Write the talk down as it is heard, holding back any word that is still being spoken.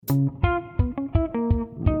Little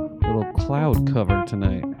cloud cover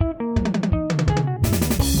tonight.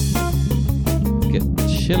 Getting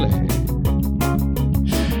chilly.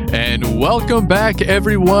 And welcome back,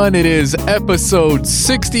 everyone. It is episode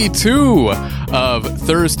 62 of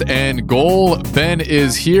Thirst and Goal. Ben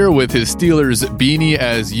is here with his Steelers beanie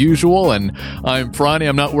as usual, and I'm Franny.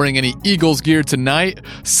 I'm not wearing any Eagles gear tonight.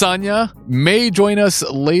 Sonia may join us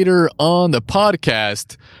later on the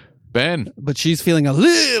podcast. Ben. But she's feeling a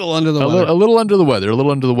little under the weather. A little under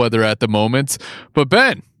the weather at the moment. But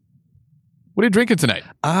Ben, what are you drinking tonight?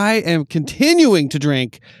 I am continuing to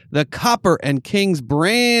drink the Copper and Kings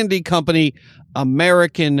Brandy Company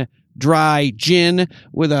American Dry Gin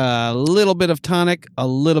with a little bit of tonic, a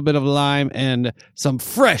little bit of lime, and some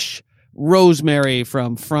fresh rosemary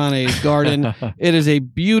from Franny's garden. It is a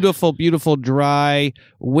beautiful, beautiful dry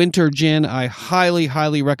winter gin. I highly,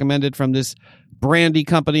 highly recommend it from this brandy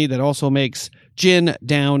company that also makes gin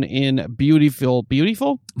down in beautiful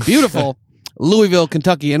Louisville,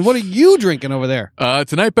 Kentucky. And what are you drinking over there?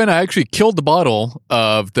 Tonight, Ben, I actually killed the bottle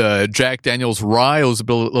of the Jack Daniel's rye. It was a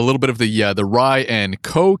little bit of the rye and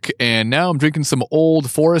Coke, and now I'm drinking some Old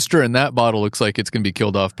Forester, and that bottle looks like it's going to be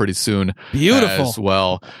killed off pretty soon. Beautiful. As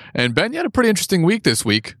well. And Ben, you had a pretty interesting week this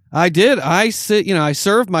week. I did. I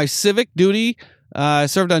served my civic duty. I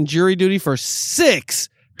served on jury duty for 6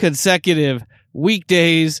 consecutive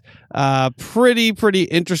weekdays. Pretty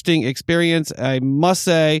interesting experience, I must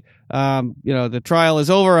say. The trial is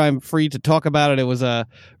over. I'm free to talk about it. It was a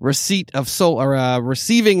receiving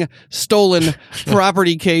stolen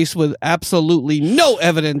property case with absolutely no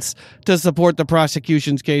evidence to support the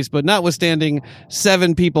prosecution's case. But notwithstanding,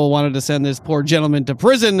 7 people wanted to send this poor gentleman to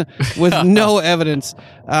prison with no evidence.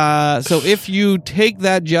 So if you take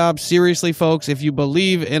that job seriously, folks, if you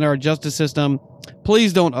believe in our justice system,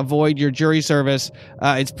 please don't avoid your jury service.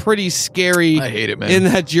 It's pretty scary. I hate it, man. In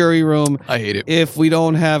that jury room. I hate it. If we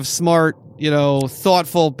don't have smart,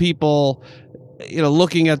 thoughtful people,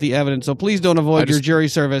 looking at the evidence. So please don't avoid your jury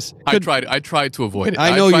service. I tried to avoid it.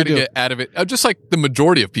 I know you tried do. to get out of it. Just like the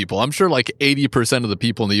majority of people. I'm sure like 80% of the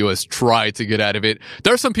people in the U.S. try to get out of it.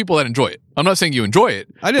 There are some people that enjoy it. I'm not saying you enjoy it.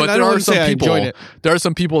 I didn't. But I there don't are some say people, I enjoyed it. There are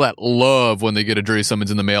some people that love when they get a jury summons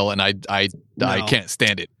in the mail, and I can't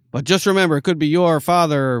stand it. But just remember, it could be your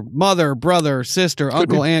father, mother, brother, sister,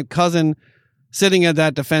 uncle, aunt, cousin sitting at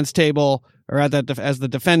that defense table or at that as the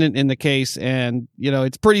defendant in the case. And,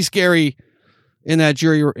 it's pretty scary in that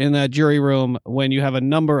jury room when you have a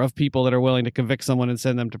number of people that are willing to convict someone and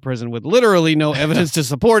send them to prison with literally no evidence to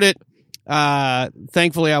support it.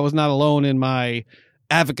 Thankfully, I was not alone in my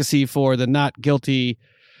advocacy for the not guilty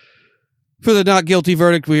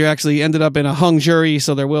verdict. We actually ended up in a hung jury,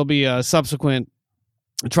 so there will be a subsequent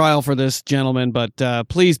trial for this gentleman, but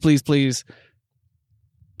please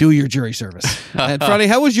do your jury service. And Friday,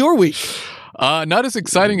 how was your week? Not as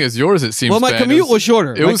exciting as yours, it seems. Well, my commute was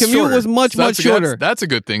shorter. My commute was much shorter. That's a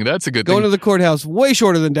good thing. Going to the courthouse way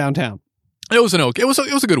shorter than downtown. It was it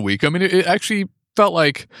was a good week. I mean, it actually felt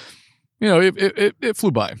like, it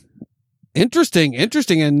flew by. Interesting.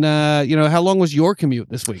 And how long was your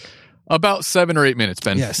commute this week? About 7 or 8 minutes,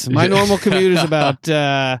 Ben. Yes, my normal commute is about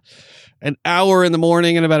an hour in the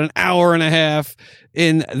morning and about an hour and a half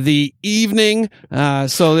in the evening.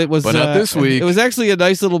 So it was, but not this week. It was actually a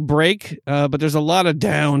nice little break, but there's a lot of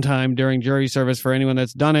downtime during jury service for anyone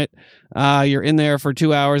that's done it. You're in there for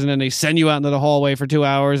 2 hours, and then they send you out into the hallway for 2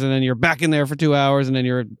 hours, and then you're back in there for 2 hours, and then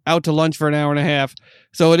you're out to lunch for an hour and a half.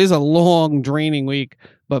 So it is a long, draining week.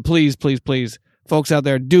 But please, folks out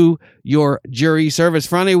there, do your jury service.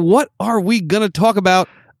 Franny, what are we going to talk about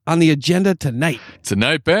on the agenda tonight?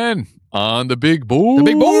 Tonight, Ben, on the big board.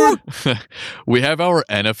 We have our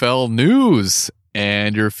NFL news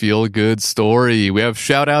and your feel-good story. We have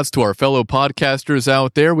shout-outs to our fellow podcasters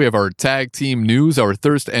out there. We have our tag team news, our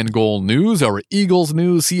Thirst and Goal news, our Eagles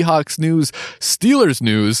news, Seahawks news, Steelers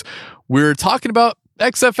news. We're talking about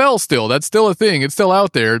XFL still. That's still a thing. It's still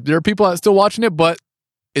out there. There are people that are still watching it, but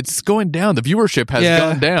it's going down. The viewership has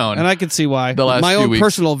gone down. And I can see why. My own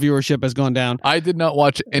personal viewership has gone down. I did not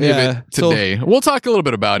watch any of it today. So we'll talk a little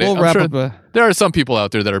bit about it. We'll wrap up. There are some people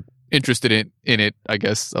out there that are interested in it, I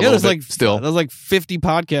guess, a little bit still. There's like 50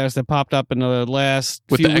 podcasts that popped up in the last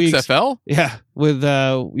few weeks. With the XFL? Yeah. With,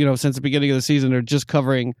 since the beginning of the season, they're just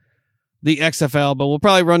covering the XFL, but we'll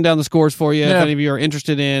probably run down the scores for you if any of you are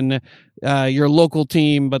interested in your local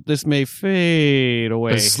team, but this may fade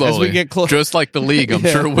away slowly, as we get closer. Just like the league, I'm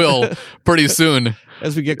sure will pretty soon.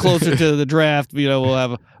 As we get closer to the draft, we'll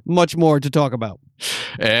have much more to talk about.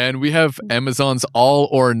 And we have Amazon's All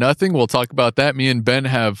or Nothing. We'll talk about that. Me and Ben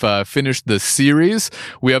have finished the series.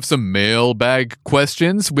 We have some mailbag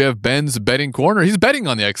questions. We have Ben's betting corner. He's betting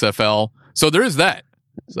on the XFL. So there is that.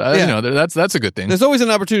 So, that's a good thing. There's always an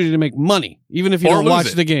opportunity to make money, even if you don't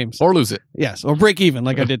watch the games. Or lose it. Yes, or break even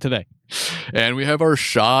like I did today. And we have our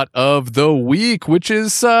shot of the week, which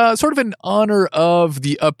is sort of in honor of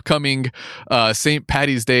the upcoming St.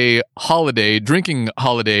 Paddy's Day holiday, drinking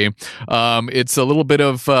holiday. It's a little bit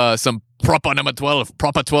of some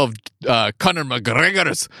Propa 12 Conor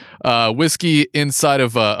McGregor's whiskey inside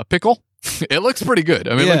of a pickle. It looks pretty good.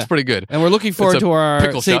 I mean, it looks pretty good. And we're looking forward to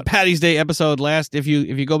our St. Paddy's Day episode. If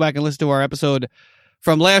you go back and listen to our episode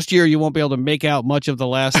from last year, you won't be able to make out much of the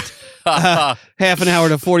last half an hour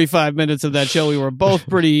to 45 minutes of that show. We were both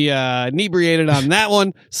pretty inebriated on that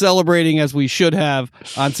one, celebrating as we should have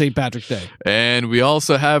on St. Patrick's Day. And we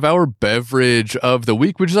also have our beverage of the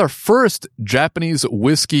week, which is our first Japanese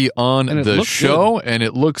whiskey on the show. Good. And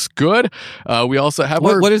it looks good. We also have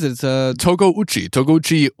what is it? It's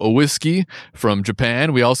Togouchi whiskey from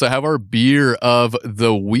Japan. We also have our beer of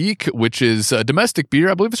the week, which is a domestic beer.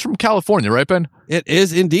 I believe it's from California, right, Ben? It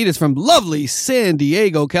is indeed. It's from lovely San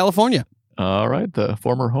Diego, California. All right, the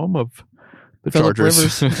former home of the Phillip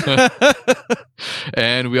Chargers. Rivers.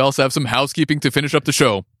 And we also have some housekeeping to finish up the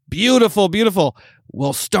show. Beautiful, beautiful.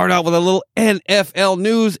 We'll start out with a little NFL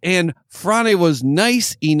news, and Frane was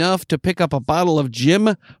nice enough to pick up a bottle of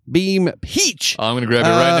Jim Beam Peach. I'm going to grab it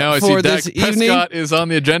right now. I see Dak Prescott is on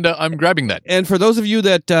the agenda. I'm grabbing that. And for those of you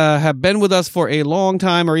that have been with us for a long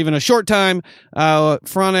time or even a short time,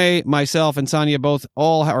 Frane, myself, and Sonia both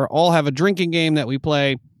all have a drinking game that we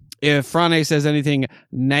play. If Frane says anything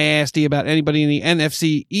nasty about anybody in the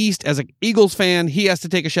NFC East as an Eagles fan, he has to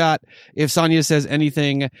take a shot. If Sonia says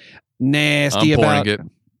anything nasty about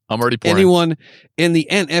I'm already pouring. Anyone in the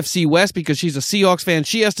NFC West, because she's a Seahawks fan,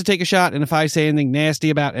 she has to take a shot. And if I say anything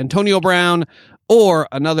nasty about Antonio Brown or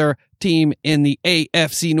another team in the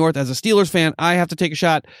AFC North as a Steelers fan, I have to take a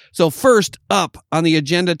shot. So first up on the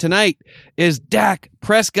agenda tonight is Dak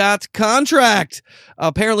Prescott's contract.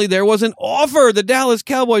 Apparently there was an offer. The Dallas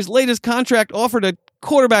Cowboys' latest contract offer to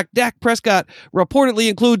quarterback Dak Prescott reportedly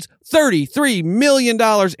includes $33 million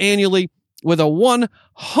annually, with a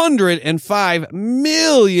 $105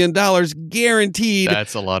 million guaranteed.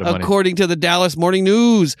 That's a lot of money. According to the Dallas Morning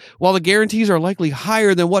News. While the guarantees are likely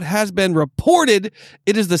higher than what has been reported,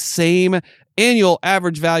 it is the same annual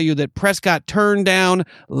average value that Prescott turned down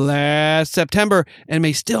last September and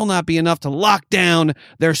may still not be enough to lock down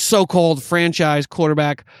their so-called franchise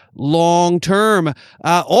quarterback long term.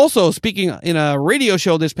 Also, speaking in a radio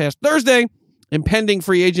show this past Thursday, impending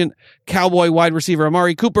free agent Cowboy wide receiver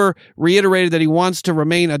Amari Cooper reiterated that he wants to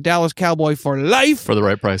remain a Dallas Cowboy for life. For the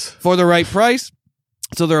right price. For the right price.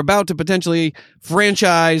 So they're about to potentially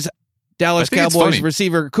franchise Dallas Cowboys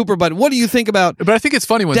receiver Cooper. But what do you think about But I think it's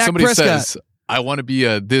funny when Dak somebody Prescott says, I want to be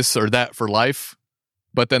this or that for life,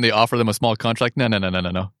 but then they offer them a small contract. No.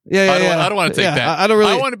 Yeah, I don't want to take that. I don't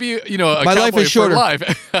really. I want to be, a my life Cowboy is shorter. For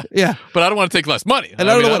life. Yeah. But I don't want to take less money. And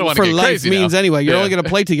I don't know what for life means anyway. You're only going to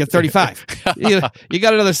play till you get 35. you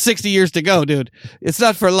got another 60 years to go, dude. It's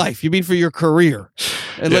not for life. You mean for your career.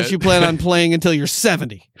 Unless you plan on playing until you're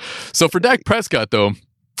 70. So for Dak Prescott, though,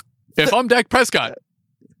 if I'm Dak Prescott,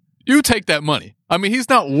 you take that money. I mean, he's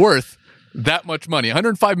not worth that much money.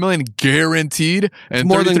 $105 million guaranteed. And it's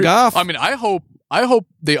more than Goff. I mean, I hope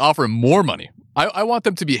they offer him more money. I want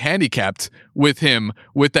them to be handicapped with him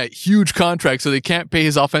with that huge contract, so they can't pay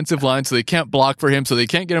his offensive line, so they can't block for him, so they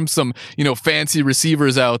can't get him some, fancy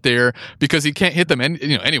receivers out there because he can't hit them. And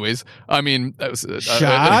anyways, I mean, that was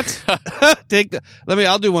shot.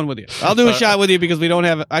 I'll do one with you. I'll do a shot with you because we don't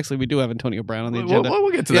have. Actually, we do have Antonio Brown on the agenda. We'll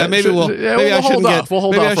get to that. Maybe we'll hold off. We'll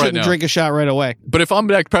hold off. Maybe I shouldn't drink a shot right away. But if I'm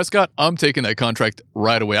Dak Prescott, I'm taking that contract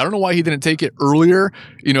right away. I don't know why he didn't take it earlier.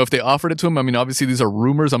 If they offered it to him, I mean, obviously these are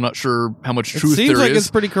rumors. I'm not sure how much truth there is. Seems like it's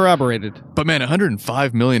pretty corroborated. But man,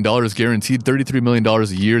 $105 million guaranteed, $33 million a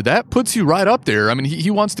year. That puts you right up there. I mean,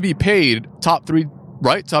 he wants to be paid top three,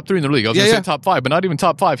 right? Top three in the league. I was going to say top five, but not even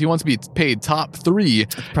top five. He wants to be paid top three.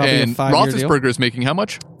 Probably and Roethlisberger is making how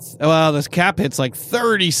much? Well, this cap hit's like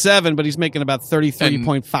 37, but he's making about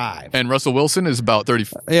 33.5. And Russell Wilson is about 30.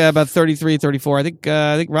 Yeah, about 33, 34. I think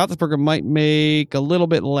Roethlisberger might make a little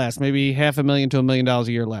bit less, maybe $500,000 to $1 million a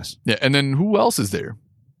year less. Yeah, and then who else is there?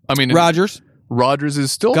 I mean, Rodgers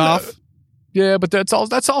is still Goff. Yeah, but that's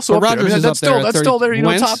also up Rodgers there. I mean, that's still there.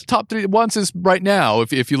 Top three. Wentz is right now.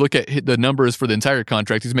 If you look at the numbers for the entire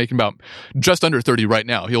contract, he's making about just under 30 right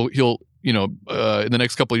now. He'll in the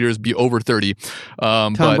next couple of years be over 30.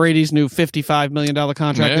 Tom Brady's new $55 million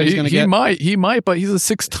contract that he's going to get. He might, but he's a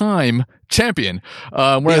 6-time champion.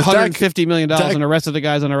 Whereas $150 million and the rest of the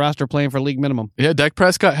guys on the roster playing for league minimum. Yeah, Dak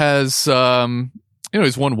Prescott has,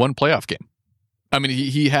 he's won one playoff game. I mean,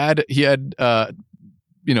 he had a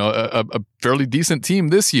fairly decent team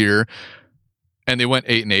this year, and they went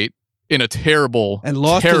 8-8 in a terrible and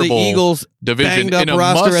lost to the Eagles division banged up in a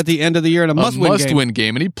roster at the end of the year in a must-win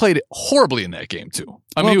game, and he played horribly in that game too.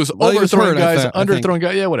 I mean, he was overthrowing guys, underthrowing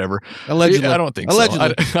guys, whatever. Allegedly, I don't think so.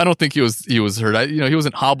 I don't think he was hurt. He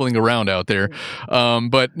wasn't hobbling around out there,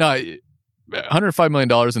 but no. $105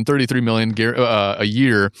 million and $33 million a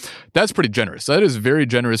year. That's pretty generous. That is very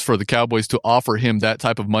generous for the Cowboys to offer him that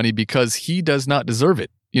type of money because he does not deserve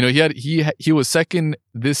it. He was second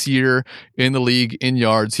this year in the league in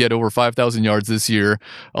yards. He had over 5,000 yards this year.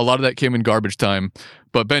 A lot of that came in garbage time.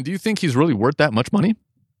 But Ben, do you think he's really worth that much money?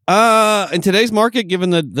 In today's market, given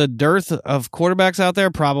the dearth of quarterbacks out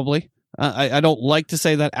there, probably. I don't like to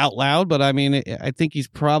say that out loud, but I mean, I think he's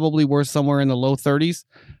probably worth somewhere in the low 30s.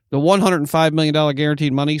 The $105 million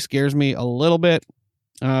guaranteed money scares me a little bit.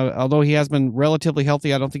 Although he has been relatively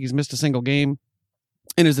healthy, I don't think he's missed a single game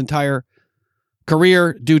in his entire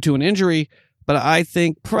career due to an injury. But I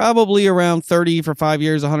think probably around 30 for 5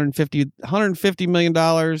 years, $150 million,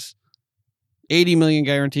 $80 million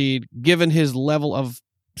guaranteed, given his level of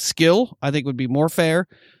skill, I think would be more fair.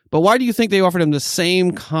 But why do you think they offered him the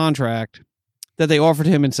same contract that they offered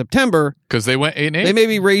him in September? Because they went 8-8. They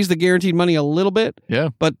maybe raised the guaranteed money a little bit. Yeah.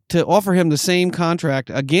 But to offer him the same contract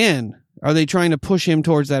again, are they trying to push him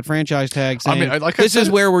towards that franchise tag? Saying, this is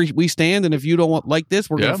where we stand, and if you don't like this,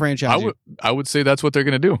 we're going to franchise you. I would say that's what they're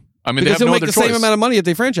going to do. I mean, because they have no make other the choice. Same amount of money if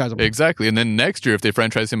they franchise him. Exactly. And then next year, if they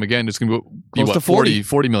franchise him again, it's going to be Close to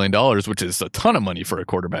 $40 million, which is a ton of money for a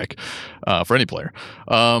quarterback, for any player.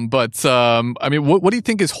 I mean, what do you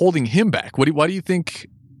think is holding him back? Why do you think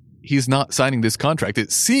he's not signing this contract?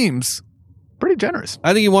 It seems pretty generous.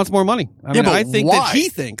 I think he wants more money. I think why? that he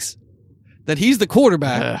thinks that he's the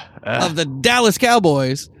quarterback of the Dallas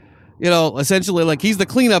Cowboys. Essentially, like he's the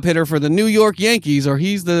cleanup hitter for the New York Yankees, or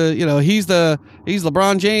he's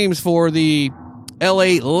LeBron James for the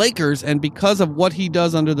L.A. Lakers, and because of what he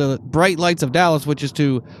does under the bright lights of Dallas, which is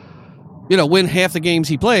to, win half the games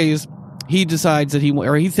he plays, he decides that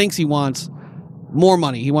he thinks he wants more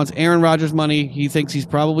money. He wants Aaron Rodgers money. He thinks he's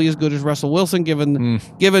probably as good as Russell Wilson, given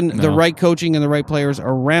the right coaching and the right pplayers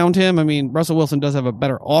around him. I mean, Russell Wilson does have a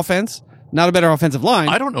better offense. Not a better offensive line.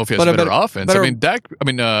 I don't know if he has a better offense.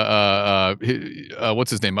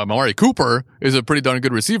 What's his name? Amari Cooper is a pretty darn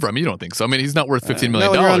good receiver. I mean, you don't think so? I mean, he's not worth $15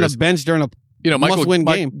 million. You're on the bench during a must-win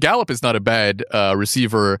game. Gallup is not a bad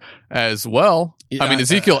receiver as well. Yeah, I mean,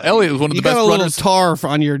 Ezekiel Elliott was one of the best runners. You got a little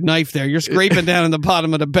tar on your knife there. You're scraping down in the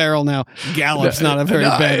bottom of the barrel now. Gallup's not a very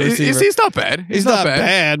bad receiver. He's not bad. He's not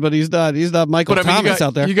bad, but he's not Michael Thomas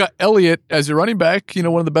out there. You got Elliott as your running back,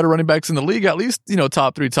 one of the better running backs in the league, at least,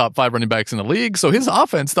 top 3, top 5 running backs in the league. So his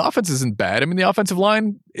offense, the offense isn't bad. I mean, the offensive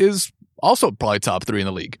line is also probably top 3 in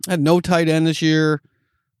the league. Had no tight end this year.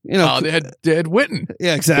 They had Witten.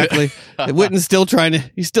 Yeah, exactly. Witten's still trying to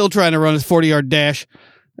run his 40-yard dash.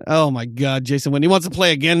 Oh my God, Jason Witten. He wants to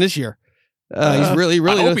play again this year. He's really.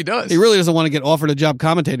 I hope he does. He really doesn't want to get offered a job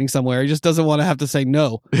commentating somewhere. He just doesn't want to have to say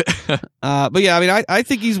no. But yeah, I mean, I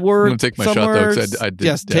think he's worth. I'm gonna take my shot though, because I did.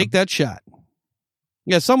 Yes, take that shot.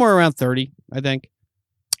 Yeah, somewhere around 30, I think.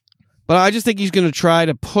 But I just think he's going to try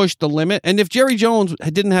to push the limit. And if Jerry Jones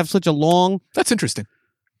didn't have such a long, that's interesting.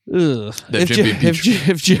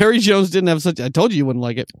 If Jerry Jones didn't have I told you wouldn't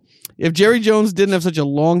like it. If Jerry Jones didn't have such a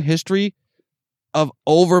long history of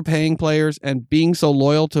overpaying players and being so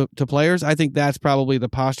loyal to players, I think that's probably the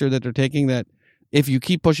posture that they're taking, that if you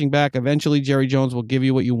keep pushing back, eventually Jerry Jones will give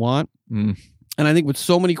you what you want. And I think with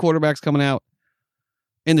so many quarterbacks coming out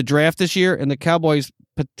in the draft this year and the Cowboys'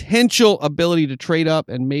 potential ability to trade up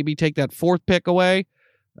and maybe take that 4th pick away,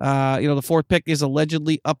 the 4th pick is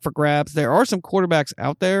allegedly up for grabs. There are some quarterbacks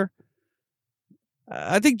out there.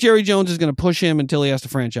 I think Jerry Jones is going to push him until he has to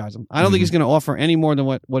franchise him. I don't think he's going to offer any more than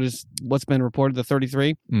what's been reported, the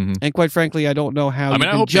 33. And quite frankly, I don't know how you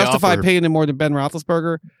can justify paying him more than Ben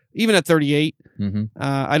Roethlisberger, even at 38.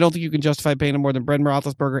 I don't think you can justify paying him more than Ben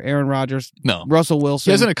Roethlisberger, Aaron Rodgers, Russell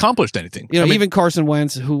Wilson. He hasn't accomplished anything. Even Carson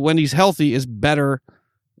Wentz, who when he's healthy is better,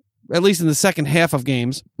 at least in the second half of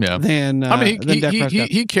games. Than Dak Prescott.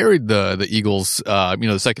 He carried the Eagles,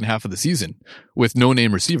 the second half of the season with no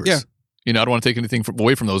name receivers. Yeah. I don't want to take anything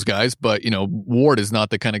away from those guys, but Ward is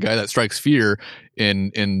not the kind of guy that strikes fear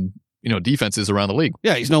in defenses around the league.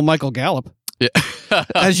 Yeah, he's no Michael Gallup. Yeah.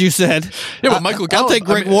 as you said. Yeah, but Michael Gallup. I'll take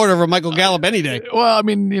Greg Ward over Michael Gallup any day. Well, I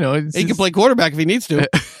mean, he can play quarterback if he needs to.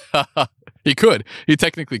 He could. He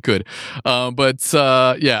technically could.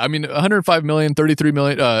 Yeah, I mean, 105 million, 33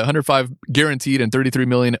 million, 105 guaranteed and 33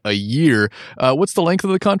 million a year. What's the length of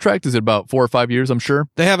the contract? Is it about 4 or 5 years? I'm sure.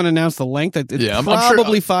 They haven't announced the length. It's I'm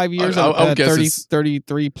probably sure, 5 years. I would guess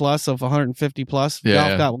 33 plus of 150 plus.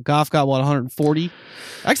 Yeah, Goff got what, 140?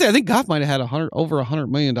 Actually, I think Goff might have had over $100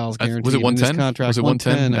 million guaranteed. Was it 110? In this contract. Was it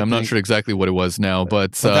 110? I'm not sure exactly what it was now,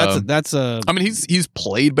 but that's a. I mean, he's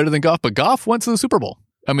played better than Goff, but Goff went to the Super Bowl.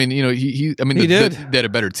 I mean, you know, he did. They had a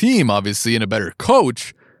better team, obviously, and a better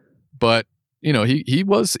coach, but you know, he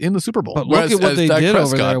was in the Super Bowl. But look at what they did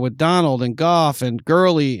over there with Donald and Goff and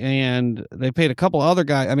Gurley, and they paid a couple other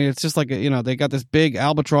guys. I mean, it's just like, they got this big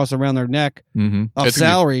albatross around their neck of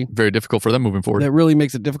salary. Very difficult for them moving forward. That really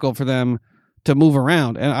makes it difficult for them to move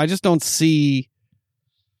around, and I just don't see.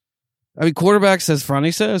 I mean,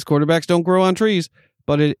 quarterbacks don't grow on trees.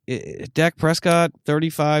 But Dak Prescott,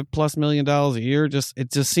 $35+ million a year, it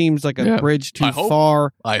just seems like a bridge too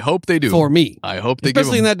far. I hope they do for me. I hope they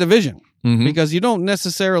especially give in that division, mm-hmm. because you don't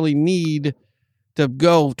necessarily need to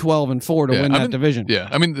go 12-4 to win that division. Yeah,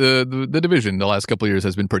 I mean the division the last couple of years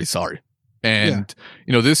has been pretty sorry, and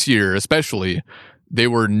this year especially they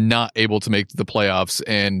were not able to make the playoffs,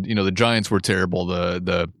 and the Giants were terrible.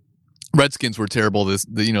 The Redskins were terrible.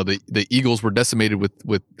 The Eagles were decimated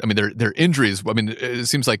with I mean their injuries. I mean it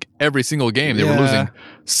seems like every single game they were losing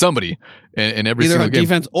somebody in every either single game,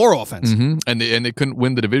 defense or offense. Mm-hmm. And they couldn't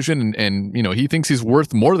win the division. And he thinks he's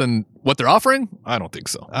worth more than what they're offering. I don't think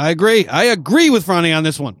so. I agree with Franny on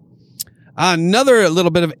this one. Another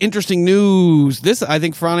little bit of interesting news. This I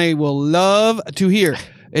think Franny will love to hear.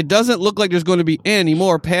 It doesn't look like there's going to be any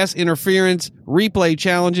more pass interference replay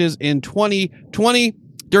challenges in 2020.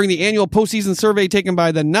 During the annual postseason survey taken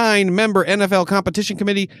by the 9-member NFL competition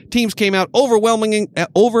committee, teams came out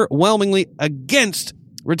overwhelmingly against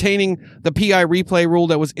retaining the PI replay rule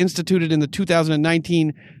that was instituted in the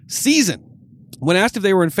 2019 season. When asked if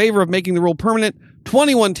they were in favor of making the rule permanent,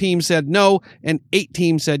 21 teams said no, and 8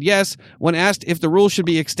 teams said yes. When asked if the rule should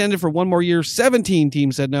be extended for one more year, 17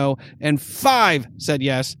 teams said no, and 5 said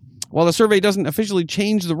yes. While the survey doesn't officially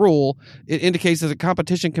change the rule, it indicates that the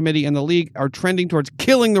competition committee and the league are trending towards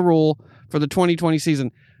killing the rule for the 2020 season.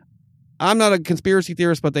 I'm not a conspiracy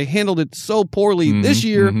theorist, but they handled it so poorly this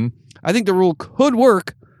year. Mm-hmm. I think the rule could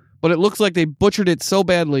work, but it looks like they butchered it so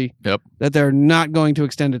badly that they're not going to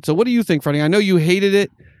extend it. So what do you think, Freddie? I know you hated it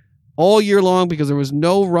all year long because there was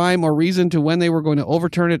no rhyme or reason to when they were going to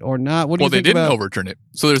overturn it or not. What do you think about? Well, they didn't overturn it,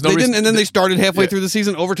 so there's no reason. Didn't, and then they started halfway through the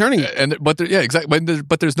season overturning it. Exactly.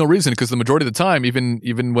 But there's no reason because the majority of the time,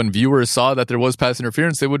 even when viewers saw that there was pass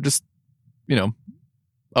interference, they would just,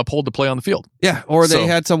 uphold the play on the field. Yeah, or they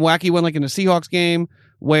had some wacky one like in the Seahawks game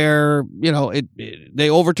where they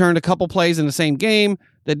overturned a couple plays in the same game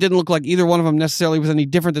that didn't look like either one of them necessarily was any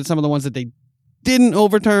different than some of the ones that they didn't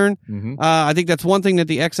overturn. Mm-hmm. I think that's one thing that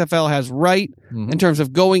the XFL has right in terms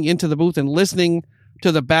of going into the booth and listening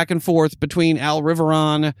to the back and forth between Al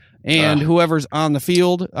Riveron and whoever's on the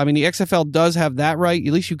field. I mean, the XFL does have that right.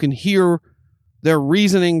 At least you can hear their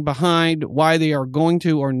reasoning behind why they are going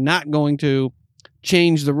to or not going to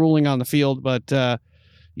change the ruling on the field. But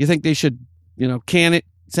you think they should, can it,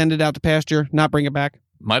 send it out to pasture, not bring it back?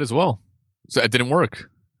 Might as well. So it didn't work.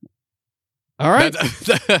 All right.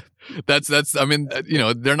 That's I mean,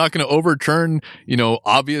 they're not going to overturn,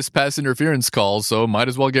 obvious pass interference calls, so might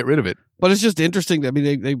as well get rid of it. But it's just interesting. I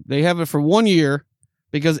mean, they have it for 1 year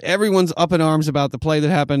because everyone's up in arms about the play that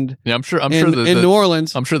happened. Yeah, I'm sure in New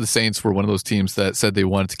Orleans. I'm sure the Saints were one of those teams that said they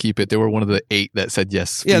wanted to keep it. They were one of the 8 that said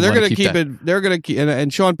yes. Yeah, they're going to keep it. They're going to keep,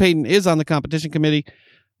 and Sean Payton is on the competition committee.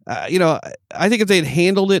 I think if they'd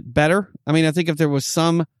handled it better, I mean, I think if there was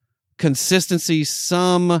some consistency,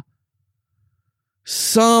 some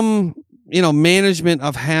management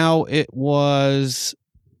of how it was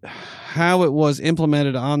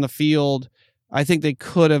implemented on the field, I think they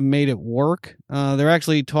could have made it work. They're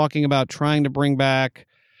actually talking about trying to bring back,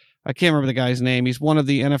 I can't remember the guy's name. He's one of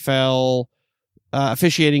the NFL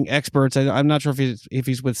officiating experts. I'm not sure if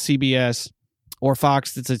he's with CBS or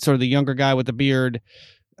Fox. It's sort of the younger guy with the beard.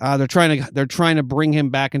 They're trying to bring him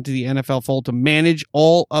back into the NFL fold to manage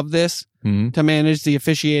all of this, to manage the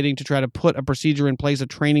officiating, to try to put a procedure in place, a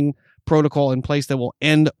training protocol in place that will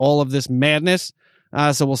end all of this madness.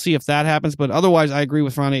 So we'll see if that happens. But otherwise, I agree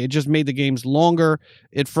with Ronnie. It just made the games longer.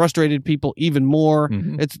 It frustrated people even more.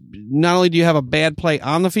 It's not only do you have a bad play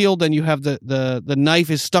on the field, then you have the knife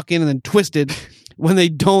is stuck in and then twisted when they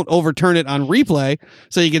don't overturn it on replay.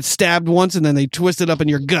 So you get stabbed once and then they twist it up in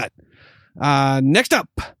your gut. Next up,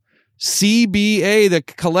 CBA, the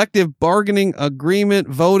collective bargaining agreement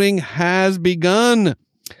voting has begun.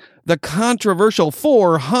 The controversial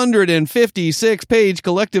 456-page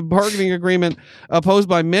collective bargaining agreement opposed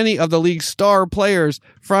by many of the league's star players.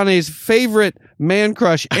 Frane's favorite man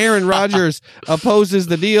crush, Aaron Rodgers, opposes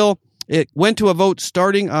the deal. It went to a vote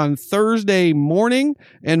starting on Thursday morning,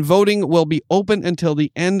 and voting will be open until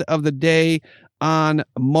the end of the day on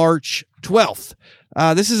March 12th.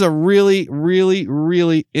 This is a really, really,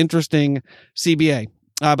 really interesting CBA.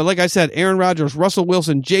 But like I said, Aaron Rodgers, Russell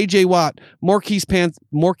Wilson, J.J. Watt, Maurkice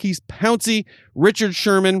Pouncey, Richard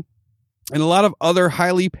Sherman, and a lot of other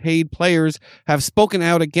highly paid players have spoken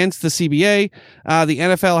out against the CBA. The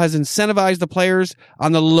NFL has incentivized the players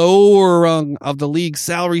on the lower rung of the league's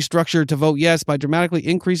salary structure to vote yes by dramatically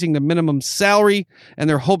increasing the minimum salary, and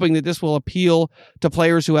they're hoping that this will appeal to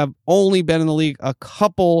players who have only been in the league a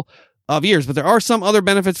couple of years. But there are some other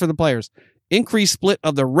benefits for the players. Increased split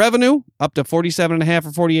of the revenue up to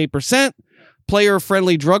 47.5% or 48%.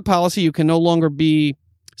 Player-friendly drug policy. You can no longer be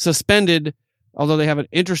suspended, although they have an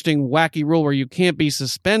interesting, wacky rule where you can't be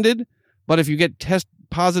suspended. But if you get test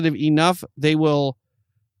positive enough, they will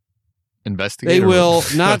investigate. They will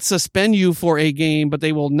not suspend you for a game, but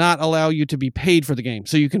they will not allow you to be paid for the game.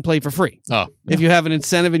 So you can play for free. Oh, yeah. If you have an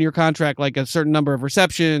incentive in your contract, like a certain number of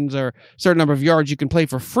receptions or a certain number of yards, you can play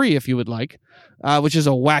for free if you would like. Which is a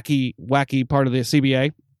wacky part of the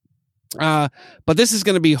CBA. But this is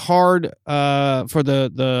going to be hard for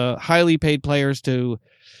the highly paid players to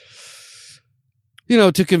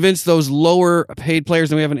convince those lower paid players.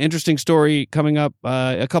 And we have an interesting story coming up,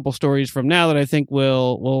 a couple stories from now that I think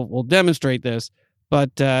will demonstrate this. But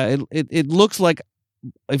it looks like,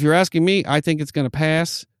 if you're asking me, I think it's going to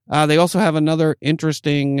pass. They also have another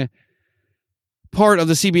interesting part of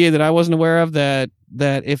the CBA that I wasn't aware of, that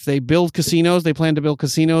if they build casinos, they plan to build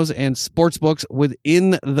casinos and sports books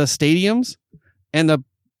within the stadiums, and the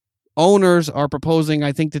owners are proposing,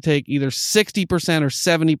 I think, to take either 60% or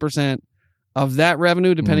 70% of that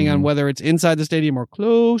revenue, depending on whether it's inside the stadium or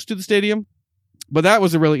close to the stadium. But that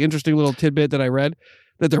was a really interesting little tidbit that I read,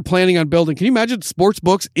 that they're planning on building. Can you imagine sports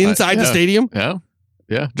books inside the stadium? Yeah.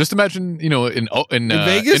 Just imagine, in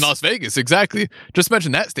Vegas? In Las Vegas, exactly. Just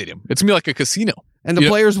imagine that stadium. It's gonna be like a casino. And the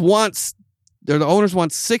players the owners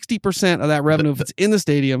want 60% of that revenue if it's in the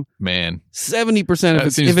stadium. Man. 70%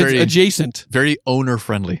 if it's adjacent. Very owner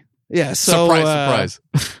friendly. Yeah. So surprise.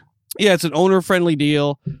 Yeah, it's an owner friendly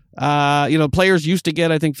deal. Players used to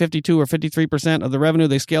get, I think, 52 or 53% of the revenue.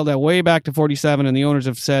 They scaled that way back to 47, and the owners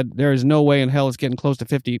have said there is no way in hell it's getting close to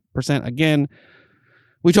 50% again.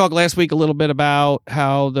 We talked last week a little bit about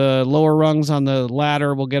how the lower rungs on the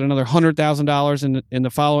ladder will get another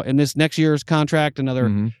 $100,000 in this next year's contract,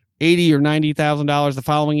 another $80,000 or $90,000 the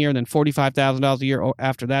following year, and then $45,000 a year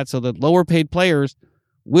after that. So the lower paid players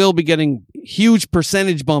will be getting huge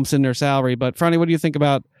percentage bumps in their salary. But Franny, what do you think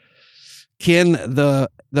about, can the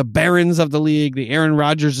barons of the league, the Aaron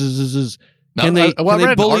Rodgerses, can they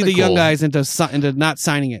bully the young guys into not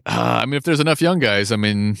signing it? If there's enough young guys,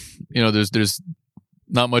 there's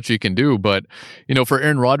not much you can do. But, for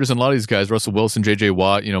Aaron Rodgers and a lot of these guys, Russell Wilson, J.J.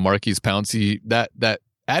 Watt, Maurkice Pouncey, that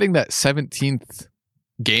adding that 17th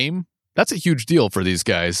game, that's a huge deal for these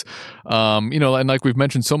guys. And like we've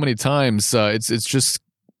mentioned so many times, it's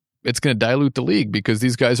going to dilute the league because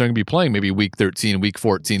these guys aren't going to be playing maybe week 13, week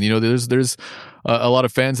 14. There's a lot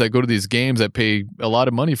of fans that go to these games that pay a lot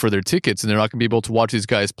of money for their tickets, and they're not going to be able to watch these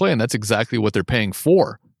guys play. And that's exactly what they're paying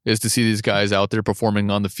for, is to see these guys out there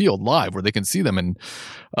performing on the field live where they can see them. And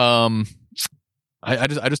I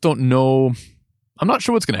just don't know. I'm not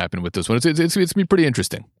sure what's going to happen with this one. It's going to be pretty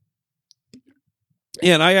interesting.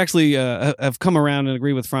 Yeah, and I actually have come around and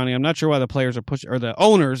agree with Franny. I'm not sure why the players are pushing, or the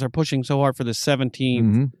owners are pushing so hard for the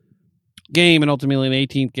 17th game and ultimately an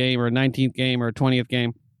 18th game or a 19th game or a 20th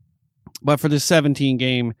game. But for this 17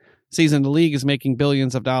 game season, the league is making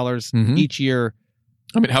billions of dollars each year.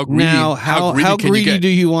 How greedy? Now, how greedy do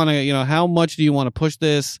you want to? How much do you want to push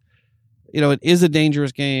this? It is a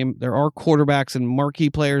dangerous game. There are quarterbacks and marquee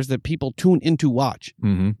players that people tune in to watch.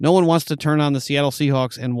 No one wants to turn on the Seattle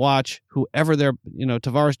Seahawks and watch whoever their,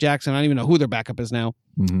 Tavares Jackson. I don't even know who their backup is now.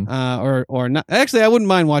 Or not. Actually, I wouldn't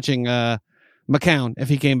mind watching McCown if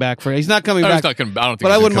he came back he's not coming back. I don't think.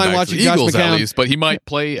 But I wouldn't mind watching Josh Eagles McCown. at least, but he might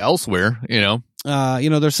play elsewhere.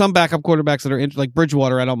 There's some backup quarterbacks that are like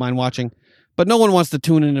Bridgewater. I don't mind watching, but no one wants to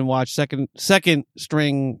tune in and watch second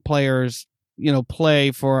string players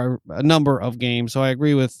play for a number of games. So I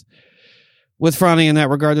agree with Franny in that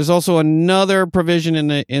regard. There's also another provision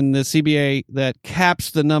in the CBA that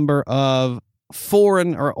caps the number of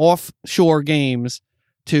foreign or offshore games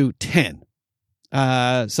to 10.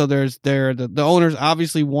 So the owners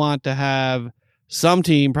obviously want to have some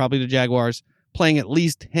team, probably the Jaguars, playing at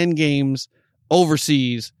least 10 games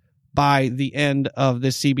overseas by the end of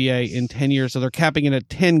this CBA in 10 years. So they're capping it at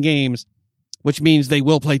 10 games, which means they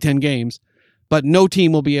will play 10 games, but no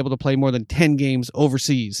team will be able to play more than 10 games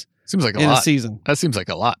overseas. Seems like in a season. That seems like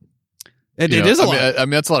a lot. It is a lot. I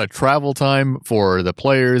mean, that's a lot of travel time for the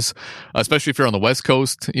players, especially if you're on the West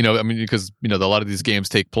Coast. Because a lot of these games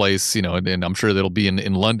take place. And I'm sure that'll be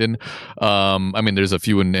in London. I mean, there's a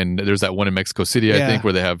few, and there's that one in Mexico City, I think,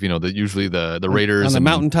 where they have usually the Raiders on the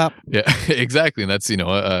mountaintop. Yeah, exactly, and that's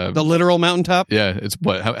the literal mountaintop. Yeah, it's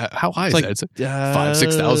what? How high is that? It's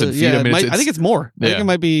 5,000-6,000 feet. Yeah, I mean, I think it's more. I think it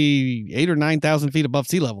might be 8,000 or 9,000 feet above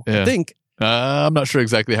sea level. Yeah. I think. I'm not sure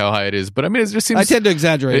exactly how high it is, but I mean, it just seems. I tend to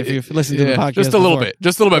exaggerate if you've listened to the podcast. Just a little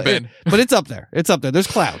bit, Ben. But it's up there. It's up there. There's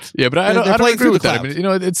clouds. Yeah, but I don't agree with that. I mean,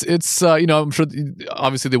 it's I'm sure.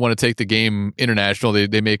 Obviously, they want to take the game international.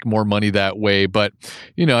 They make more money that way, but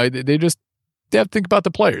they have to think about the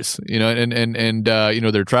players. And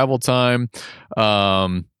their travel time.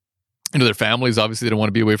 Their families, obviously, they don't want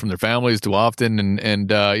to be away from their families too often.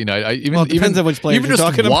 And it depends on which players you're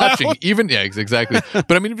talking about. Exactly.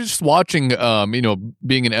 But I mean, if you're just watching,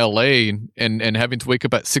 being in LA and having to wake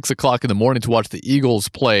up at 6 o'clock in the morning to watch the Eagles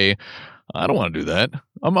play, I don't want to do that.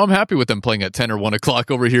 I'm happy with them playing at 10 or 1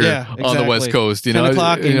 o'clock over here on the West Coast. 10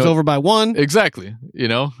 o'clock, game's over by 1. Exactly.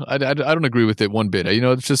 I don't agree with it one bit.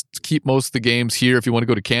 It's just keep most of the games here. If you want to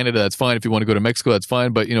go to Canada, that's fine. If you want to go to Mexico, that's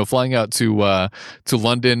fine. But, flying out to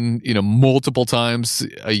London, multiple times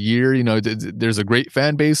a year, there's a great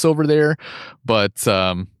fan base over there. But,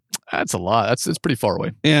 that's a lot. It's pretty far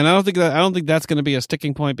away. Yeah, and I don't think that's going to be a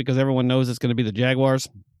sticking point because everyone knows it's going to be the Jaguars.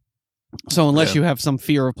 So unless you have some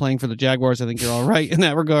fear of playing for the Jaguars, I think you're all right in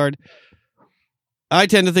that regard. I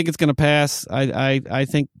tend to think it's going to pass. I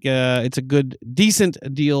think it's a decent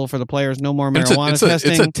deal for the players. No more marijuana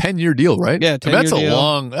testing. It's a 10-year deal, right? Yeah, 10-year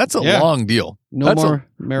deal. That's a long deal. That's more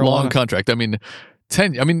marijuana. Long contract. I mean,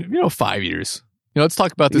 5 years. Let's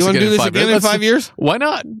talk about this again in 5 years. You want to do this again in 5 years? Why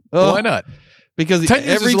not? Why not? Because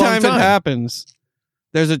every time it happens,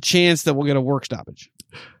 there's a chance that we'll get a work stoppage.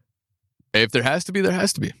 If there has to be, there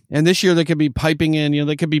has to be. And this year they could be piping in,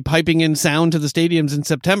 they could be piping in sound to the stadiums in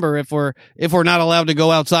September if we're not allowed to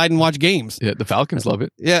go outside and watch games. Yeah, the Falcons love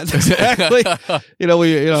it. Yeah, exactly.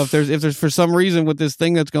 If there's for some reason with this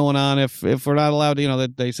thing that's going on, if we're not allowed to,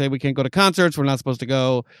 that they say we can't go to concerts, we're not supposed to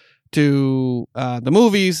go to the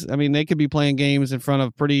movies. I mean, they could be playing games in front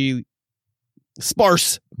of pretty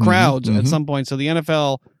sparse crowds at some point. So the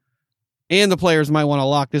NFL and the players might want to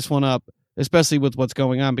lock this one up, especially with what's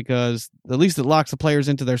going on, because at least it locks the players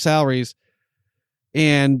into their salaries,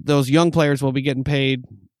 and those young players will be getting paid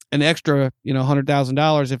an extra,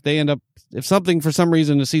 $100,000 if something for some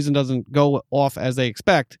reason the season doesn't go off as they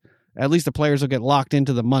expect. At least the players will get locked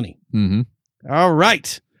into the money. Mm-hmm. All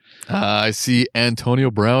right. I see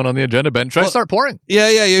Antonio Brown on the agenda, Ben. Should I start pouring? Yeah,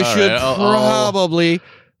 you should probably.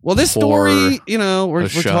 Well, this story, we're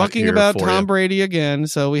talking about Tom Brady again,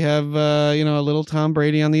 so we have a little Tom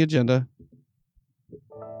Brady on the agenda.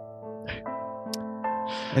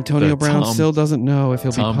 Antonio Brown still doesn't know if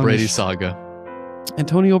he'll be punished. Tom Brady saga.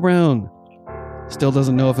 Antonio Brown still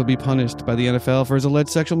doesn't know if he'll be punished by the NFL for his alleged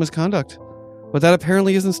sexual misconduct. But that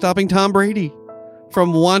apparently isn't stopping Tom Brady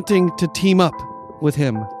from wanting to team up with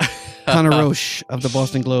him. Connor Roche of the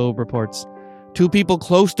Boston Globe reports. 2 people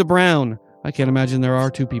close to Brown. I can't imagine there are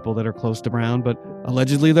 2 people that are close to Brown, but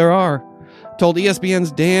allegedly there are. Told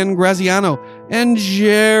ESPN's Dan Graziano and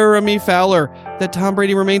Jeremy Fowler that Tom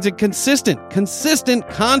Brady remains in consistent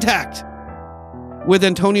contact with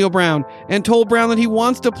Antonio Brown, and told Brown that he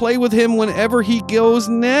wants to play with him whenever he goes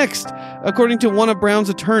next. According to one of Brown's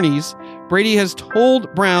attorneys, Brady has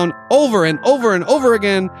told Brown over and over and over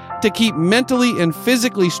again to keep mentally and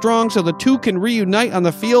physically strong so the two can reunite on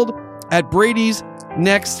the field at Brady's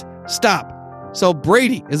next stop. So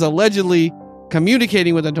Brady is allegedly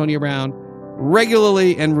communicating with Antonio Brown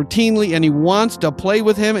regularly and routinely, and he wants to play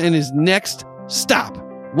with him in his next stop.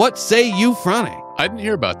 What say you, Frane? I didn't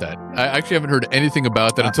hear about that. I actually haven't heard anything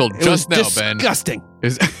about that until just now, Ben. Disgusting.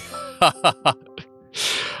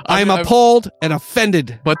 I'm appalled and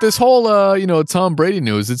offended. But this whole, Tom Brady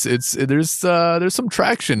news, there's some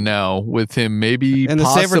traction now with him maybe and the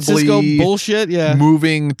possibly San Francisco bullshit,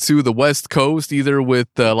 moving to the West Coast, either with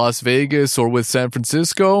Las Vegas or with San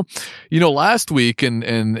Francisco. Last week and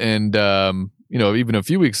even a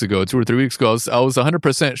few weeks ago, 2 or 3 weeks ago, I was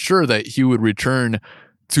 100% sure that he would return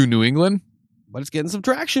to New England. But it's getting some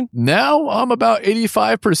traction. Now I'm about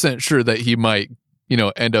 85% sure that he might,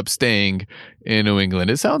 end up staying in New England.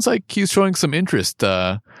 It sounds like he's showing some interest,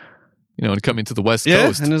 and coming to the West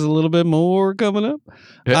Coast. And there's a little bit more coming up.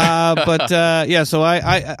 So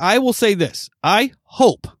I will say this. I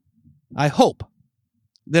hope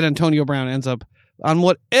that Antonio Brown ends up on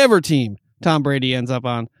whatever team Tom Brady ends up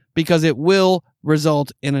on, because it will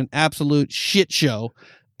result in an absolute shit show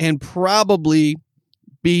and probably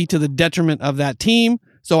be to the detriment of that team.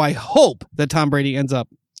 So I hope that Tom Brady ends up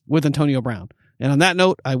with Antonio Brown. And on that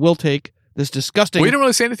note, I will take this disgusting... Well, you didn't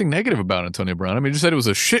really say anything negative about Antonio Brown. I mean, you just said it was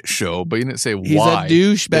a shit show, but you didn't say He's why.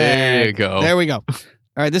 He's a douchebag. There you go. There we go. All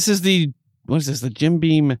right, this is the Jim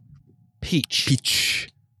Beam Peach.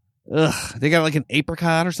 Ugh, they got like an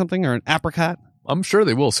apricot or something, or an apricot. I'm sure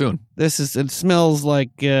they will soon. It smells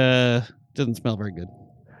like, doesn't smell very good.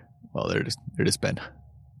 Well, there it is, Ben.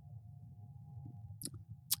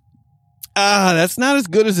 That's not as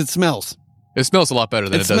good as it smells. It smells a lot better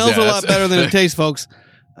than it does. It smells a lot better than it tastes, folks.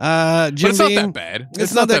 Jim but it's Beam, not that bad.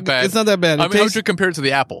 It's not that bad. It's not that bad. I mean, how would you compare it to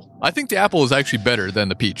the apple? I think the apple is actually better than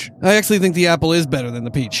the peach. I actually think the apple is better than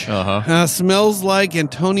the peach. Smells like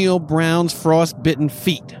Antonio Brown's frostbitten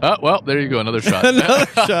feet. Well, there you go. Another shot. Another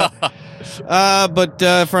shot. But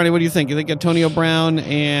Friday, what do you think? You think Antonio Brown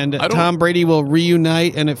and Tom Brady will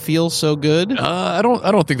reunite and it feels so good? I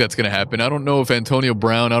don't think that's going to happen. I don't know if Antonio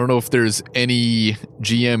Brown, I don't know if there's any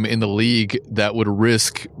GM in the league that would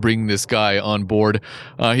risk bringing this guy on board.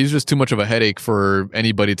 He's just too much of a headache for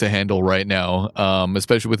anybody to handle right now,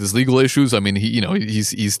 especially with his legal issues. I mean,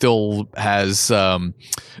 he still has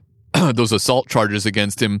those assault charges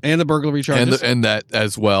against him, and the burglary charges, and that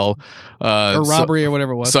as well, or robbery, or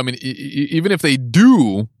whatever it was. So I mean, even if they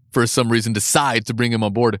do for some reason decide to bring him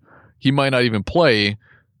on board, he might not even play.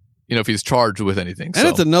 If he's charged with anything. And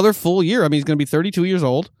it's another full year. I mean, he's going to be 32 years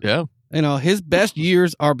old. Yeah. His best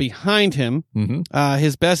years are behind him. Mm-hmm.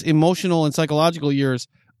 His best emotional and psychological years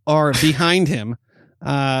are behind him.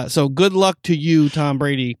 So good luck to you, Tom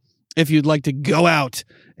Brady, if you'd like to go out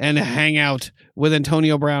and hang out with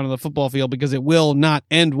Antonio Brown on the football field, because it will not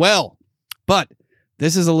end well. But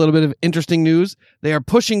this is a little bit of interesting news. They are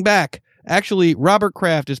pushing back. Actually, Robert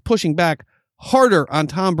Kraft is pushing back harder on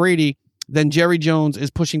Tom Brady than Jerry Jones is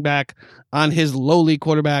pushing back on his lowly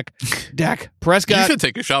quarterback, Dak Prescott. You should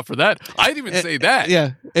take a shot for that. I didn't even say that.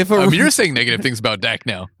 Yeah. You're saying negative things about Dak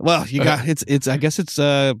now. Well, I guess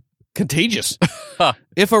it's contagious.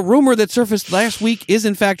 If a rumor that surfaced last week is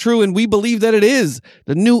in fact true, and we believe that it is,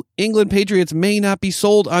 the New England Patriots may not be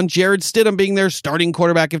sold on Jarrett Stidham being their starting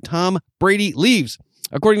quarterback if Tom Brady leaves.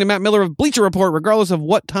 According to Matt Miller of Bleacher Report, regardless of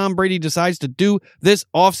what Tom Brady decides to do this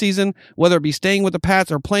offseason, whether it be staying with the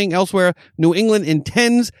Pats or playing elsewhere, New England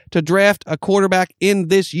intends to draft a quarterback in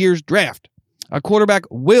this year's draft. A quarterback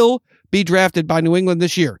will be drafted by New England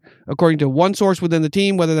this year. According to one source within the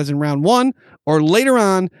team, whether that's in round 1 or later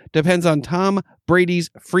on, depends on Tom Brady's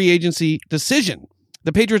free agency decision.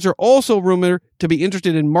 The Patriots are also rumored to be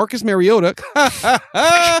interested in Marcus Mariota.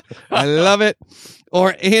 I love it.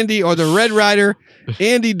 Or the Red Rider,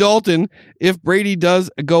 Andy Dalton, if Brady does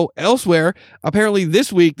go elsewhere. Apparently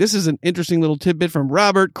this week, this is an interesting little tidbit from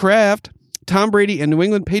Robert Kraft. Tom Brady and New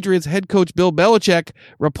England Patriots head coach Bill Belichick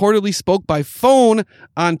reportedly spoke by phone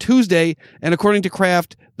on Tuesday, and according to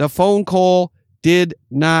Kraft, the phone call did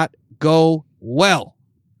not go well.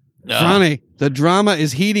 Ronnie, the drama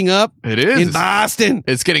is heating up. It is. In Boston.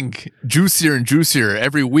 It's getting juicier and juicier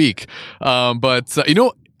every week.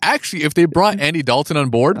 Actually, if they brought Andy Dalton on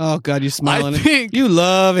board... Oh, God, you're smiling. You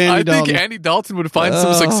love Andy Dalton. I think Andy Dalton would find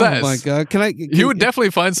some success. Oh, my God. He would definitely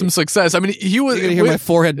find some success. I mean, he would... You're going to hear my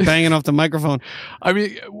forehead banging off the microphone. I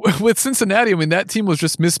mean, with Cincinnati, that team was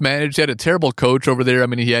just mismanaged. He had a terrible coach over there. I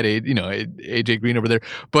mean, he had AJ Green over there.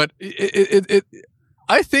 But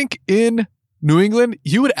I think in New England,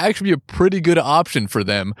 he would actually be a pretty good option for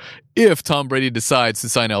them if Tom Brady decides to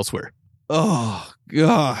sign elsewhere. Oh,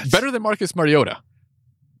 God. Better than Marcus Mariota.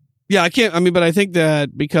 Yeah, but I think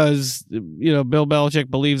that because, Bill Belichick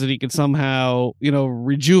believes that he could somehow,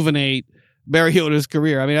 rejuvenate Mariota's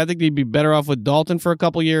career. I mean, I think he'd be better off with Dalton for a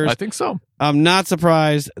couple years. I think so. I'm not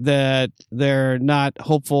surprised that they're not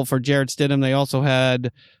hopeful for Jarrett Stidham. They also had,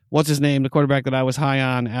 what's his name, the quarterback that I was high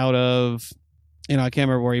on out of, I can't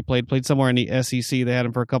remember where he played somewhere in the SEC. They had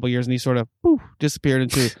him for a couple years and he sort of disappeared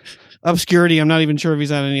into obscurity. I'm not even sure if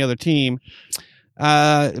he's on any other team.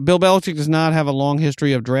 Bill Belichick does not have a long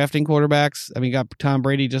history of drafting quarterbacks. I mean, he got Tom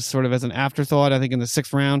Brady just sort of as an afterthought, I think in the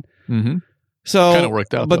 6th round. Mm-hmm. So kind of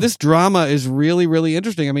worked out. But this drama is really, really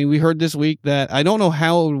interesting. I mean, we heard this week that I don't know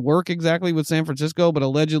how it would work exactly with San Francisco, but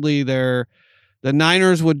allegedly the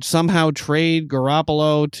Niners would somehow trade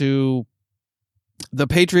Garoppolo to the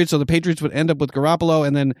Patriots, so the Patriots would end up with Garoppolo,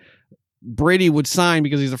 and then Brady would sign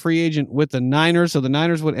because he's a free agent with the Niners, so the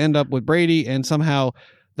Niners would end up with Brady, and somehow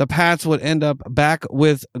the Pats would end up back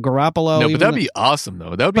with Garoppolo. No, but that'd be awesome,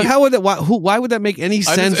 though. That would be. But how would that? Why would that make any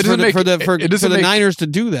sense for the Niners to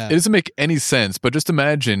do that? It doesn't make any sense. But just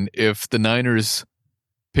imagine if the Niners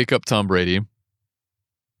pick up Tom Brady,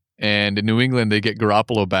 and in New England they get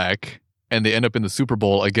Garoppolo back, and they end up in the Super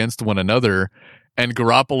Bowl against one another, and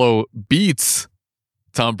Garoppolo beats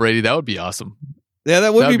Tom Brady. That would be awesome. Yeah,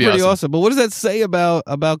 that would be pretty awesome. But what does that say about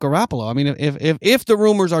Garoppolo? I mean, if the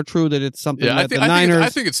rumors are true that it's something that the Niners, I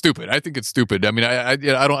think it's stupid. I mean, I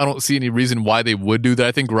don't see any reason why they would do that.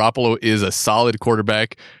 I think Garoppolo is a solid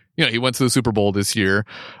quarterback. You know, he went to the Super Bowl this year.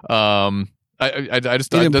 I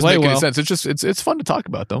just it doesn't make any sense. It's just it's fun to talk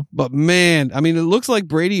about though. But man, I mean, it looks like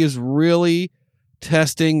Brady is really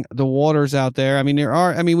testing the waters out there. I mean,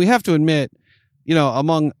 we have to admit, you know,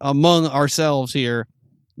 among ourselves here,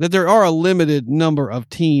 that there are a limited number of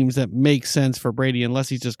teams that make sense for Brady unless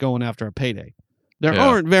he's just going after a payday. There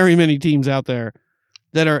aren't very many teams out there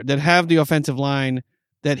that have the offensive line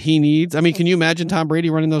that he needs. I mean, can you imagine Tom Brady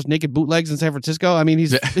running those naked bootlegs in San Francisco? I mean,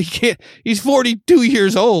 he's 42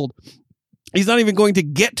 years old. He's not even going to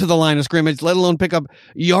get to the line of scrimmage, let alone pick up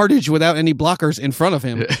yardage without any blockers in front of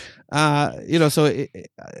him. You know, so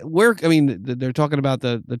they're talking about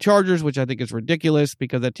the Chargers, which I think is ridiculous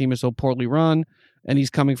because that team is so poorly run. And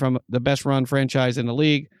he's coming from the best run franchise in the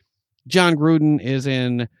league. John Gruden is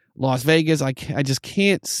in Las Vegas. I just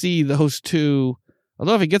can't see those two.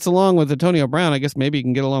 Although if he gets along with Antonio Brown, I guess maybe he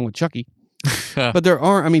can get along with Chucky. But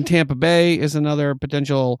Tampa Bay is another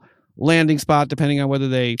potential landing spot depending on whether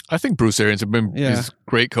they. I think Bruce Arians has been he's a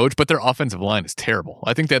great coach, but their offensive line is terrible.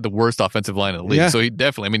 I think they had the worst offensive line in the league. Yeah. So he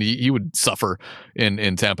definitely, I mean, he would suffer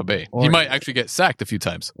in Tampa Bay. He might actually get sacked a few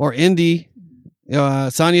times. Or Indy.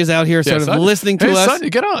 Sonia's out here sort of listening to us. Sonia,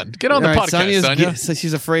 get on the podcast, Sonia.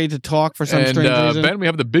 She's afraid to talk for some strange reason. Ben, we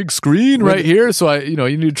have the big screen right here, so you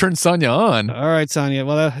need to turn Sonia on. All right, Sonia.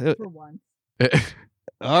 Well, for once.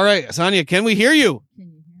 All right, Sonia, can we hear you?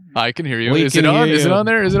 I can hear you. Is it on? Is it on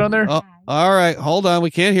there? Is it on there? All right, hold on.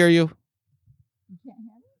 We can't hear you. You can't hear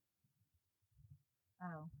me?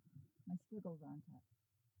 Oh, my squiggle's on top.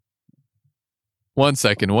 1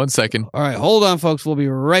 second. 1 second. All right, hold on, folks. We'll be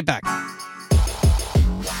right back.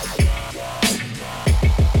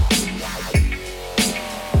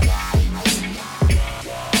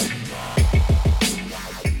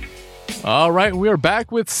 All right, we are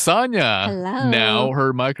back with Sonia. Hello. Now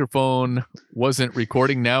her microphone wasn't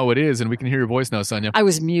recording. Now it is, and we can hear your voice now, Sonia. I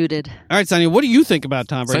was muted. All right, Sonia, what do you think about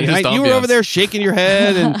Tom Brady? You were over there shaking your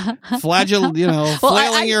head and flailing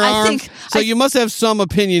your arms. You must have some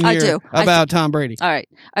opinion here about Tom Brady. All right.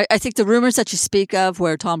 I think the rumors that you speak of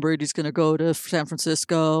where Tom Brady's going to go to San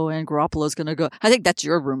Francisco and Garoppolo's going to go, I think that's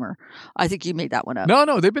your rumor. I think you made that one up.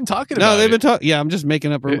 No, they've been talking about it. No, they've been talking. Yeah, I'm just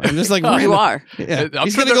making up rumors. I'm just like, you are. Yeah.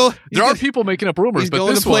 He's going to go. There are people making up rumors, but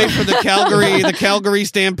going to play for the Calgary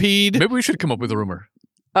Stampede. Maybe we should come up with a rumor.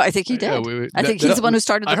 Oh, I think he did. I think he's the one who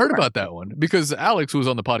started the I heard rumor. about that one because Alex, who was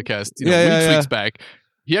on the podcast weeks back,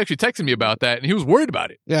 he actually texted me about that, and he was worried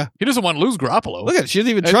about it. Yeah. He doesn't want to lose Garoppolo. Look at it. She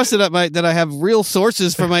doesn't even trust that I have real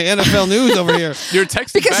sources for my NFL news over here. You're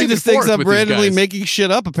texting because she just thinks I'm randomly making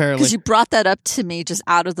shit up, apparently. Because you brought that up to me just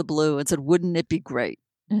out of the blue and said, wouldn't it be great?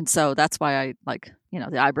 And so that's why I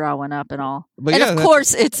the eyebrow went up and all. But and of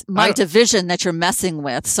course, it's my division that you're messing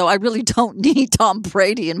with. So I really don't need Tom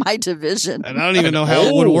Brady in my division. And I don't even know how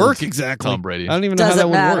it would work exactly. Tom Brady. I don't even know how that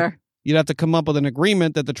would work. You'd have to come up with an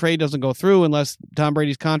agreement that the trade doesn't go through unless Tom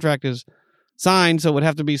Brady's contract is signed. So it would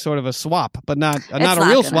have to be sort of a swap, but not a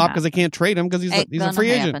real swap because they can't trade him because he's a free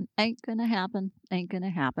agent. Ain't gonna happen.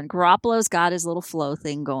 Garoppolo's got his little flow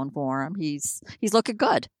thing going for him. He's looking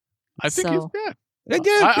good. I think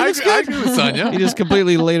Again, I agree with Sonia. He just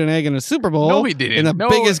completely laid an egg in a Super Bowl. No, he didn't. In the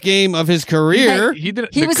biggest game of his career. He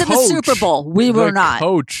didn't. He was in the Super Bowl. We were not.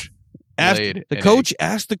 The coach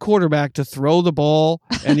asked the quarterback to throw the ball,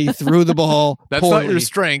 and he threw the ball. That's poorly. not your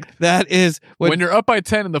strength. That is when you're up by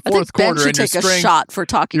 10 in the fourth quarter, and your take a shot for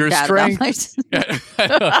talking bad about my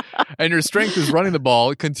and your strength is running the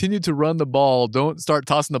ball. Continue to run the ball. Don't start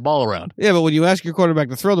tossing the ball around. Yeah, but when you ask your quarterback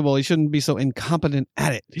to throw the ball, he shouldn't be so incompetent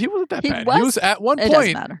at it. He wasn't that bad. He was at one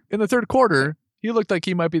point in the third quarter. He looked like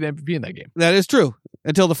he might be the MVP in that game. That is true.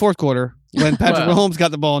 Until the fourth quarter, when Patrick Mahomes got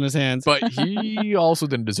the ball in his hands. But he also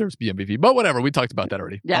didn't deserve to be MVP. But whatever, we talked about that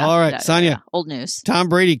already. Yeah. All right, Sonia. Yeah. Old news. Tom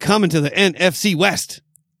Brady coming to the NFC West.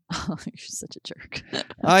 Oh, you're such a jerk.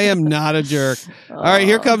 I am not a jerk. All right,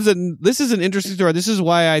 here comes this is an interesting story. This is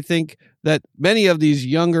why I think that many of these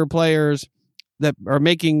younger players that are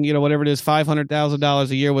making, whatever it is, $500,000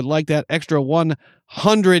 a year would like that extra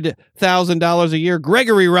 $100,000 a year.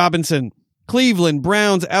 Gregory Robinson, Cleveland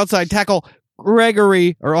Browns outside tackle.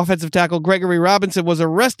 offensive tackle Gregory Robinson was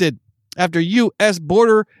arrested after U.S.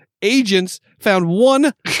 border agents found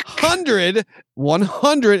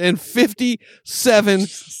 157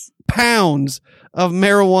 pounds of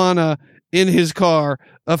marijuana in his car,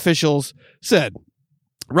 officials said.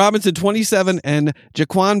 Robinson, 27, and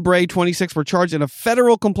Jaquan Bray, 26, were charged in a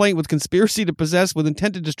federal complaint with conspiracy to possess with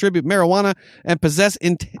intent to distribute marijuana and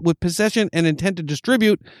with possession and intent to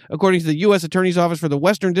distribute, according to the U.S. Attorney's Office for the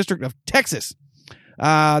Western District of Texas.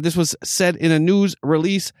 This was said in a news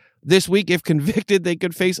release this week. If convicted, they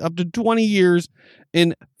could face up to 20 years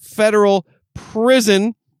in federal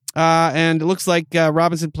prison. And it looks like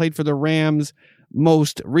Robinson played for the Rams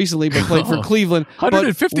most recently, but played for Cleveland.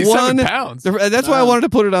 157 pounds. That's why I wanted to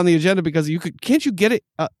put it on the agenda, because can't you get it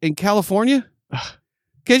in California?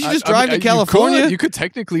 Can't you just drive to California? You could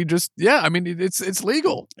technically just, it's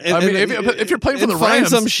legal. If you're playing for the find Rams.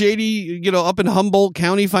 some shady, up in Humboldt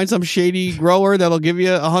County, find some shady grower that'll give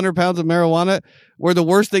you 100 pounds of marijuana, where the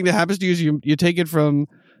worst thing that happens to you is you take it from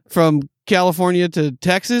California to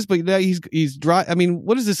Texas, but he's dry. I mean,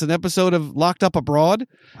 what is this, an episode of Locked Up Abroad?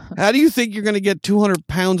 How do you think you're going to get 200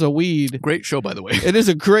 pounds of weed? Great show, by the way. It is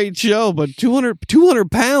a great show, but 200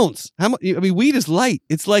 pounds. How much? I mean, weed is light.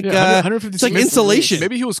 It's like it's like insulation.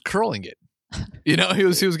 Maybe he was curling it. He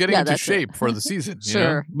was getting into shape for the season.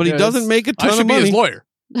 Sure, but he doesn't make a ton of money. I should be his lawyer.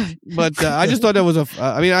 But I just thought that was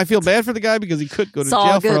I feel bad for the guy because he could go to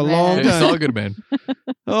jail for a long time. It's all good, man.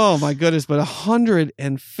 Oh my goodness! But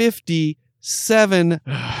 157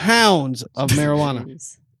 pounds of marijuana.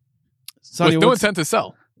 With no intent to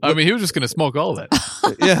sell. I mean, he was just going to smoke all of that.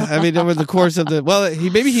 Yeah, I mean, over the course of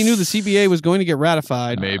maybe he knew the CBA was going to get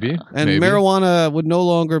ratified. Maybe. Marijuana would no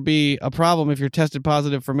longer be a problem if you're tested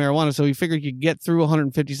positive for marijuana. So he figured he could get through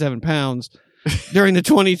 157 pounds during the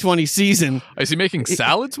 2020 season. Is he making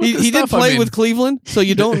salads with this He stuff? did play with Cleveland, so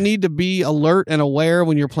you don't need to be alert and aware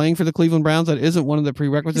when you're playing for the Cleveland Browns. That isn't one of the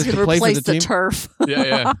prerequisites to play for the team. Turf.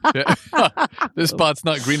 Yeah. This spot's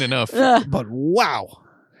not green enough. But wow.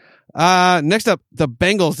 Next up, the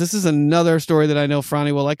Bengals. This is another story that I know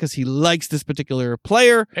Franny will like because he likes this particular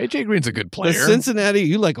player. AJ Green's a good player.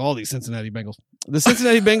 You like all these Cincinnati Bengals. The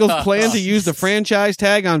Cincinnati Bengals plan to use the franchise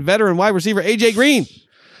tag on veteran wide receiver AJ Green,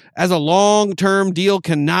 as a long-term deal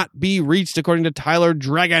cannot be reached, according to Tyler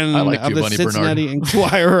Dragon of the Cincinnati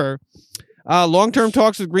Enquirer. Long-term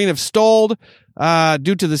talks with Green have stalled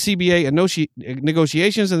due to the CBA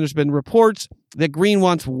negotiations, and there's been reports that Green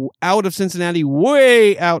wants out of Cincinnati,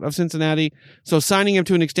 way out of Cincinnati, so signing him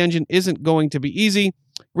to an extension isn't going to be easy.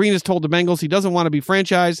 Green has told the Bengals he doesn't want to be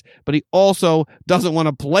franchised, but he also doesn't want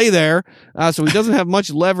to play there, so he doesn't have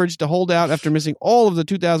much leverage to hold out after missing all of the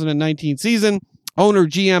 2019 season. Owner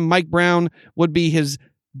GM Mike Brown would be is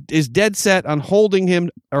dead set on holding on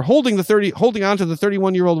to the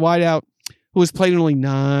 31-year-old wideout who has played in only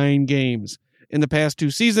 9 games in the past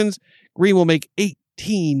 2 seasons. Green will make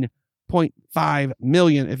 $18.5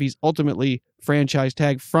 million if he's ultimately franchise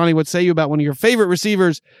tag. Franny, what say you about one of your favorite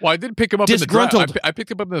receivers? Well, I did pick him up in the draft. I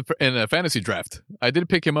picked him up in a fantasy draft. I did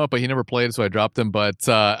pick him up, but he never played, so I dropped him. But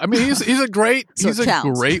he's a great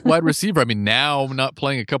great wide receiver. I mean, now not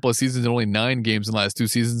playing a couple of seasons and only 9 games in the last 2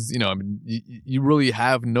 seasons. You really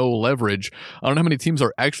have no leverage. I don't know how many teams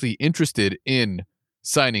are actually interested in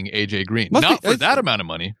signing AJ Green. Not for that amount of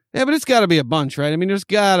money. Yeah, but it's got to be a bunch, right? I mean, there's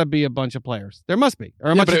got to be a bunch of players. There must be,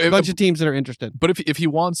 or a bunch of teams that are interested. But if he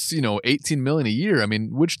wants, $18 million a year, I mean,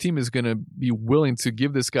 which team is going to be willing to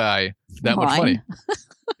give this guy that much money?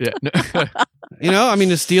 Yeah. I mean,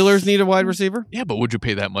 the Steelers need a wide receiver. Yeah, but would you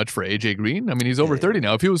pay that much for AJ Green? I mean, he's over 30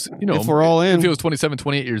 now. If he was, if we're all in, if he was 27,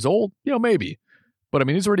 28 years old, maybe. But I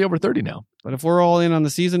mean, he's already over 30 now. But if we're all in on the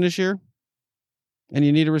season this year, and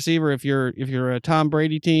you need a receiver, if you're a Tom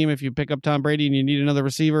Brady team, if you pick up Tom Brady and you need another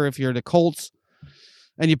receiver, if you're the Colts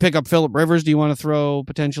and you pick up Phillip Rivers, do you want to throw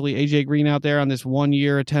potentially AJ Green out there on this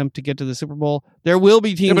 1-year attempt to get to the Super Bowl? There will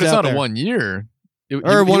be teams out there. But it's not a 1 year.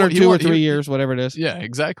 Or 1 or 2 or 3 years, whatever it is. Yeah,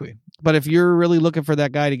 exactly. But if you're really looking for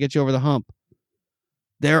that guy to get you over the hump,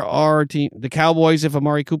 there are teams. The Cowboys, if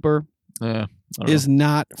Amari Cooper is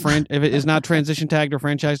not transition tagged or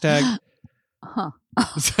franchise tagged.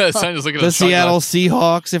 The Seattle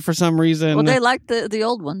Seahawks, if for some reason. Well, they like the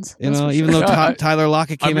old ones. Even though Tyler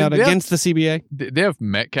Lockett came out against the CBA. They have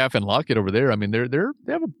Metcalf and Lockett over there. I mean, they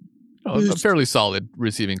have a fairly solid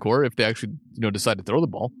receiving core if they actually decide to throw the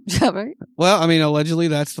ball. Yeah, right. Well, I mean, allegedly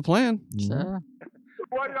that's the plan. Sure.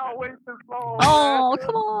 Why y'all wait this long? Oh,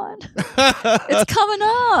 come on. It's coming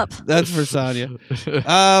up. That's for Sonya.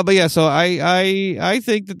 But yeah, so I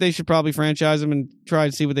think that they should probably franchise him and try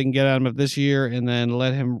to see what they can get out of him this year and then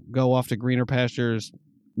let him go off to greener pastures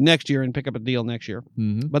next year and pick up a deal next year.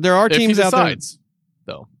 Mm-hmm. But there are teams out there.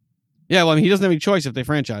 Though. Yeah, well, I mean, he doesn't have any choice if they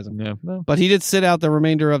franchise him. Yeah. Well. But he did sit out the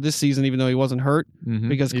remainder of this season, even though he wasn't hurt,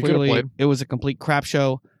 because clearly it was a complete crap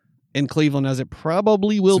show in Cleveland, as it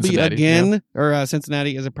probably will be again, or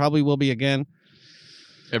Cincinnati, as it probably will be again.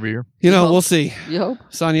 Every year. We'll see. You hope?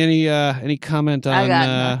 Sonia, any comment on I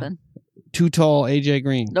got nothing. Too tall AJ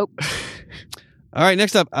Green? Nope. All right,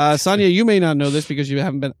 next up, Sonia, you may not know this because you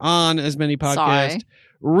haven't been on as many podcasts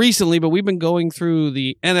recently, but we've been going through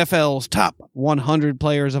the NFL's top 100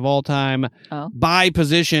 players of all time by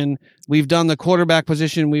position. We've done the quarterback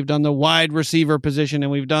position, we've done the wide receiver position,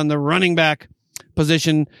 and we've done the running back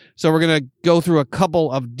position. So we're going to go through a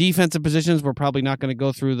couple of defensive positions. We're probably not going to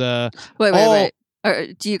go through the... Wait. Or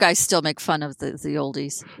do you guys still make fun of the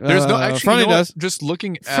oldies? There's no actually. does. Just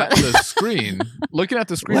looking at the screen,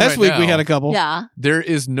 last week we had a couple. Yeah, there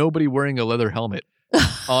is nobody wearing a leather helmet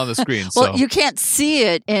on the screen. Well, you can't see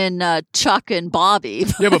it in Chuck and Bobby.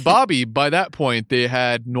 Yeah, but Bobby, by that point, they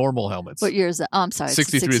had normal helmets. What year is that? Oh, I'm sorry,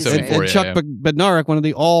 63 to 74. And Chuck Bednarik, one of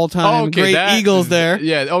the all-time great Eagles there.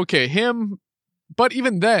 Yeah, okay, him. But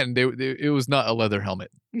even then, it was not a leather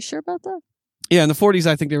helmet. You sure about that? Yeah, in the 40s,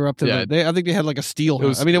 I think they were up to I think they had like a steel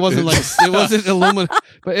helmet. It wasn't aluminum,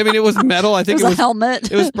 but I mean, it was metal. I think it was a helmet.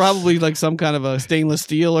 It was probably like some kind of a stainless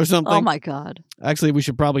steel or something. Oh my God. Actually, we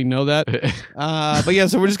should probably know that. But yeah,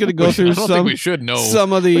 so we're just going to go through think we should know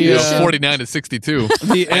some of the 49 to 62.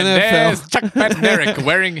 The and NFL. There's Chuck Bednarik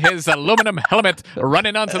wearing his aluminum helmet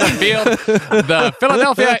running onto the field. The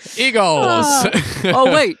Philadelphia Eagles.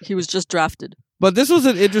 Oh wait, he was just drafted. But this was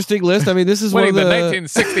an interesting list. I mean, this is winning one of the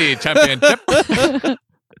 1960 championship.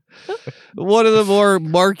 One of the more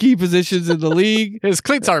marquee positions in the league. His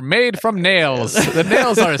cleats are made from nails. The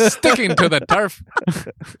nails are sticking to the turf.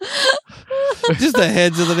 Just the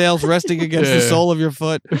heads of the nails resting against the sole of your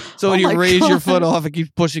foot. So when you raise your foot off, it keeps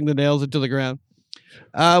pushing the nails into the ground.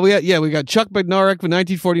 We got Chuck Bednarik from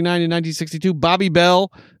 1949 to 1962. Bobby Bell,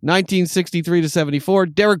 1963 to 74.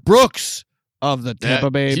 Derek Brooks of the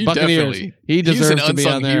Tampa Bay Buccaneers. He deserves to be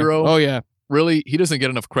on there. Hero. Oh yeah, really, he doesn't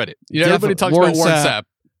get enough credit. Everybody talks about Warren Sapp.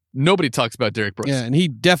 Nobody talks about Derek Brooks. Yeah, and he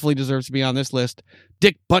definitely deserves to be on this list.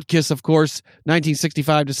 Dick Butkus, of course,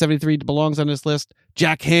 1965 to 73 belongs on this list.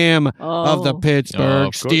 Jack Ham of the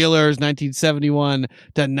Pittsburgh Steelers, 1971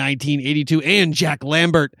 to 1982, and Jack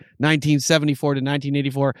Lambert, 1974 to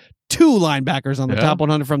 1984. Two linebackers on the top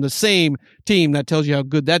 100 from the same team. That tells you how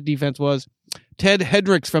good that defense was. Ted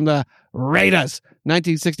Hendricks from the Raiders,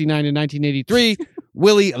 1969 to 1983.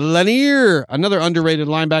 Willie Lanier, another underrated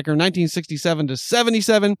linebacker, 1967 to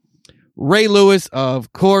 77. Ray Lewis,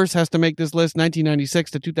 of course, has to make this list,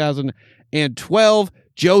 1996 to 2012.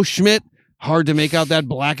 Joe Schmidt, hard to make out that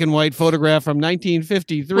black and white photograph from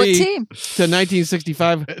 1953 what team? To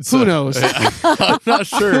 1965. Who knows? I'm not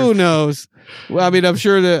sure. Who knows? Well, I mean, I'm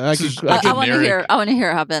sure that I want to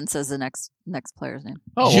hear how Ben says the next player's name.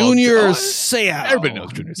 Junior Seau. Everybody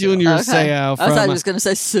knows Junior Seau. Junior Seau. I thought he was going to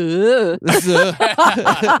say Suh.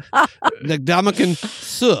 The Dominican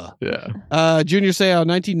Suh. Yeah. Junior Seau,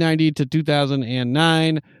 1990 to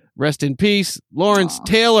 2009. Rest in peace. Lawrence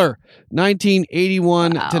Taylor,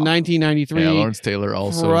 1981 to 1993. Yeah, Lawrence Taylor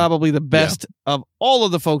also. Probably the best of all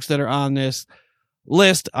of the folks that are on this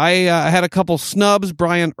list. I had a couple snubs.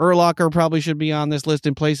 Brian Urlacher probably should be on this list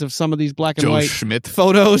in place of some of these black and Joe white Schmidt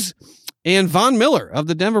photos. And Von Miller of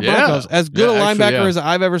the Denver Broncos. As good a linebacker as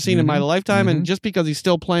I've ever seen in my lifetime. And just because he's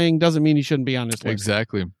still playing doesn't mean he shouldn't be on this list.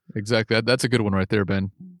 Exactly. That's a good one right there,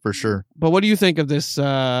 Ben, for sure. But what do you think of this?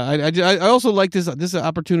 I also like this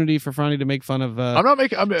opportunity for Franny to make fun of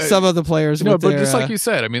some of the players. But just like you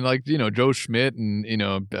said, I mean, like, Joe Schmidt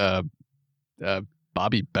and,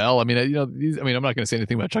 Bobby Bell. I mean, I'm not going to say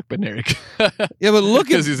anything about Chuck Bednarik. Yeah, but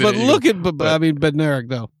look at Bednarik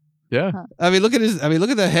though. Yeah, I mean, look at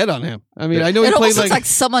the head on him. I mean, I know it he played looks like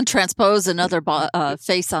someone transposed another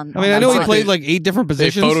face on. I mean, I know he played like 8 different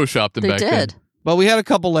positions. They photoshopped him back then. But we had a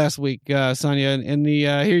couple last week, Sonia. And the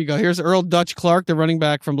here you go. Here's Earl Dutch Clark, the running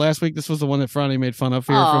back from last week. This was the one that Franny made fun of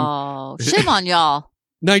here. Shame on y'all.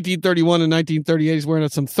 1931 and 1938. He's wearing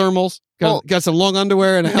some thermals. Got some long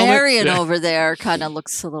underwear and a helmet. Marion over there kind of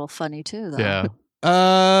looks a little funny too, though. Yeah.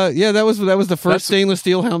 That was the first stainless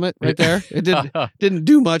steel helmet right there. It didn't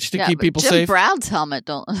do much to keep people Jim safe. Brown's helmet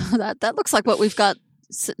that looks like what we've got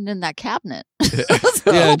sitting in that cabinet.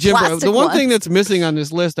 Yeah, Jim Brown. The one thing that's missing on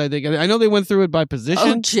this list, I think, I know they went through it by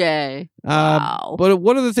position. Oh, Jay. Wow. But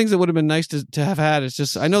one of the things that would have been nice to have had is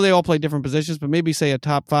just, I know they all play different positions, but maybe say a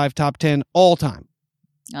top 5, top 10 all time.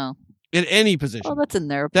 Oh. In any position. Oh, that's in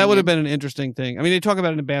there. That would have been an interesting thing. I mean, they talk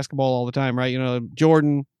about it in basketball all the time, right?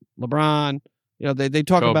 Jordan, LeBron. They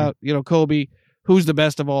talk Kobe. about, Kobe. who's the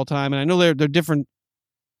best of all time. And I know they're different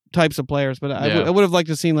types of players, but I would have liked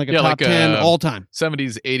to seen like a top 10 all time.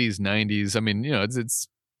 70s, 80s, 90s. I mean, it's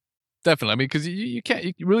definitely. I mean, because you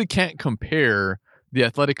really can't compare the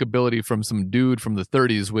athletic ability from some dude from the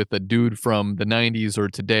 30s with a dude from the 90s or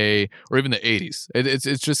today or even the 80s.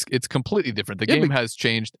 It's completely different. The game has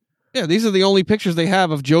changed. Yeah, these are the only pictures they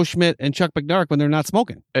have of Joe Schmidt and Chuck McDark when they're not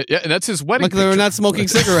smoking. Yeah, and that's his wedding. Like they're not smoking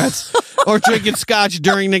cigarettes or drinking scotch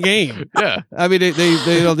during the game. Yeah, I mean they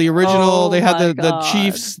the original. They had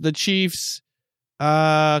the Chiefs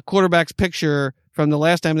quarterback's picture from the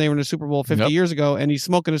last time they were in the Super Bowl 50 years ago, and he's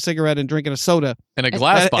smoking a cigarette and drinking a soda in a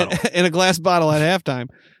glass bottle. In a glass bottle at halftime.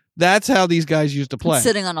 That's how these guys used to play. And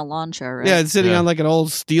sitting on a lawn chair, right? Yeah, sitting on like an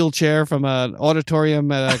old steel chair from an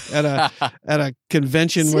auditorium at a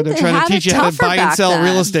convention where they're trying to teach you how to buy and sell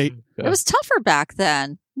real estate. It was tougher back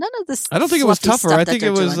then. None of this. I don't think it was tougher. I think it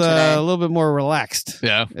was a little bit more relaxed.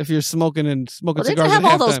 Yeah, if you're smoking cigars. They don't have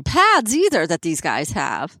all those pads either that these guys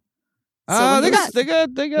have. So they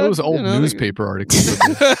got those old newspaper articles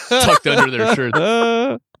tucked under their shirts.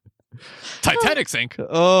 Titanic sank.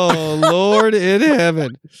 Oh, Lord in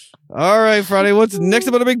heaven. All right, Friday, what's next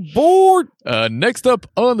up on the big board? Next up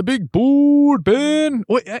on the big board, Ben.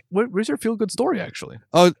 Where's your feel-good story, actually?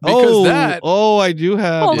 I do have.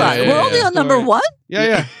 Hold on. We're only on number one?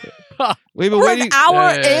 Yeah. We're waiting. An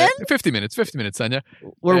hour in? 50 minutes, Sonia.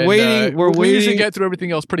 We're waiting. We usually get through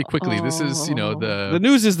everything else pretty quickly. This is, the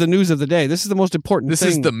news is the news of the day. This is the most important thing.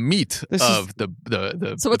 This is the meat of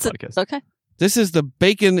the so what's podcast. Okay. This is the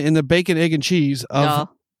bacon in the bacon, egg, and cheese of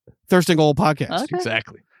Thirsting Old Podcast. Okay.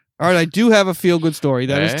 Exactly. All right, I do have a feel-good story.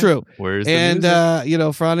 That is true. Where's the music?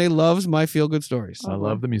 And, Friday loves my feel-good stories. I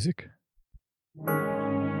love the music. And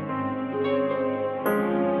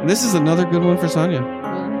this is another good one for Sonia.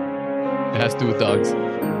 It has to do with dogs.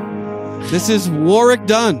 This is Warrick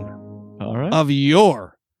Dunn of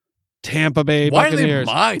your Tampa Bay Buccaneers.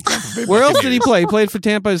 Why are they my Tampa Bay Where else did he play? He played for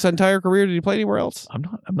Tampa his entire career. Did he play anywhere else? I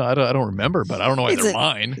don't remember, but I don't know why they're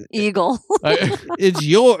mine. Eagle. It's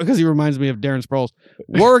because he reminds me of Darren Sproles.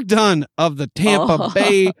 Warrick Dunn of the Tampa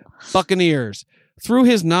Bay Buccaneers. Through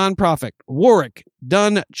his nonprofit, Warrick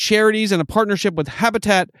Dunn Charities, and a partnership with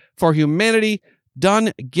Habitat for Humanity,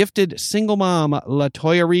 Dunn gifted single mom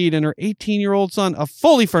LaToya Reed and her 18-year-old son a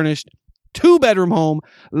fully furnished 2-bedroom home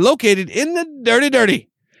located in the dirty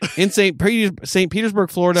in St. Petersburg,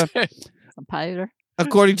 Florida,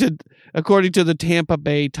 according to the Tampa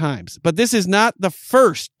Bay Times. But this is not the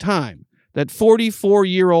first time that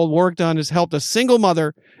 44-year-old Warrick Dunn has helped a single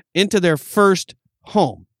mother into their first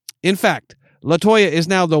home. In fact, LaToya is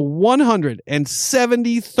now the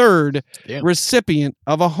 173rd recipient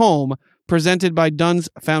of a home presented by Dunn's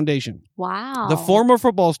Foundation. Wow. The former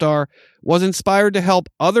football star was inspired to help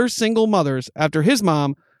other single mothers after his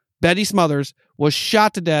mom, Betty Smothers, was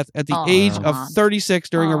shot to death at the age of 36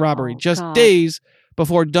 during a robbery, just days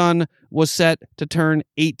before Dunn was set to turn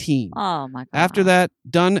 18. Oh, my God. After that,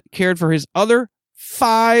 Dunn cared for his other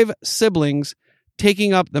 5 siblings,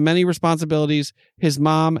 taking up the many responsibilities his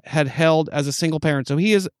mom had held as a single parent. So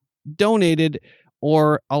he has donated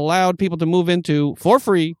or allowed people to move into, for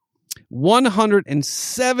free,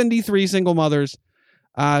 173 single mothers.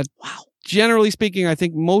 Wow. Generally speaking, I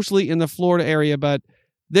think mostly in the Florida area, but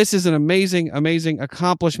this is an amazing, amazing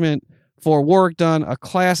accomplishment for Warrick Dunn, a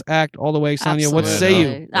class act all the way. Sonia, what say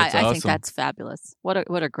you? I think that's fabulous. What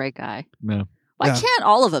a great guy. Yeah. Why can't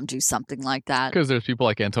all of them do something like that? Because there's people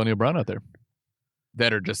like Antonio Brown out there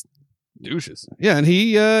that are just douches. Yeah, and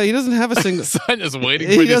he doesn't have a single. Sonia's waiting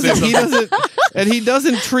for you to say something. He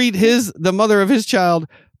doesn't treat the mother of his child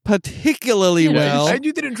particularly well. And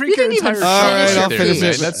you didn't drink your entire finish All right, I'll there, finish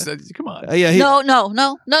it. That's come on.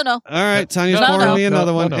 No. All right, Tanya's pouring me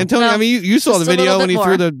another one. And Tony, I mean, you saw Just the video when he more.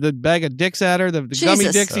 threw the bag of dicks at her, the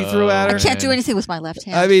gummy dicks he threw at her. I can't do anything with my left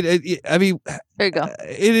hand. I mean, there you go.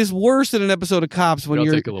 It is worse than an episode of Cops when I'll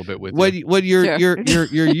take a little bit with when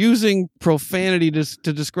you're using profanity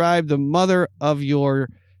to describe the mother of your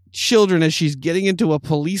children as she's getting into a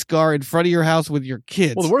police car in front of your house with your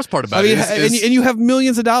kids. Well, the worst part about it is and you have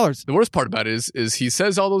millions of dollars. The worst part about it is he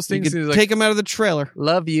says all those things. You he's like, take him out of the trailer.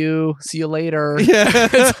 Love you. See you later. Yeah.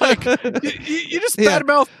 It's like you just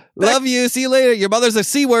badmouth. Love you. See you later. Your mother's a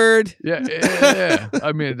C word. Yeah.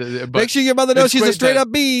 I mean, but make sure your mother knows she's a straight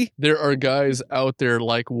up B. There are guys out there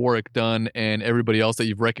like Warrick Dunn and everybody else that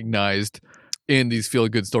you've recognized in these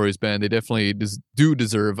feel-good stories, Ben. They definitely do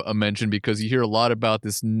deserve a mention because you hear a lot about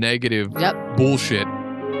this negative bullshit,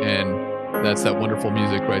 and that's that wonderful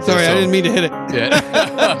music right there. Sorry, I didn't mean to hit it. Yeah.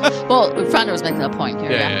 Well, Fronder was making a point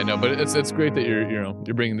here. Yeah, no, but it's great that you're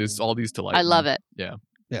bringing all these to life. I love it. Yeah.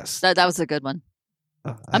 Yes. That was a good one.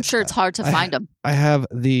 I'm sure it's hard to find them. I have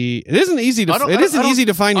the. It isn't easy to. It isn't easy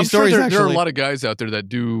to find these stories. There are a lot of guys out there that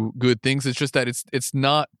do good things. It's just that it's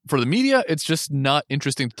not for the media. It's just not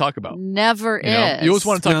interesting to talk about. Never is. You always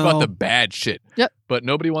want to talk about the bad shit. Yep. But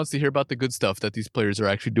nobody wants to hear about the good stuff that these players are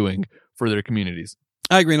actually doing for their communities.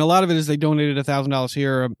 I agree, and a lot of it is they donated $1,000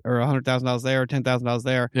 here or $100,000 there or $10,000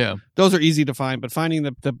 there. Yeah, those are easy to find. But finding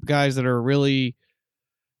the guys that are really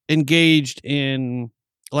engaged in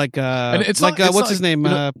what's his name?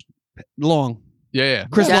 Long. Yeah.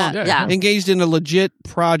 Chris Long. Yeah. Engaged in a legit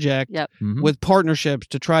project with partnerships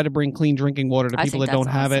to try to bring clean drinking water to people that don't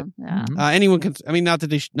have it. Yeah. Anyone can. I mean, not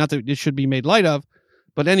that it should be made light of,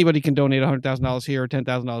 but anybody can donate $100,000 here or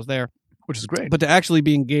 $10,000 there, which is great. But to actually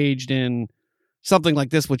be engaged in something like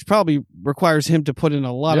this, which probably requires him to put in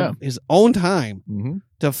a lot of his own time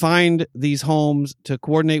to find these homes, to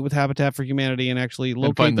coordinate with Habitat for Humanity, and actually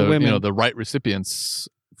locate find the women, the right recipients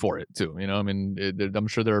for it too. I mean, I'm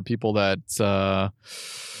sure there are people that. I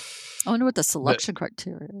wonder what the selection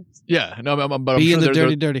criteria is. Yeah, no, but I'm be sure in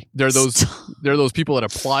the dirty. There are those people that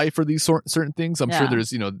apply for these certain things. I'm sure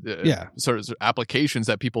there's sort of applications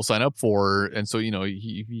that people sign up for, and so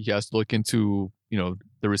he has to look into the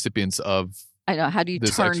recipients of. I know. How do you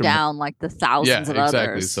turn down like the thousands of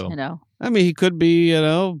others? So. I mean, he could be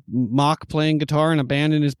mock playing guitar in a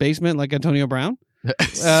band in his basement like Antonio Brown.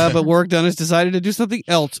 But work done has decided to do something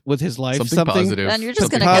else with his life. Something positive. Then you're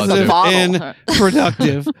just going to get the bottle. And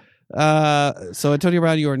productive. So Antonio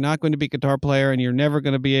Brown, you are not going to be a guitar player, and you're never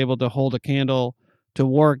going to be able to hold a candle to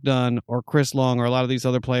work done, or Chris Long, or a lot of these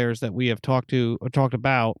other players that we have talked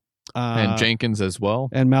about. And Jenkins as well.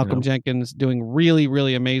 And Malcolm Jenkins doing really,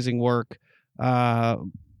 really amazing work.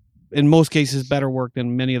 In most cases, better work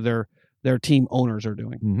than many of their team owners are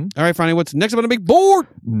doing. All right, Franny, what's next up on the big board?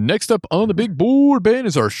 Next up on the big board, Ben,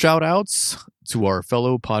 is our shout outs to our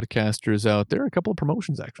fellow podcasters out there. A couple of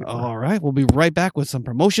promotions, actually. All right, we'll be right back with some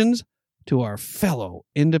promotions to our fellow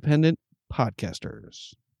independent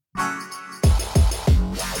podcasters.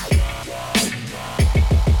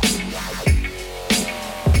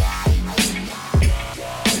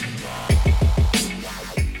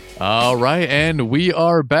 All right, and we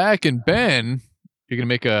are back. And Ben, you're going to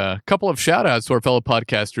make a couple of shout outs to our fellow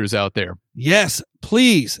podcasters out there. Yes,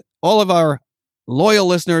 please. All of our loyal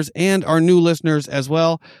listeners and our new listeners as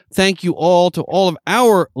well. Thank you all to all of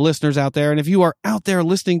our listeners out there. And if you are out there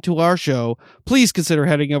listening to our show, please consider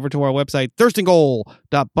heading over to our website,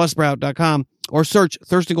 thirstinggoal.buzzsprout.com, or search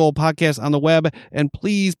Thirst and Goal Podcast on the web. And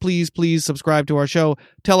please, please, please subscribe to our show.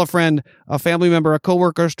 Tell a friend, a family member, a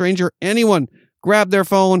coworker, a stranger, anyone. Grab their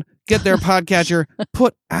phone, get their podcatcher,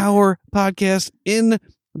 put our podcast in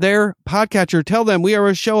their podcatcher. Tell them we are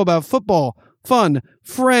a show about football, fun,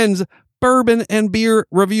 friends, bourbon, and beer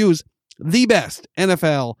reviews. The best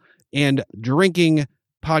NFL and drinking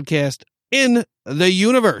podcast in the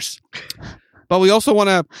universe. But we also want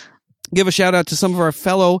to give a shout out to some of our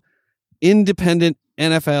fellow independent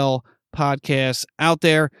NFL podcasts out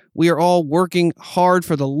there. We are all working hard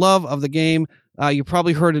for the love of the game. You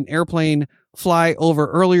probably heard an airplane fly over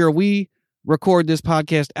earlier. We record this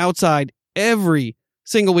podcast outside every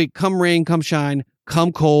single week. Come rain, come shine,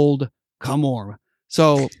 come cold, come warm.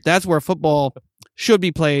 So that's where football should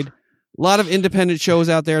be played. A lot of independent shows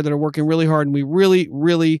out there that are working really hard, and we really,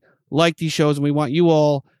 really like these shows, and we want you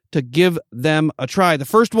all to give them a try. The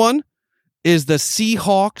first one is the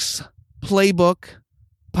Seahawks Playbook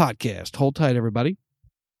Podcast. Hold tight, everybody.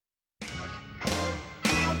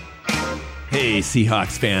 Hey,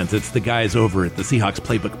 Seahawks fans, it's the guys over at the Seahawks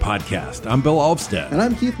Playbook Podcast. I'm Bill Alvstead. And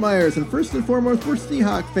I'm Keith Myers, and first and foremost, we're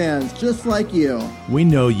Seahawks fans, just like you. We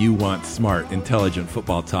know you want smart, intelligent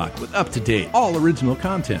football talk with up-to-date, all-original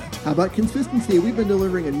content. How about consistency? We've been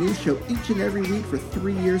delivering a new show each and every week for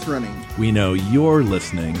 3 years running. We know you're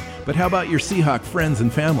listening, but how about your Seahawk friends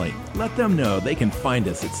and family? Let them know they can find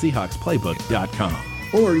us at SeahawksPlaybook.com.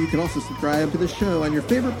 Or you can also subscribe to the show on your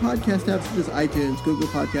favorite podcast apps such as iTunes, Google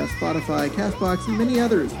Podcasts, Spotify, CastBox, and many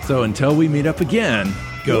others. So until we meet up again,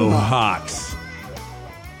 go Hawks.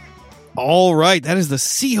 All right, that is the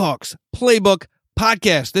Seahawks Playbook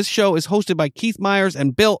Podcast. This show is hosted by Keith Myers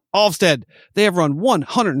and Bill Alvstead. They have run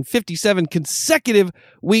 157 consecutive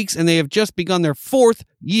weeks, and they have just begun their 4th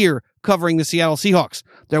year covering the Seattle Seahawks.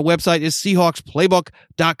 Their website is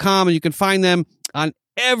SeahawksPlaybook.com, and you can find them on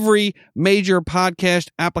every major podcast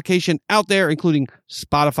application out there, including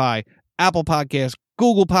Spotify, Apple Podcasts,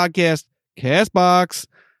 Google Podcasts, CastBox.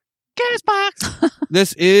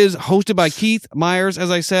 This is hosted by Keith Myers,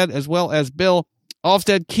 as I said, as well as Bill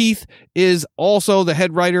Alvstead. Keith is also the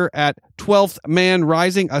head writer at 12th Man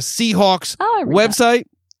Rising, a Seahawks website.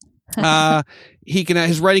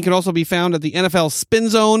 His writing can also be found at the NFL Spin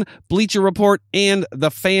Zone, Bleacher Report, and the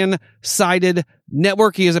Fan-Sided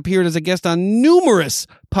Network. He has appeared as a guest on numerous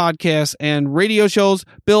podcasts and radio shows.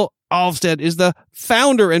 Bill Alvstead is the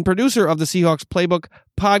founder and producer of the Seahawks Playbook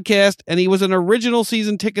podcast, and he was an original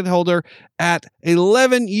season ticket holder at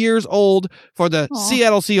 11 years old for the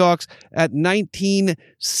Seattle Seahawks at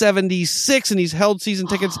 1976, and he's held season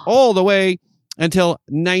tickets all the way until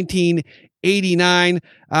 1989.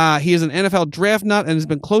 He is an NFL draft nut and has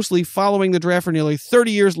been closely following the draft for nearly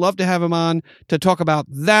 30 years. Love to have him on to talk about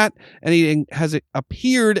that, and he has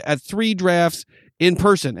appeared at 3 drafts in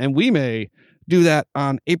person, and we may do that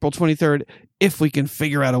on April 23rd if we can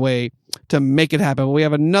figure out a way to make it happen. But we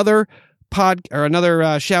have another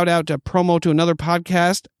shout out to promo to another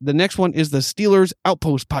podcast. The next one is the Steelers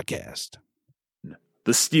Outpost podcast.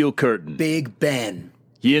 The Steel Curtain. Big Ben.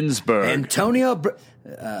 Ginsburg. Antonio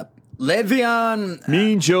Le'Veon.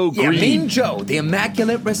 Mean Joe Green. Yeah, Mean Joe. The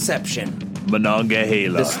Immaculate Reception.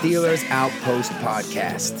 Monongahela. The Steelers Outpost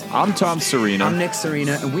podcast. I'm Tom Serena. I'm Nick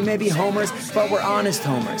Serena, and we may be homers, but we're honest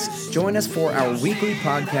homers. Join us for our weekly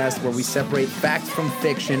podcast where we separate fact from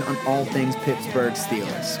fiction on all things Pittsburgh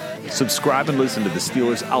Steelers. Subscribe and listen to the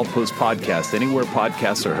Steelers Outpost podcast anywhere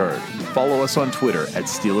podcasts are heard. Follow us on Twitter at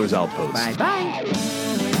Steelers Outpost. Bye-bye.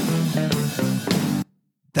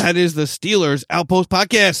 That is the Steelers Outpost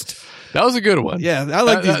podcast. That was a good one. Yeah, I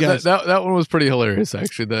like these guys. That one was pretty hilarious,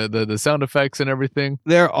 actually. The sound effects and everything.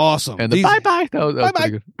 They're awesome. And the bye-bye. That was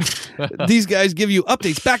pretty good. These guys give you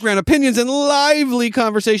updates, background, opinions, and lively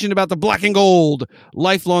conversation about the black and gold.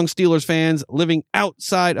 Lifelong Steelers fans living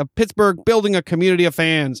outside of Pittsburgh, building a community of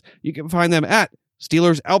fans. You can find them at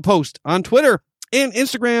Steelers Outpost on Twitter and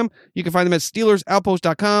Instagram. You can find them at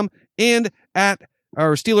SteelersOutpost.com and at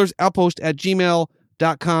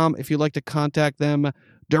SteelersOutpost@gmail.com if you'd like to contact them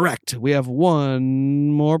direct. We have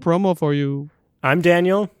one more promo for you. I'm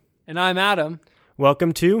Daniel. And I'm Adam.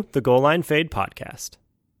 Welcome to the Goal Line Fade podcast.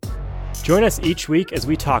 Join us each week as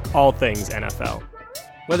we talk all things NFL.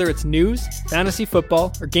 Whether it's news, fantasy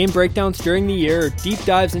football, or game breakdowns during the year, or deep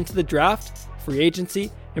dives into the draft, free agency,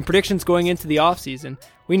 and predictions going into the offseason,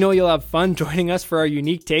 we know you'll have fun joining us for our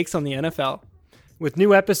unique takes on the NFL. With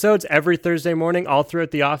new episodes every Thursday morning all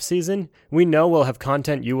throughout the offseason, we know we'll have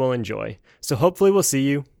content you will enjoy. So hopefully we'll see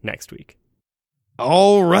you next week.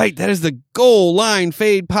 All right, that is the Goal Line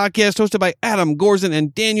Fade podcast hosted by Adam Gorzen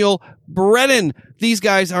and Daniel Bredin. These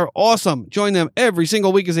guys are awesome. Join them every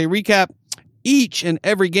single week as they recap each and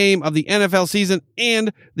every game of the NFL season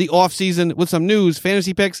and the offseason with some news,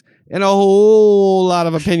 fantasy picks, and a whole lot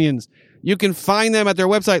of opinions. You can find them at their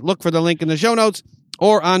website. Look for the link in the show notes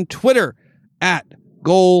or on Twitter at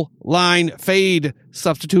Goal Line Fade.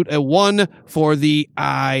 Substitute a 1 for the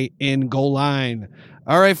I in Goal Line.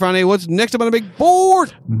 All right, Franny, what's next up on the big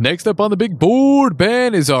board? Next up on the big board,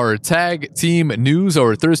 Ben, is our tag team news,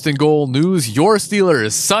 our Thirst and Goal news. Your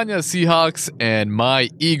Steelers, Sonia Seahawks, and my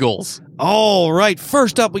Eagles. All right,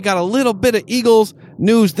 first up, we got a little bit of Eagles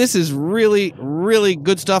news. This is really, really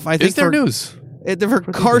good stuff. I think is there news? For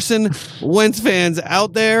Carson Wentz fans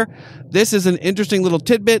out there, this is an interesting little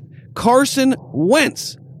tidbit. Carson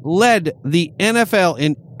Wentz led the NFL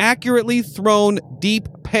in accurately thrown deep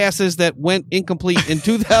passes that went incomplete in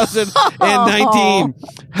 2019.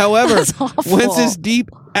 However, Wentz's deep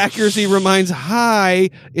accuracy remains high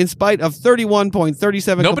in spite of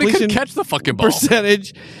 31.37 Nobody could catch the fucking ball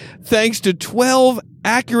percentage, thanks to 12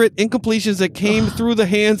 accurate incompletions that came through the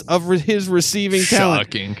hands of his receiving talent.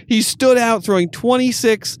 Shocking. He stood out throwing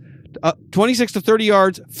 26 to 30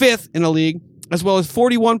 yards, 5th in the league, as well as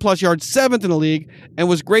 41-plus yards, 7th in the league, and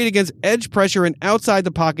was great against edge pressure and outside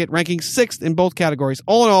the pocket, ranking 6th in both categories.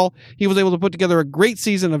 All in all, he was able to put together a great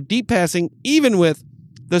season of deep passing, even with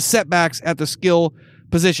the setbacks at the skill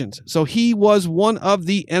positions. So he was one of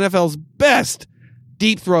the NFL's best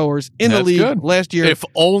deep throwers in the league last year. If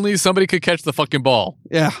only somebody could catch the fucking ball.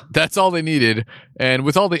 Yeah. That's all they needed. And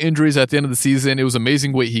with all the injuries at the end of the season, it was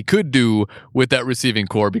amazing what he could do with that receiving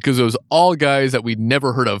core, because it was all guys that we'd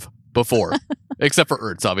never heard of before, except for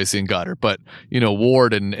Ertz, obviously, and Goddard. But, you know,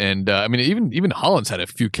 Ward and I mean, even Hollins had a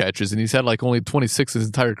few catches, and he's had like only 26 his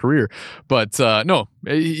entire career. But no,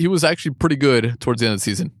 he was actually pretty good towards the end of the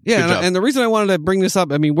season. Yeah, and the reason I wanted to bring this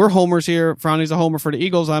up, I mean, we're homers here. Franny's a homer for the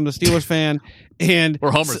Eagles. I'm the Steelers fan. And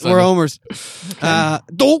we're homers. We're homers.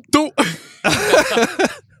 Don't.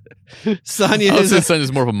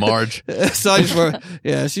 Sonya's more of a Marge. Sonya's more,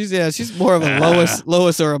 she's more of a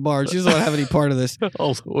Lois or a Marge. She doesn't want to have any part of this. But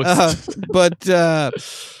he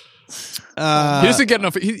doesn't get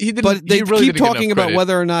enough. He didn't. But they really keep talking about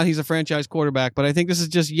whether or not he's a franchise quarterback. But I think this is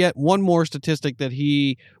just yet one more statistic that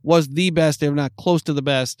he was the best, if not close to the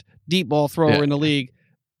best, deep ball thrower in the league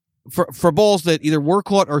for balls that either were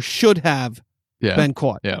caught or should have been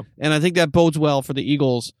caught. Yeah. And I think that bodes well for the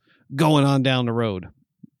Eagles going on down the road.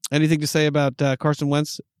 Anything to say about Carson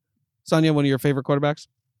Wentz? Sonia, one of your favorite quarterbacks?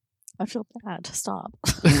 I feel bad. Stop.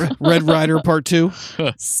 Red Rider Part 2?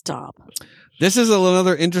 Stop. This is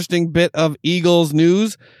another interesting bit of Eagles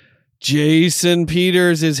news. Jason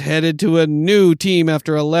Peters is headed to a new team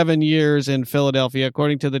after 11 years in Philadelphia.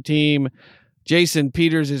 According to the team, Jason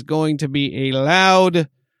Peters is going to be allowed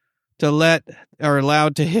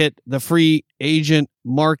to hit the free agent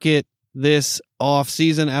market this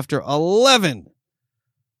offseason after 11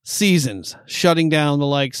 seasons shutting down the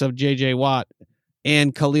likes of J.J. Watt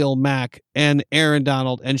and Khalil Mack and Aaron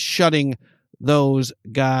Donald and shutting those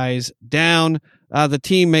guys down. The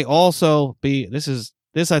team may also be, this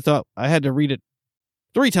I thought I had to read it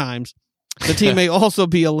 3 times. The team may also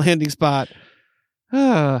be a landing spot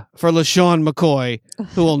for LeSean McCoy,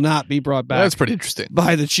 who will not be brought back. That's pretty interesting.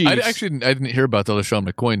 By the Chiefs. I didn't hear about the LeSean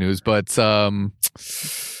McCoy news, but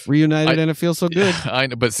reunited and it feels so good. I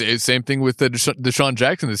know, but same thing with Deshaun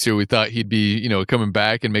Jackson this year. We thought he'd be, coming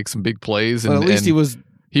back and make some big plays, and at least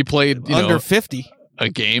he played under 50 a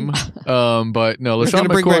game. But no, LeSean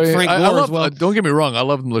bring back McCoy. Frank Gore I love. as well. Don't get me wrong. I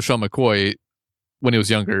loved LeSean McCoy when he was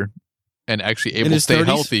younger and actually able to stay 30s?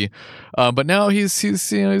 healthy. But now he's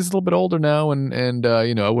he's a little bit older now, and I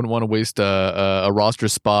wouldn't want to waste a roster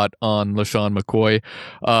spot on LeSean McCoy.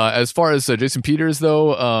 As far as Jason Peters,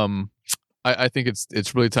 though, I think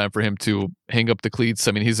it's really time for him to hang up the cleats.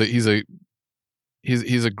 I mean, he's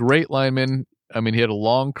a great lineman. I mean, he had a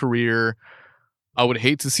long career. I would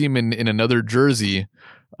hate to see him in another jersey,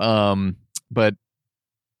 but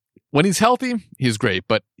when he's healthy, he's great.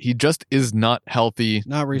 But he just is not healthy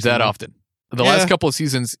that often. The last couple of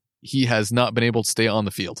seasons, he has not been able to stay on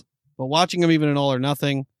the field. But watching him even in All or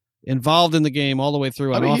Nothing, involved in the game all the way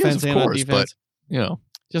through on offense and on defense, but,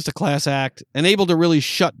 just a class act and able to really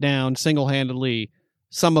shut down single-handedly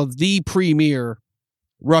some of the premier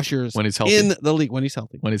rushers when he's healthy. In the league when he's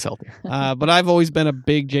healthy. But I've always been a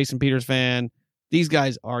big Jason Peters fan. These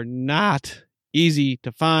guys are not easy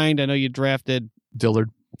to find. I know you drafted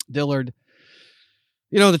Dillard, the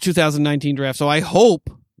 2019 draft. So I hope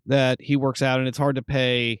that he works out, and it's hard to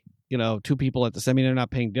pay, 2 people at the semi. They're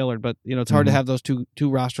not paying Dillard, but it's hard to have those two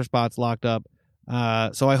roster spots locked up.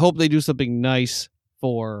 So I hope they do something nice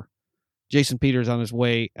for Jason Peters on his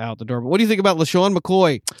way out the door. But what do you think about LeSean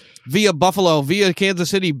McCoy via Buffalo, via Kansas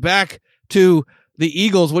City, back to the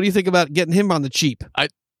Eagles? What do you think about getting him on the cheap?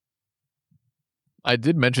 I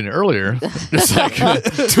did mention it earlier, just like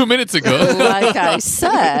 2 minutes ago. Like I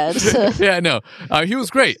said. Yeah, no. He was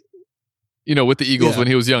great, with the Eagles when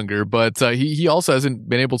he was younger, but he also hasn't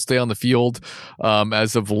been able to stay on the field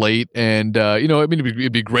as of late. And,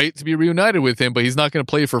 it'd be great to be reunited with him, but he's not going to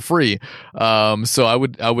play for free. So I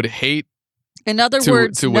would hate in other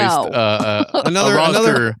words, to waste a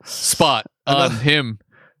roster spot on him.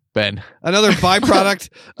 Ben. Another byproduct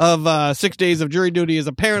of 6 days of jury duty is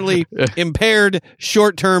apparently impaired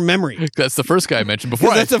short-term memory. That's the first guy I mentioned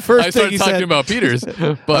before. That's the first I started thing talking said. about Peters.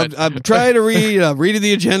 But I'm trying to read, reading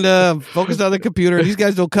the agenda, I'm focused on the computer. These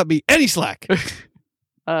guys don't cut me any slack.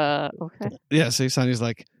 Okay. Yeah, so Sonia's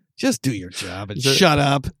like, just do your job and shut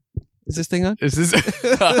up. Is this thing on? Is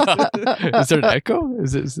there an echo?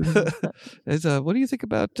 What do you think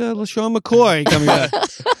about LeSean McCoy coming back?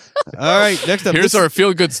 All right, next up. Here's our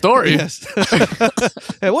feel-good story. Yes.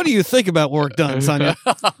 Hey, what do you think about work done, Sonia?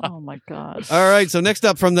 Oh, my God. All right, so next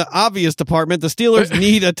up from the obvious department, the Steelers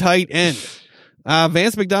need a tight end.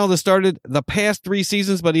 Vance McDonald has started the past 3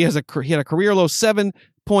 seasons, but he had a career low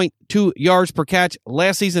 7.2 yards per catch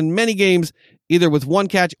last season. Many games, either with 1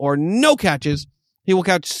 catch or no catches. He will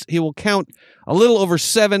count a little over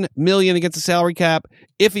 $7 million against the salary cap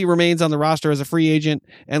if he remains on the roster as a free agent,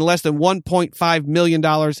 and less than $1.5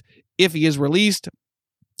 million if he is released.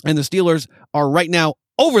 And the Steelers are right now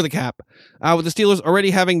over the cap, with the Steelers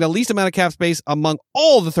already having the least amount of cap space among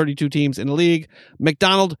all the 32 teams in the league.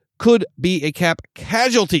 McDonald could be a cap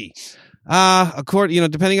casualty.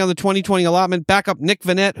 Depending on the 2020 allotment, backup Nick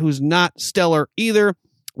Vannett, who's not stellar either,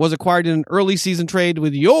 was acquired in an early season trade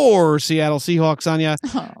with your Seattle Seahawks, Sonia,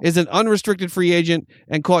 is an unrestricted free agent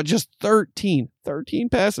and caught just 13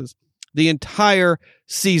 passes the entire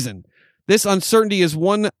season. This uncertainty is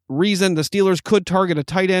one reason the Steelers could target a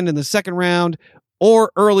tight end in the 2nd round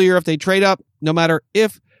or earlier if they trade up, no matter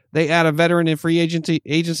if they add a veteran in free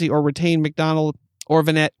agency or retain McDonald or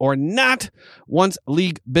Vannett or not. Once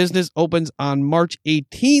league business opens on March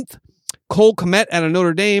 18th, Cole Kmet out of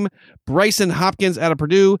Notre Dame, Bryson Hopkins out of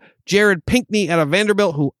Purdue, Jared Pinkney out of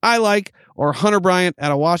Vanderbilt, who I like, or Hunter Bryant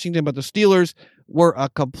out of Washington. But the Steelers were a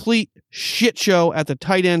complete shit show at the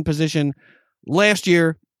tight end position last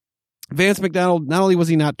year. Vance McDonald, not only was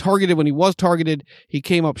he not targeted when he was targeted, he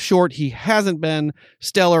came up short. He hasn't been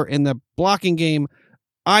stellar in the blocking game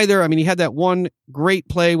either. I mean, he had that one great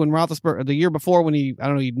play when Roethlisberger, the year before, when he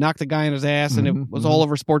knocked the guy in his ass, and it was all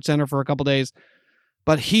over SportsCenter for a couple days.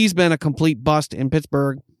 But he's been a complete bust in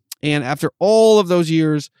Pittsburgh. And after all of those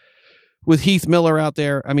years with Heath Miller out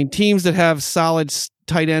there, I mean, teams that have solid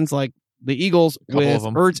tight ends like the Eagles with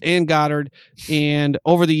Ertz and Goddard, and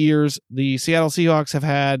over the years, the Seattle Seahawks have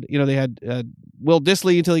had, they had Will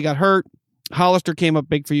Dissly until he got hurt. Hollister came up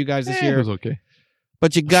big for you guys this year. It was okay.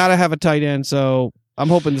 But you got to have a tight end, so I'm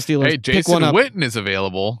hoping the Steelers pick one up. Jason Witten is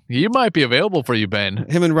available. He might be available for you, Ben.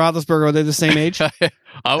 Him and Roethlisberger, are they the same age? I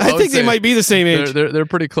think they might be the same age. They're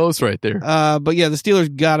pretty close right there. But yeah, the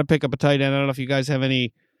Steelers got to pick up a tight end. I don't know if you guys have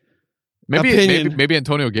any opinion. Maybe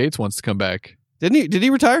Antonio Gates wants to come back. Did he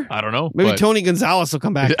retire? I don't know. Maybe Tony Gonzalez will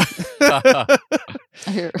come back.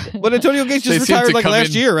 But Antonio Gates just retired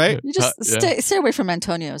last year, right? You just stay away from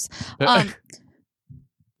Antonio's.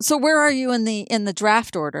 So where are you in the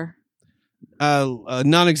draft order?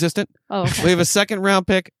 Non-existent. Oh, okay. We have a 2nd round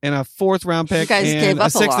pick and a 4th round pick. You guys and gave up a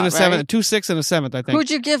 6th lot, and a 7th, right? 2 6 and a 7th, I think.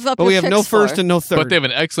 Who'd you give up? But we have no 1st and no 3rd. But they have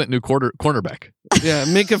an excellent new cornerback. Yeah,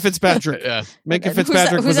 Minka Fitzpatrick. Yeah, Minka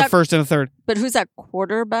Fitzpatrick was a 1st and a 3rd. But who's that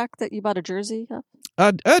quarterback that you bought a jersey of?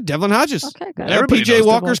 Devlin Hodges. Okay, good. PJ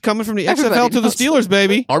Walker's coming from the XFL to the Steelers,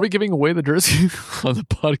 baby. Are we giving away the jersey on the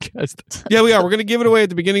podcast? Yeah, we are. We're going to give it away at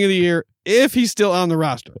the beginning of the year if he's still on the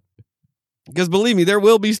roster. Because believe me, there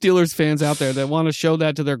will be Steelers fans out there that want to show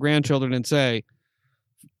that to their grandchildren and say,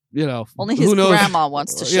 only his grandma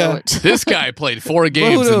wants to show it. This guy played 4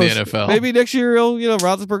 games in the NFL. Maybe next year,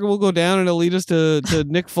 Roethlisberger will go down and it'll lead us to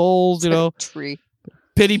Nick Foles, Tree.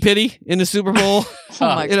 Pity in the Super Bowl. Oh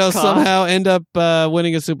my God. Somehow end up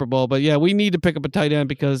winning a Super Bowl. But yeah, we need to pick up a tight end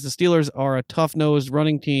because the Steelers are a tough-nosed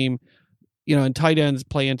running team, and tight ends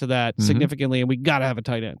play into that significantly, and we got to have a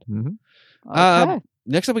tight end. Okay.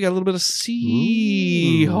 Next up, we got a little bit of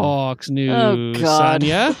Seahawks news. Oh, God.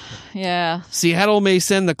 Sonia. Yeah. Seattle may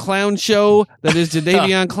send the clown show that is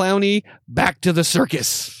Jadeveon Clowney back to the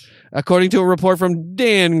circus. According to a report from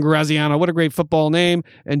Dan Graziano, what a great football name,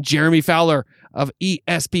 and Jeremy Fowler of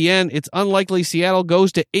ESPN, it's unlikely Seattle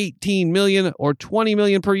goes to $18 million or $20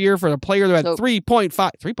 million per year for a player that had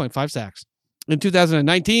 3.5 sacks in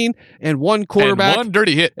 2019 and one quarterback. And one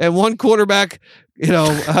dirty hit. And one quarterback,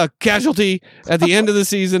 casualty at the end of the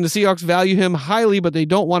season. The Seahawks value him highly, but they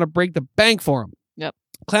don't want to break the bank for him. Yep.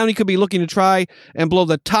 Clowney could be looking to try and blow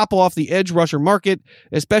the top off the edge rusher market,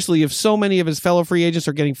 especially if so many of his fellow free agents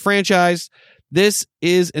are getting franchised. This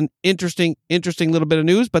is an interesting little bit of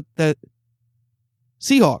news, but the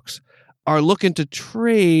Seahawks are looking to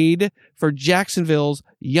trade for Jacksonville's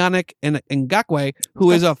Yannick Ngakoue,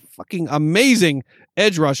 who is a fucking amazing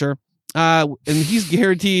edge rusher. And he's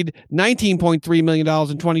guaranteed $19.3 million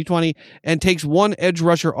in 2020 and takes one edge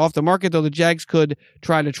rusher off the market, though the Jags could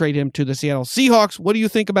try to trade him to the Seattle Seahawks. What do you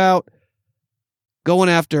think about going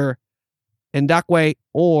after Ngakoue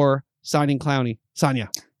or signing Clowney? Sonia.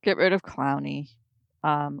 Get rid of Clowney.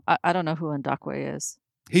 I don't know who Ngakoue is.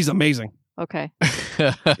 He's amazing. Okay.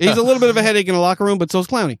 He's a little bit of a headache in the locker room, but so's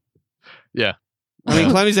Clowney. Yeah. I mean,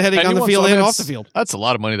 Clowney's a headache on the field and off the field. That's a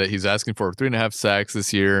lot of money that he's asking for. 3.5 sacks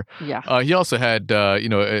this year. Yeah. He also had,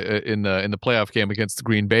 in the playoff game against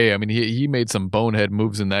Green Bay. I mean, he made some bonehead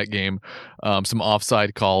moves in that game, some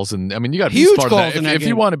offside calls, and I mean, you got to be smart in that. If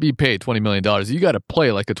you want to be paid $20 million, you got to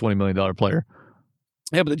play like a $20 million player.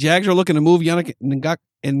 Yeah, but the Jags are looking to move Yannick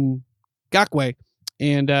Ngakoue,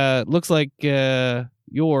 and looks like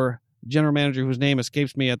your general manager, whose name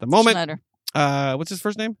escapes me at the moment. Schneider. What's his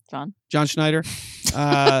first name? John Schneider.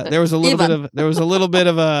 There was a little bit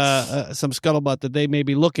of some scuttlebutt that they may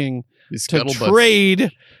be looking to trade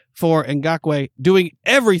for Ngakoue, doing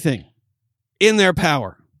everything in their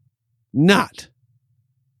power not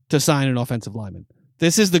to sign an offensive lineman.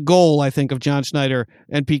 This is the goal, I think, of John Schneider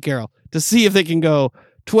and Pete Carroll, to see if they can go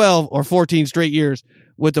 12 or 14 straight years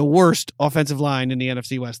with the worst offensive line in the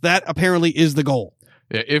NFC West. That apparently is the goal.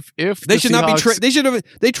 Yeah, if they should not be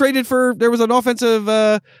they traded for, there was an offensive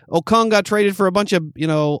Okung got traded for a bunch of, I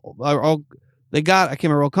can't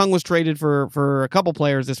remember, Okung was traded for a couple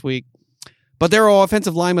players this week, but they're all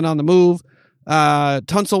offensive linemen on the move.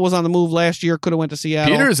 Tunsil was on the move last year, could have went to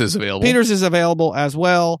Seattle. Peters is available as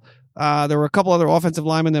well. There were a couple other offensive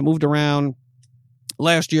linemen that moved around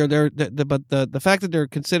last year. But the fact that they're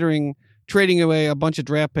considering trading away a bunch of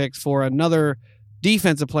draft picks for another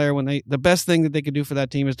defensive player, when the best thing that they could do for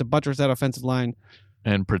that team is to buttress that offensive line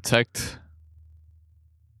and protect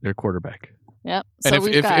their quarterback. Yep. And So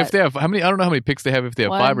if they have I don't know how many picks they have. If they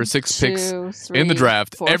have 5 or 6 picks in the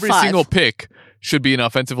draft, every single pick should be an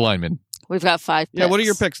offensive lineman. We've got 5 picks. Yeah, what are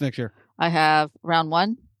your picks next year? I have round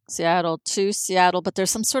 1, Seattle, 2, Seattle, but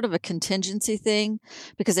there's some sort of a contingency thing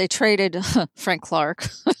because they traded Frank Clark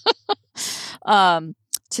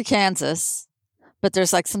to Kansas, but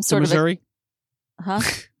there's like some sort Missouri? Huh?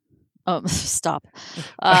 Oh, stop.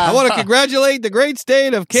 I want to congratulate the great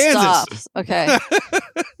state of Kansas. Stop. Okay.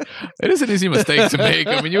 It is an easy mistake to make.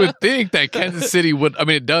 I mean, you would think that Kansas City would. I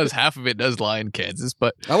mean, it does. Half of it does lie in Kansas,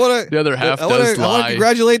 but the other half does lie. I want to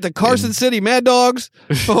congratulate the Carson City Mad Dogs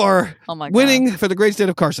for winning for the great state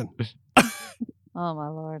of Carson. Oh, my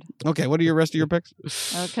Lord. Okay, what are your rest of your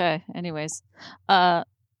picks? Okay, anyways.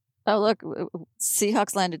 Oh, look,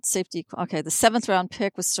 Seahawks landed safety. Okay, the 7th round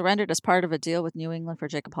pick was surrendered as part of a deal with New England for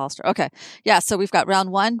Jacob Hollister. Okay, yeah, so we've got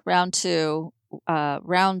round 1, round 2,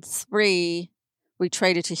 round 3, we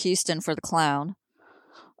traded to Houston for the clown.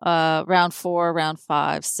 Round 4, round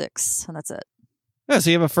 5, 6, and that's it. Yeah,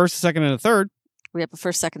 so you have a first, a second, and a third. We have a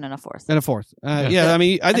first, second, and a fourth. And a fourth. Yeah, I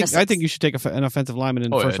mean, I think you should take an offensive lineman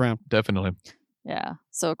in the first round. Definitely. Yeah.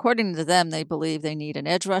 So according to them, they believe they need an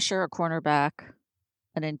edge rusher, a cornerback,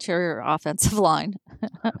 an interior offensive line,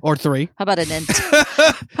 or 3. How about an entire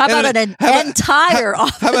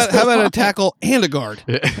offensive How about a tackle and a guard?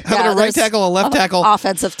 How about a right tackle, a left tackle,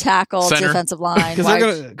 offensive tackle, center. Defensive line?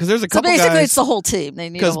 Because there's a couple guys. So basically, it's the whole team. They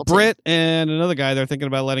need a whole team. Because Britt and another guy, they're thinking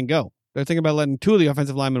about letting go. They're thinking about letting 2 of the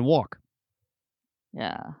offensive linemen walk.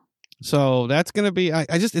 Yeah. So that's going to be.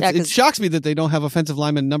 It shocks me that they don't have offensive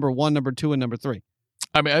linemen number 1, number 2, and number 3.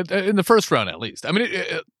 I mean, in the first round at least. I mean,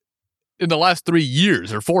 in the last 3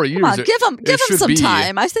 years or 4 years, come on, give him some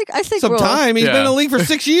time. I think some time. He's been in the league for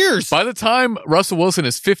 6 years. By the time Russell Wilson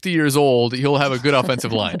is 50 years old, he'll have a good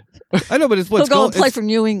offensive line. I know, but he'll go and play for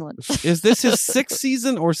New England. Is this his 6th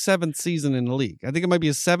season or 7th season in the league? I think it might be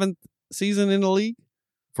his 7th season in the league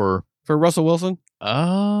for Russell Wilson.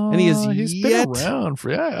 Oh, and he's been around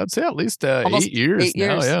for I'd say at least 8 years. 8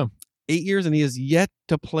 years now. Yeah, 8 years, and he has yet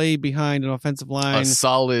to play behind an offensive line. A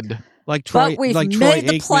solid. Like Troy, but we've made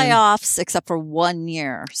the playoffs except for 1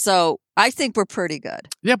 year, so I think we're pretty good.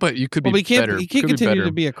 Yeah, but you could be better. He can't continue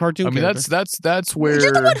to be a cartoon. I mean, character. that's where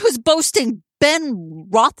you're the one who's boasting Ben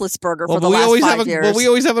Roethlisberger for the last 5 years. Well, we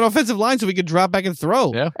always have an offensive line, so we could drop back and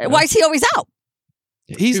throw. Yeah. Why is he always out?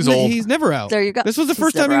 He's old. He's never out. There you go. This was the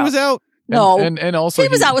first time he was out. No, and also he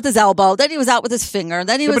was out with his elbow. Then he was out with his finger.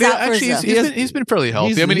 Then he was out for his. He's been fairly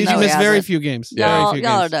healthy. I mean, he's missed very few games. Y'all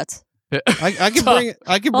are nuts. I can bring it up.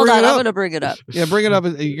 I'm going to bring it up. Yeah, bring it up.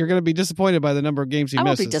 You're going to be disappointed by the number of games he misses. I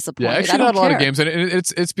won't be disappointed. Yeah, actually, not a lot of games, and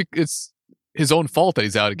it's his own fault that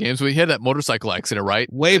he's out of games. He had that motorcycle accident,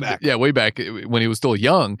 right? Way back. Yeah, way back when he was still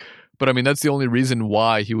young. But I mean, that's the only reason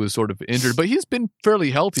why he was sort of injured. But he's been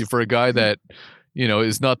fairly healthy for a guy that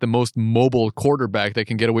is not the most mobile quarterback that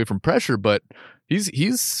can get away from pressure. But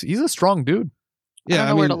he's a strong dude. Yeah, I don't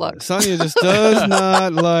know where to look. Sonia just does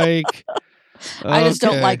not like. I just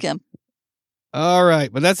don't like him. All right,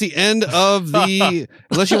 but that's the end of the.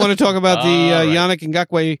 Unless you want to talk about the Yannick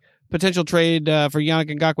Ngakoue potential trade for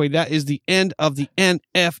Yannick Ngakoue, that is the end of the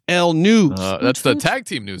NFL news. That's the tag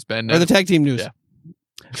team news, Ben. Or the tag team news. Yeah.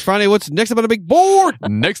 Friday, what's next up on the big board?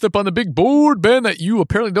 Next up on the big board, Ben, that you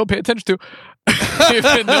apparently don't pay attention to.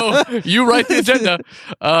 Even though you write the agenda,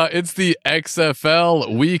 it's the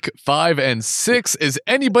XFL Week 5 and 6. Is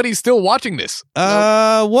anybody still watching this?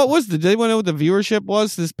 What was did anyone know what the viewership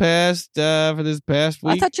was for this past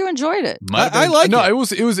week? I thought you enjoyed it. I like it. No,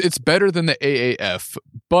 it's better than the AAF.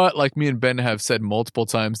 But like me and Ben have said multiple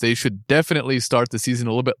times, they should definitely start the season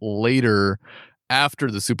a little bit later. After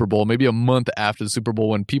the Super Bowl, maybe a month after the Super Bowl,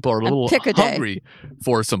 when people are a little hungry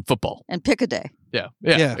for some football. And pick a day. Yeah,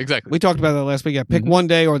 exactly. We talked about that last week. Yeah, pick one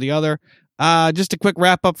day or the other. Just a quick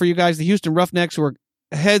wrap up for you guys. The Houston Roughnecks were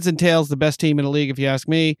heads and tails the best team in the league, if you ask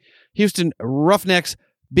me. Houston Roughnecks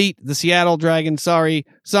beat the Seattle Dragons. Sorry,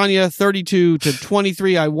 Sonia,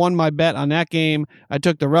 32-23. I won my bet on that game. I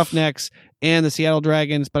took the Roughnecks and the Seattle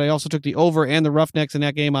Dragons, but I also took the over and the Roughnecks in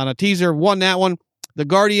that game on a teaser. Won that one. The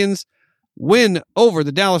Guardians win over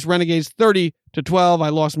the Dallas Renegades 30-12. I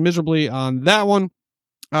lost miserably on that one.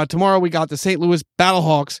 Tomorrow we got the St. Louis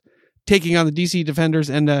Battlehawks taking on the DC Defenders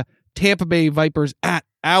and the Tampa Bay Vipers at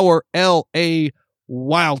our LA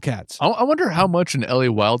Wildcats. I wonder how much an LA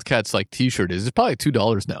Wildcats t-shirt is. It's probably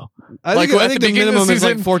 $2 now. I think the minimum is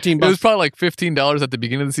like $14. It was probably like $15 at the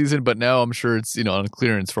beginning of the season, but now I'm sure it's on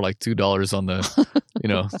clearance for like $2 on the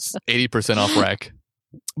 80% off rack.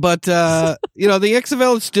 But the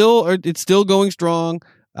XFL is still going strong.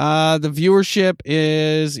 The viewership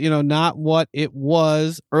is, not what it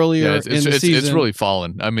was earlier in the season. It's really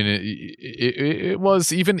fallen. I mean, it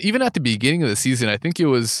was even at the beginning of the season. I think it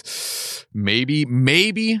was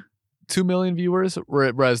maybe 2 million viewers,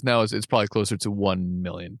 whereas now it's probably closer to 1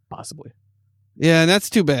 million, possibly. Yeah, and that's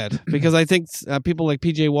too bad because I think people like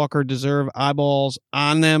PJ Walker deserve eyeballs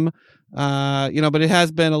on them. But it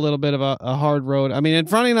has been a little bit of a hard road. I mean, and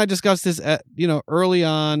Franny and I discussed this early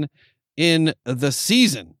on in the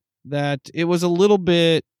season that it was a little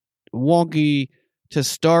bit wonky to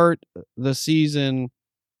start the season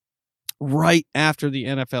right after the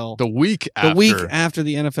NFL. The week after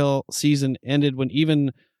the NFL season ended, when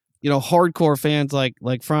even hardcore fans like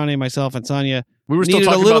Franny, myself, and Sonia needed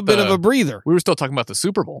a little bit of a breather. We were still talking about the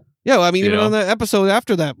Super Bowl. Yeah, I mean, even on the episode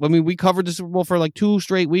after that, we covered the Super Bowl for like 2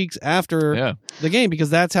 straight weeks after the game because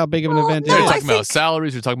that's how big of an event it is. You're talking about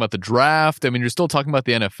salaries. You're talking about the draft. I mean, you're still talking about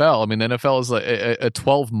the NFL. I mean, the NFL is like a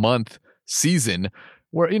 12-month season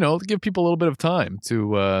where, give people a little bit of time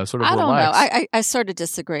to sort of relax. I don't know. I sort of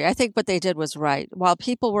disagree. I think what they did was right. While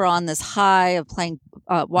people were on this high of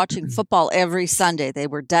watching football every Sunday, they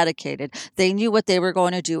were dedicated. They knew what they were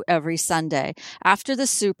going to do every Sunday. After the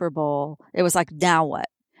Super Bowl, it was like, now what?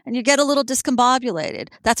 And you get a little discombobulated.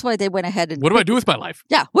 That's why they went ahead and... What do I do with my life?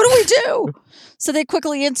 Yeah, what do we do? So they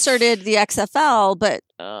quickly inserted the XFL, but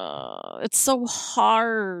it's so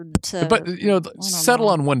hard to... But, settle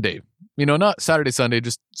on one day. Not Saturday, Sunday,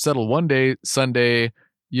 just settle one day. Sunday,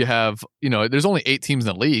 you have, there's only 8 teams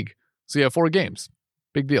in the league, so you have 4 games.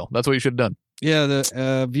 Big deal. That's what you should have done. Yeah,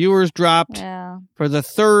 the viewers dropped for the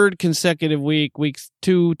 3rd consecutive week, weeks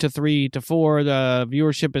 2 to 3 to 4. The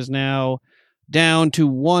viewership is now down to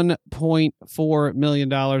 $1.4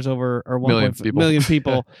 million over, or 1 million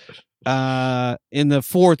people in the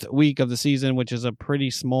 4th week of the season, which is a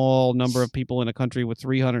pretty small number of people in a country with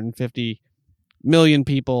 350 million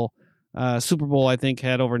people. Super Bowl, I think,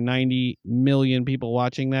 had over 90 million people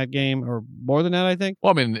watching that game, or more than that, I think.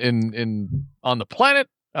 Well, I mean, in on the planet,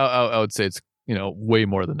 I would say it's way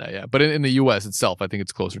more than that, yeah. But in the U.S. itself, I think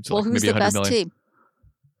it's closer to maybe 100 million. Team?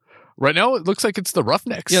 Right now, it looks like it's the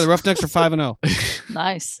Roughnecks. Yeah, the Roughnecks are 5-0.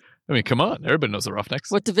 Nice. I mean, come on, everybody knows the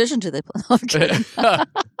Roughnecks. What division do they play? I'm kidding.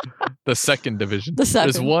 The 2nd division. The 2nd.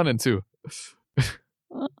 There's 1 and 2.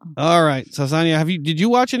 All right. So, Sonia, did you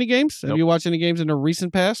watch any games? Nope. Have you watched any games in the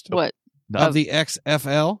recent past? What? Of the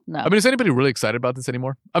XFL? No. I mean, is anybody really excited about this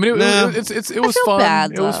anymore? I mean, it was fun.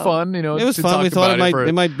 Bad, it was fun, It was fun. We thought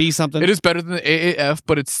it might be something. It is better than the AAF,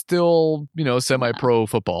 but it's still, semi-pro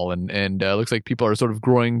football, and looks like people are sort of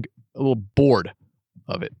growing a little bored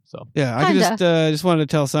of it. So yeah, I just wanted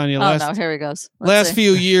to tell Sonia here he goes. Last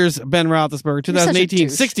few years, Ben Roethlisberger, 2018,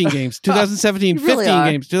 16 games, 2017, 15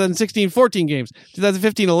 games, 2016, 14 games,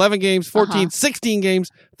 2015, 11 games, 14, 16 games,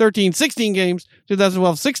 13, 16 games,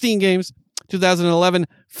 2012, 16 games, 2011,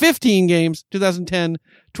 15 games, 2010,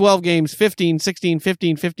 12 games, 15, 16,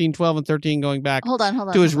 15, 15, 12, and 13 going back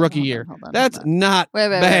to his rookie year. That's not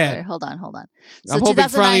bad. Wait, hold on. So I'm hoping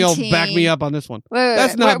Franny will back me up on this one.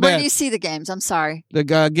 That's not bad. Where do you see the games? I'm sorry. The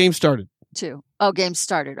game started. 2. Oh, games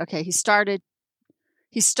started. Okay, he started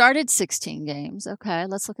 16 games. Okay,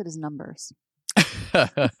 let's look at his numbers.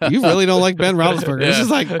 You really don't like Ben Roethlisberger. This is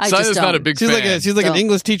like Sonya's not a big fan. She's like an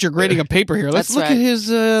English teacher grading a paper here. Let's look at his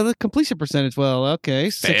the completion percentage. Well, okay,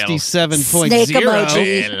 67.0. Snake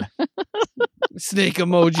emoji. Snake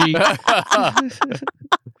emoji.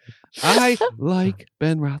 I like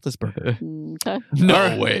Ben Roethlisberger. Okay.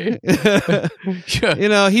 No way.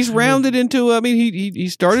 He's rounded into. I mean, he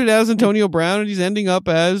started as Antonio Brown, and he's ending up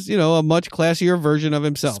as a much classier version of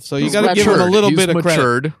himself. So you got to give him a little bit of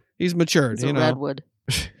credit. He's matured. He's a redwood.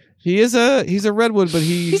 He's a redwood, but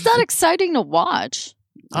he's not exciting to watch.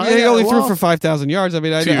 He only threw for 5,000 yards. I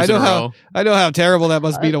mean, I know how terrible that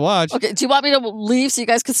must be to watch. Okay, do you want me to leave so you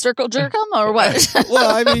guys can circle jerk him or what?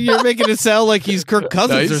 Well, I mean, you're making it sound like he's Kirk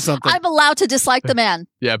Cousins or something. I'm allowed to dislike the man.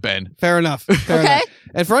 Yeah, Ben. Fair enough. Enough.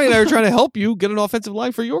 And Franny and I are trying to help you get an offensive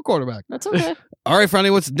line for your quarterback. That's okay. All right,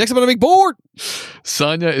 Franny, what's next up on the big board?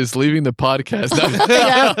 Sonia is leaving the podcast.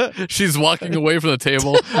 She's walking away from the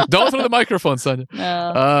table. Don't throw the microphone, Sonia.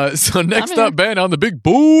 No. So next up, Ben, on the big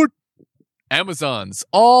board, Amazon's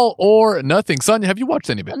All or Nothing. Sonia, have you watched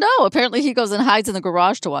any of it? No, apparently he goes and hides in the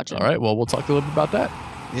garage to watch it. All right, well, we'll talk a little bit about that.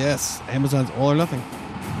 Yes, Amazon's All or Nothing.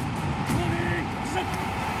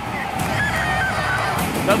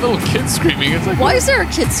 That little kid screaming. It's like, why is there a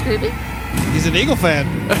kid screaming? He's an Eagle fan.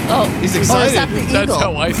 Oh, he's excited. That's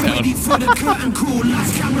how I sound.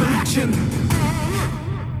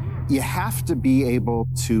 You have to be able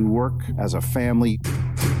to work as a family.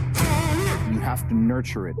 You have to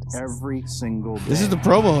nurture it every single day. This is the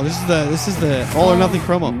promo. This is the all or nothing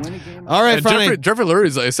promo. All right, Friday. Jeffrey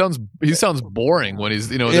Lurie he sounds boring when he's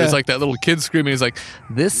there's like that little kid screaming. He's like,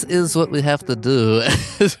 "This is what we have to do."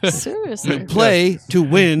 Seriously, you play to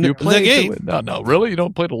win the game. No, really, you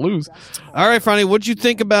don't play to lose. All right, Friday. What'd you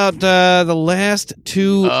think about the last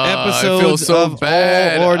two episodes I feel so of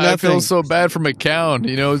bad. All or Nothing? I feel so bad for McCown.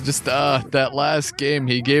 Just that last game,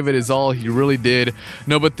 he gave it his all. He really did.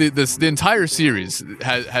 No, but the entire series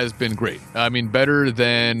has been great. I mean, better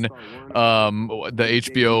than the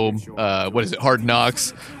HBO what is it, Hard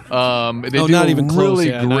Knocks. They do not a even close. really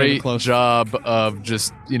Yeah, great job of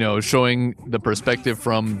just showing the perspective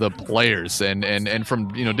from the players and from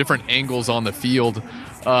different angles on the field.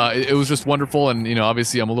 It was just wonderful, and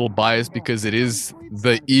obviously I'm a little biased because it is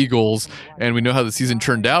the Eagles, and we know how the season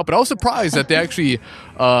turned out. But I was surprised that they actually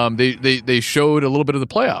they showed a little bit of the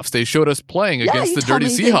playoffs. They showed us playing against the Dirty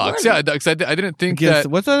Seahawks. Yeah, because I didn't think against, that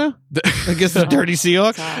what's that? Against the Dirty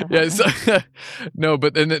Seahawks. Yeah, no,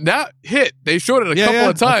 but then that hit. They showed it a couple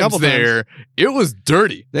of times there. It was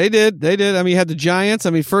dirty. They did. I mean, you had the Giants. I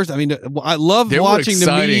mean, I love watching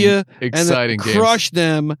the media and crush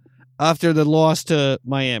them after the loss to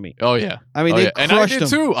Miami. Oh, yeah. I mean, they crushed and I did them.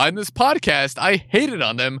 too. On this podcast, I hated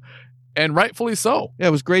on them, and rightfully so. Yeah,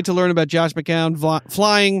 it was great to learn about Josh McCown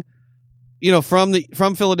flying,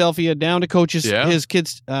 from Philadelphia down to coach his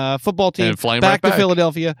kids' football team, and flying back right to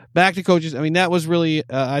Philadelphia, back to coaches. I mean, that was really,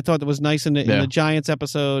 I thought that was nice in the Giants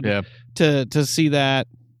episode to see that.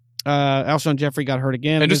 Alshon Jeffrey got hurt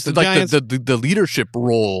again. And just the like Giants the leadership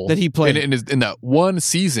role that he played in that one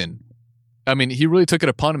season. I mean, he really took it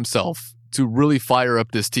upon himself to really fire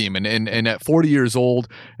up this team. And at 40 years old,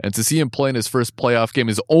 and to see him play in his first playoff game,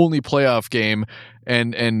 his only playoff game,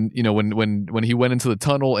 and when he went into the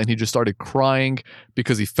tunnel and he just started crying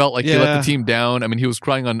because he felt like he let the team down. I mean, he was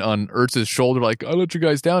crying on Ertz's shoulder like, "I let you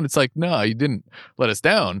guys down." It's like, no, you didn't let us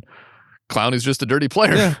down. Clowney's just a dirty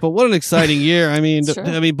player. Yeah, but what an exciting year. I mean,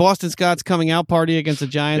 Boston Scott's coming out party against the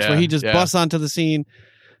Giants where he just busts onto the scene.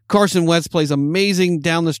 Carson Wentz plays amazing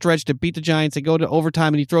down the stretch to beat the Giants. They go to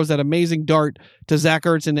overtime, and he throws that amazing dart to Zach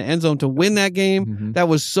Ertz in the end zone to win that game. Mm-hmm. That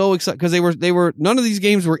was so exciting because they were none of these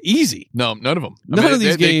games were easy. No, none of them. None of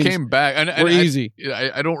these games they came back and were easy.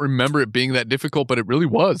 I don't remember it being that difficult, but it really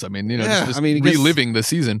was. I mean, just reliving the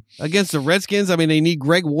season against the Redskins. I mean, they need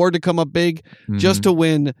Greg Ward to come up big just to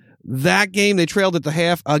win that game. They trailed at the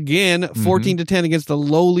half again, 14-10 against the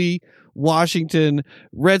lowly Washington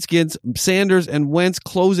Redskins. Sanders and Wentz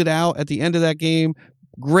close it out at the end of that game.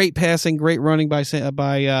 Great passing, great running by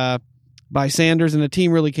Sanders, and the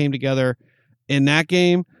team really came together in that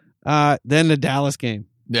game. Then the Dallas game.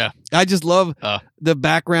 Yeah, I just love the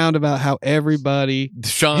background about how everybody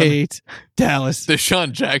hates Dallas.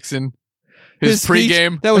 Deshaun Jackson. His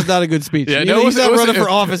pregame. That was not a good speech. Yeah, he's not running for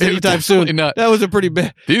office anytime soon. Not. That was a pretty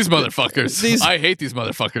bad. These motherfuckers. I hate these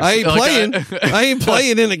motherfuckers. I ain't playing. I ain't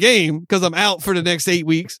playing in a game because I'm out for the next 8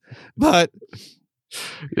 weeks. But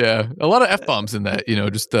yeah, a lot of F-bombs in that.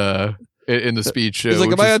 Just in the speech. He's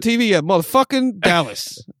like, "Am I on TV yet, motherfucking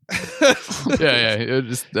Dallas?" yeah. It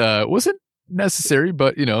just wasn't necessary,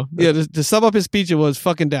 but Yeah, to sum up his speech, it was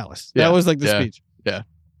fucking Dallas. That was like the speech. Yeah.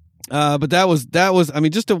 But that was. I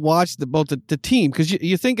mean, just to watch both the team, because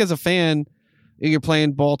you think as a fan, you're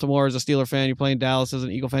playing Baltimore as a Steeler fan, you're playing Dallas as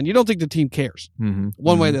an Eagle fan. You don't think the team cares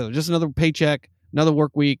one way or the other. Just another paycheck, another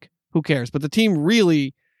work week. Who cares? But the team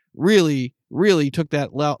really, really, really took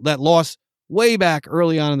that loss way back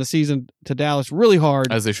early on in the season to Dallas really hard,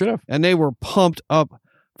 as they should have, and they were pumped up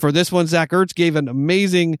for this one. Zach Ertz gave an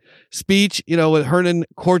amazing speech, with Hernan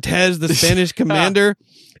Cortez, the Spanish commander.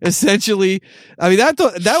 Essentially, I mean, that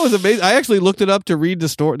was amazing. I actually looked it up to read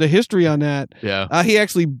the history on that. Yeah. He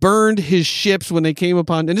actually burned his ships when they came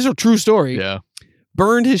upon, and this is a true story. Yeah.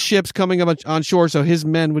 Burned his ships coming up on shore, so his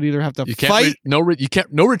men would either have to fight. No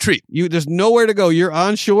retreat. There's nowhere to go. You're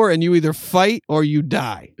on shore, and you either fight or you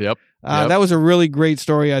die. Yep. That was a really great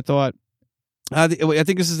story, I thought. I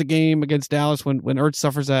think this is the game against Dallas when Ertz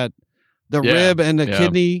suffers the rib and the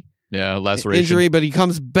kidney laceration injury, but he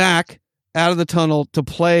comes back out of the tunnel to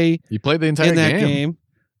play. He played the entire game.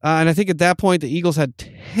 And I think at that point, the Eagles had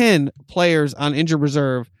 10 players on injured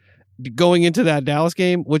reserve going into that Dallas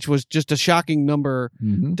game, which was just a shocking number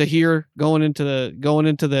to hear going into the end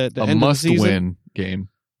of the season. Must-win game.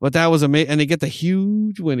 But that was amazing. And they get the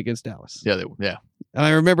huge win against Dallas. Yeah. And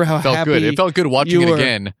I remember how happy it felt good watching it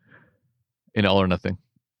again in All or Nothing.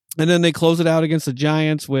 And then they close it out against the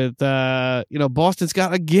Giants with, Boston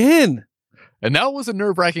Scott again. And that was a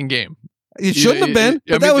nerve-wracking game. It shouldn't have been,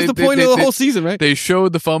 but that was the point of the whole season, right? They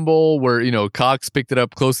showed the fumble where, Cox picked it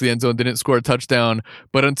up close to the end zone, didn't score a touchdown.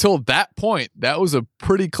 But until that point, that was a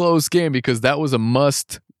pretty close game because that was a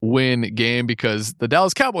must-win game because the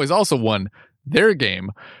Dallas Cowboys also won their game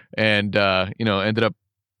and, ended up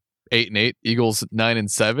 8-8, Eagles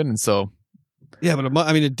 9-7. And so... Yeah, but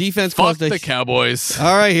the defense caused the Cowboys.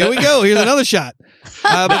 All right, here we go. Here's another shot.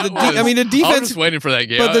 But the defense. I was just waiting for that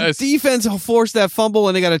game. But the defense forced that fumble,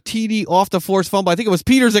 and they got a TD off the forced fumble. I think it was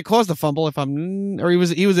Peters that caused the fumble.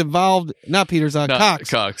 He was involved. Not Peters. Cox.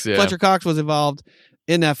 Cox. Yeah. Fletcher Cox was involved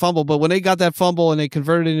in that fumble. But when they got that fumble and they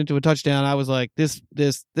converted it into a touchdown, I was like,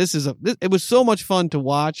 it was so much fun to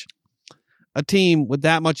watch a team with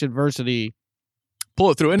that much adversity.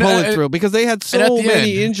 Pull it through because they had so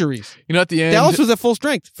many injuries. At the end, Dallas was at full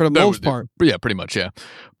strength for the most part. Yeah, pretty much. Yeah,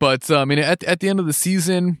 but at the end of the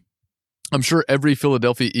season, I'm sure every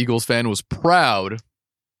Philadelphia Eagles fan was proud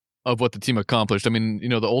of what the team accomplished.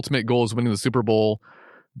 The ultimate goal is winning the Super Bowl,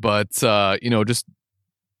 but just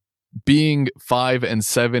being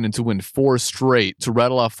 5-7 and to win to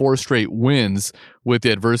rattle off 4 straight wins with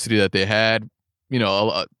the adversity that they had.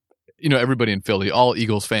 Everybody in Philly, all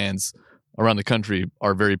Eagles fans around the country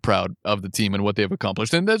are very proud of the team and what they have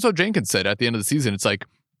accomplished. And that's what Jenkins said at the end of the season. It's like,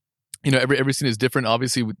 every scene is different.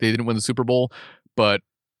 Obviously, they didn't win the Super Bowl, but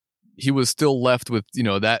he was still left with,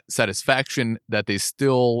 that satisfaction that they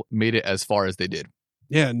still made it as far as they did.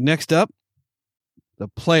 Yeah. Next up, the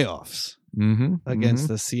playoffs against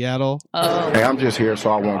the Seattle. Hey, I'm just here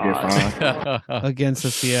so I won't get fined. Against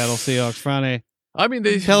the Seattle Seahawks. Franny.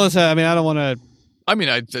 They tell us how, I don't want to.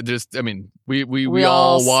 We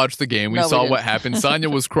all watched the game. We saw what happened. Sonia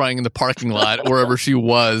was crying in the parking lot wherever she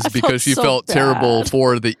was because she felt terrible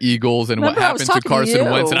for the Eagles and what happened to Carson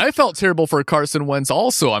Wentz. And I felt terrible for Carson Wentz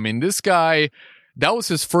also. This guy, that was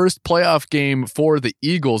his first playoff game for the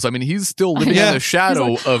Eagles. He's still living in the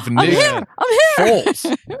shadow of Nick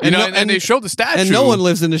Foles. And they showed the statue. And no one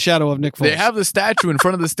lives in the shadow of Nick Foles. They have the statue in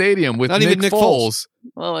front of the stadium with Nick Foles.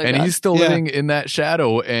 Oh and God. He's still living in that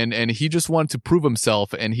shadow, and he just wanted to prove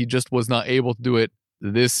himself, and he just was not able to do it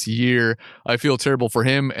this year. I feel terrible for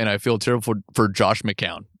him, and I feel terrible for Josh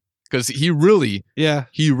McCown because he really gave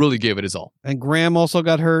it his all. And Graham also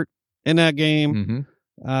got hurt in that game.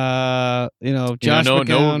 Josh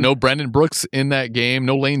McCown. No Brandon Brooks in that game,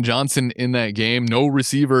 no Lane Johnson in that game, no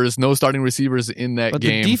starting receivers in that game. But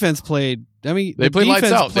the defense played. They played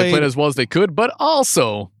lights out. They played as well as they could, but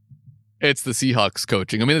also. It's the Seahawks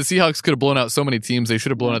coaching. The Seahawks could have blown out so many teams. They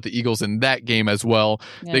should have blown out the Eagles in that game as well.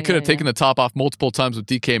 They could have taken the top off multiple times with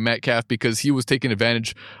DK Metcalf because he was taking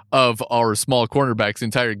advantage of our small cornerbacks the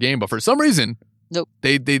entire game. But for some reason, nope,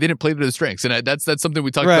 they didn't play to their strengths, and that's something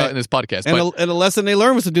we talked about in this podcast. And a lesson they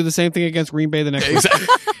learned was to do the same thing against Green Bay the next week.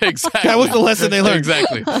 Exactly. That was the lesson they learned.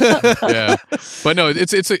 Exactly. Yeah. But no,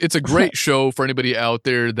 it's a great show for anybody out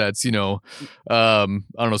there that's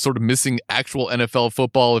sort of missing actual NFL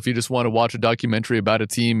football. If you just want to watch a documentary about a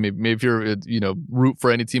team, maybe if you're root for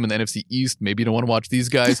any team in the NFC East, maybe you don't want to watch these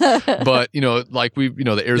guys. But like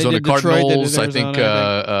the Arizona Cardinals, I think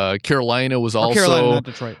Carolina was also not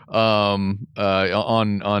Detroit. On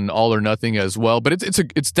All or Nothing as well. But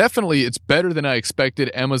it's definitely better than I expected.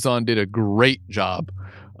 Amazon did a great job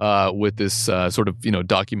with this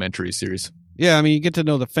documentary series. Yeah, you get to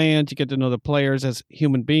know the fans, you get to know the players as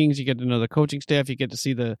human beings, you get to know the coaching staff, you get to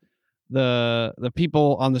see the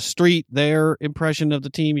people on the street, their impression of the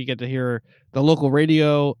team, you get to hear the local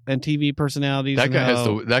radio and TV personalities. That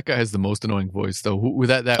guy has the most annoying voice though.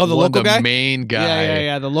 Main guy.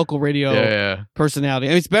 Yeah, the local radio personality.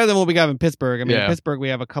 It's better than what we got in Pittsburgh. In Pittsburgh we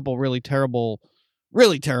have a couple really terrible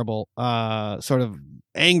sort of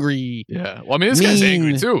angry. Yeah. Well, this guy's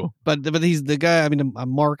angry too. But he's the guy.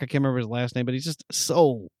 Mark. I can't remember his last name, but he's just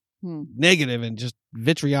so negative and just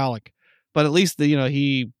vitriolic. But at least he,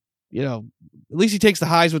 at least he takes the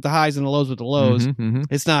highs with the highs and the lows with the lows.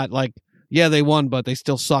 It's not like they won, but they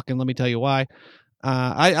still suck, and let me tell you why.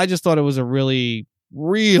 I just thought it was a really,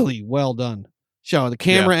 really well done show. The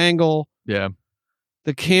camera angle. Yeah.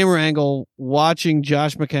 The camera angle, watching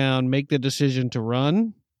Josh McCown make the decision to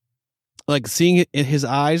run, like seeing it in his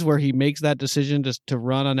eyes where he makes that decision to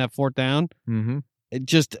run on that fourth down.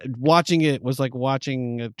 Just watching it was like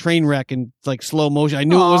watching a train wreck in like slow motion. I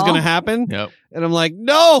knew it was going to happen. Yep. And I'm like,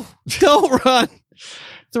 no, don't run.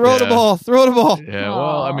 Throw the ball. Yeah,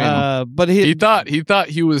 well, but he thought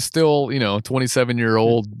he was still,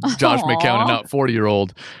 27-year-old Josh McCown and not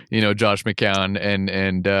 40-year-old, Josh McCown,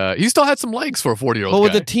 and he still had some legs for a 40-year-old. But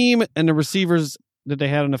with the team and the receivers that they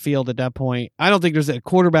had on the field at that point, I don't think there's a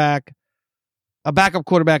backup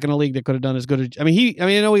quarterback in the league that could have done as good as. I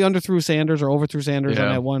know he underthrew Sanders or overthrew Sanders on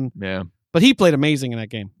that one But he played amazing in that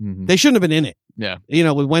game. Mm-hmm. They shouldn't have been in it. Yeah.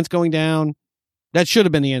 With Wentz going down, that should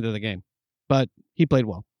have been the end of the game. But he played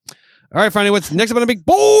well. All right, Franny, what's next up on the big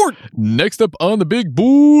board? Next up on the big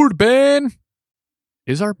board, Ben,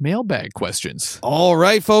 is our mailbag questions. All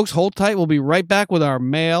right, folks, hold tight. We'll be right back with our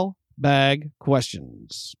mailbag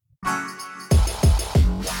questions.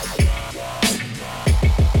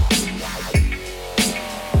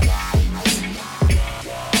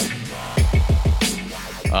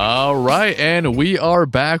 All right, and we are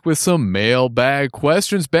back with some mailbag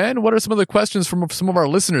questions. Ben, what are some of the questions from some of our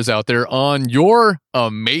listeners out there on your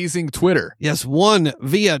amazing Twitter? Yes, one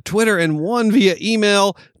via Twitter and one via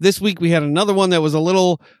email. This week we had another one that was a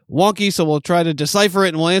little wonky, so we'll try to decipher it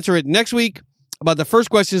and we'll answer it next week. But the first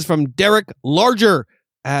question is from Derek Larger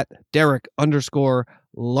at Derek_Larger,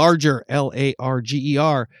 Larger.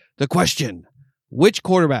 The question, which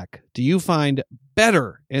quarterback do you find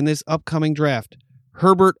better in this upcoming draft?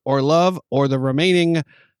 Herbert or Love, or the remaining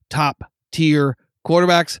top tier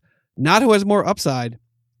quarterbacks? Not who has more upside,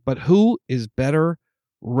 but who is better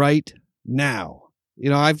right now?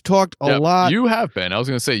 I've talked a lot. You have been. I was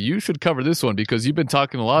going to say you should cover this one because you've been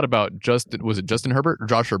talking a lot about was it Justin Herbert or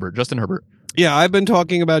Josh Herbert? Justin Herbert. Yeah, I've been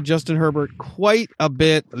talking about Justin Herbert quite a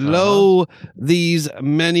bit. These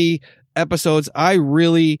many episodes. I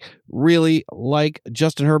really, really like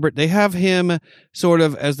Justin Herbert. They have him sort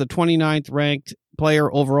of as the 29th ranked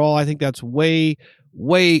player overall. I think that's way,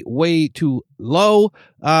 way, way too low.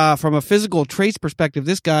 From a physical traits perspective,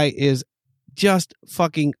 this guy is just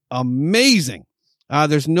fucking amazing.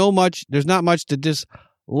 There's not much to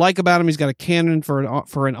dislike about him. He's got a cannon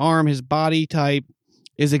for an arm. His body type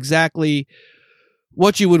is exactly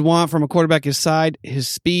what you would want from a quarterback his side, his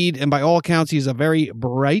speed, and by all accounts, he's a very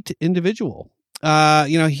bright individual.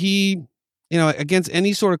 Against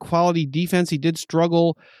any sort of quality defense, he did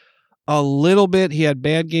struggle a little bit. He had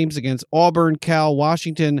bad games against Auburn, Cal,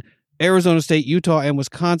 Washington, Arizona State, Utah, and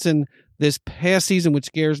Wisconsin this past season, which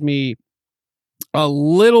scares me a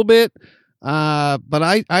little bit. But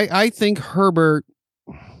I think Herbert,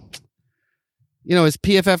 his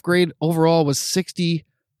PFF grade overall was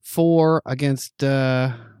 64 against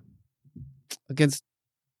not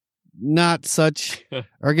such,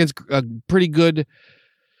 or against a pretty good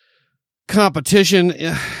competition.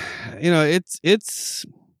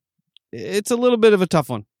 It's a little bit of a tough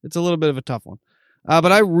one.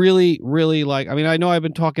 But I really, really like, I know I've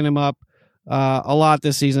been talking him up a lot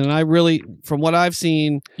this season, and I really, from what I've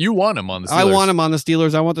seen, you want him on the Steelers. I want him on the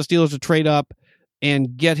Steelers. I want the Steelers to trade up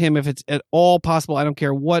and get him if it's at all possible. I don't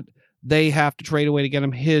care what they have to trade away to get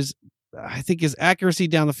him. I think his accuracy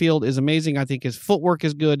down the field is amazing. I think his footwork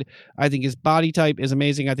is good. I think his body type is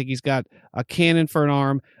amazing. I think he's got a cannon for an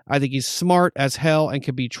arm. I think he's smart as hell and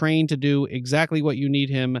can be trained to do exactly what you need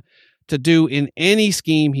him to do in any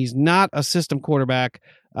scheme. He's not a system quarterback.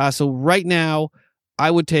 So right now, I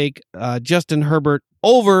would take Justin Herbert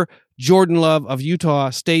over Jordan Love of Utah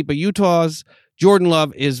State. But Utah's Jordan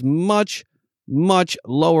Love is much, much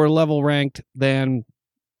lower level ranked than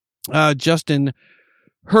Justin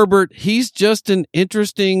Herbert. He's just an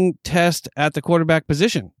interesting test at the quarterback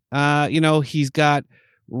position. He's got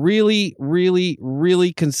really, really,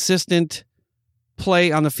 really consistent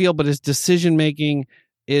play on the field, but his decision making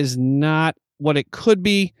is not what it could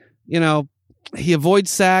be. He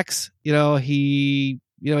avoids sacks. He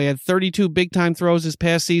had 32 big time throws this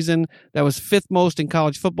past season. That was fifth most in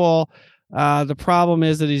college football. The problem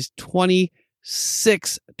is that his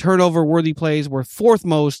 26 turnover worthy plays were fourth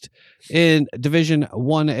most in Division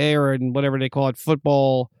 1A, or in whatever they call it,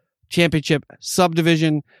 football championship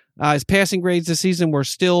subdivision. His passing grades this season were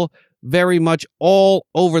still very much all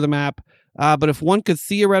over the map. But if one could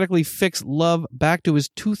theoretically fix Love back to his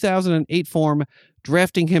 2008 form,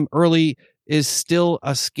 drafting him early is still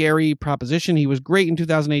a scary proposition. He was great in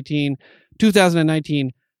 2018,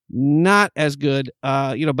 2019, not as good.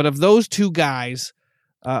 But of those two guys,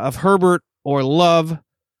 of Herbert or Love,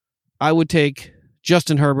 I would take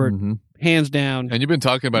Justin Herbert, hands down. And you've been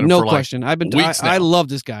talking about him no for question. Weeks now. I love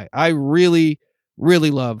this guy. I really,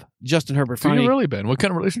 really love Justin Herbert. Do you really, Ben? What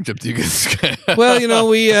kind of relationship do you get? Well,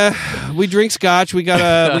 we drink scotch. We got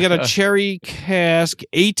a cherry cask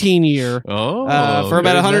 18 year for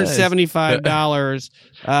about $175.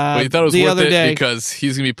 Well, you thought it was the worth other day because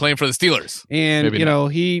he's going to be playing for the Steelers. And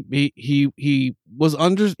he was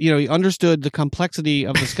he understood the complexity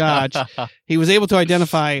of the scotch. He was able to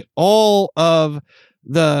identify all of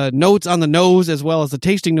the notes on the nose as well as the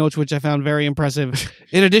tasting notes, which I found very impressive,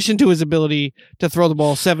 in addition to his ability to throw the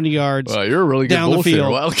ball 70 yards you're a really good down the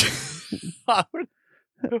field.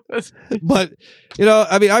 But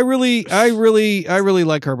I really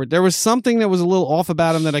like Herbert. There was something that was a little off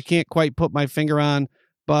about him that I can't quite put my finger on,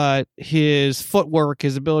 but his footwork,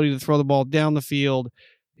 his ability to throw the ball down the field,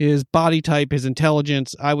 his body type, his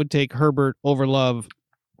intelligence, I would take Herbert over Love.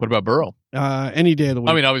 What about Burrow? Any day of the week.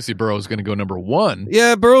 I mean, obviously Burrow's going to go number 1.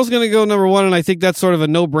 Yeah, Burrow's going to go number 1, and I think that's sort of a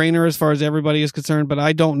no-brainer as far as everybody is concerned, but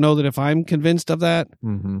I don't know that if I'm convinced of that.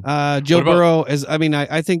 Mm-hmm. Joe Burrow is,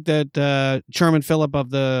 I think that Sherman Phillip of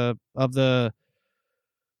the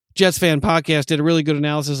Jets Fan podcast did a really good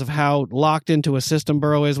analysis of how locked into a system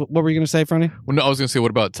Burrow is. What were you going to say, Franny? Well, no, I was going to say, what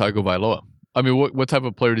about Tagovailoa? I mean, what type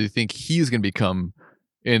of player do you think he's going to become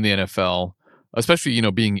in the NFL? Especially,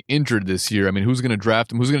 being injured this year. I mean, who's going to draft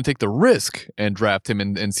him? Who's going to take the risk and draft him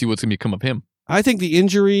and see what's going to become of him? I think the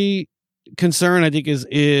injury concern, I think,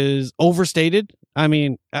 is overstated. I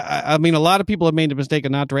mean, a lot of people have made the mistake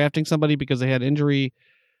of not drafting somebody because they had injury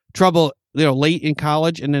trouble, late in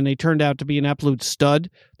college, and then they turned out to be an absolute stud.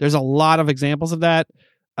 There's a lot of examples of that.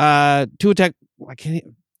 Tagovailoa.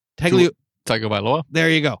 There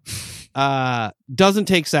you go. Doesn't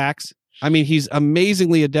take sacks. I mean, he's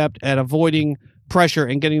amazingly adept at avoiding pressure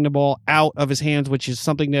and getting the ball out of his hands, which is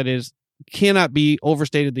something that cannot be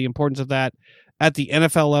overstated, the importance of that at the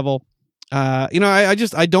NFL level.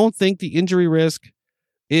 I don't think the injury risk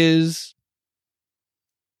is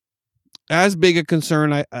as big a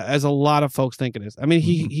concern as a lot of folks think it is. I mean,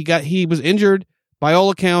 he was injured by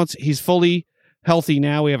all accounts. He's fully healthy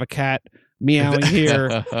now. We have a cat meowing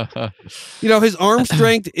here. His arm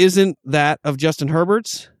strength isn't that of Justin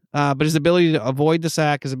Herbert's. But his ability to avoid the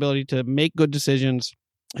sack, his ability to make good decisions,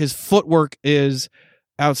 his footwork is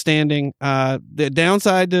outstanding. The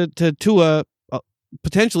downside to Tua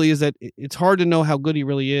potentially is that it's hard to know how good he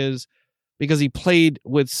really is because he played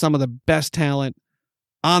with some of the best talent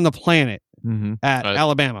on the planet at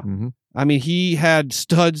Alabama. Mm-hmm. I mean, he had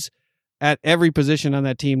studs at every position on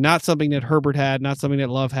that team, not something that Herbert had, not something that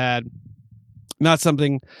Love had, not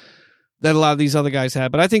something that a lot of these other guys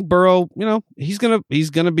had. But I think Burrow, he's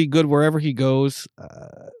gonna be good wherever he goes.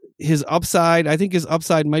 His upside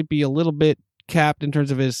might be a little bit capped in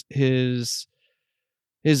terms of his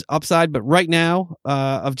upside. But right now,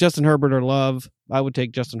 of Justin Herbert or Love, I would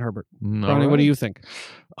take Justin Herbert. Ronnie, what do you think?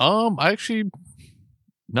 I actually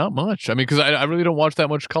not much. I mean, because I really don't watch that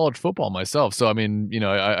much college football myself. So I mean,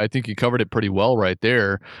 I think you covered it pretty well right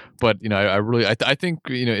there. But I think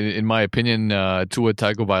in my opinion, Tua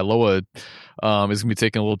Tagovailoa is going to be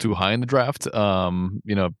taken a little too high in the draft.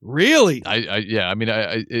 Really?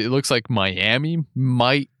 It looks like Miami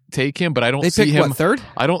might take him, but I don't see him. Third?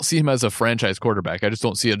 I don't see him as a franchise quarterback. I just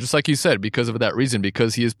don't see it. Just like you said, because of that reason,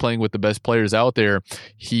 because he is playing with the best players out there,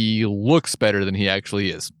 he looks better than he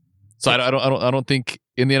actually is. So I don't think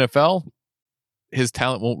in the NFL his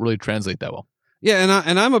talent won't really translate that well. Yeah,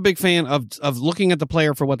 and I'm a big fan of looking at the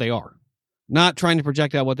player for what they are, not trying to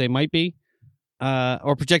project out what they might be,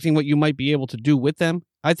 or projecting what you might be able to do with them.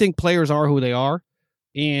 I think players are who they are,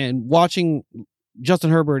 and watching Justin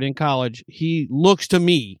Herbert in college, he looks to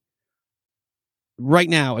me right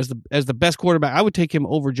now as the best quarterback. I would take him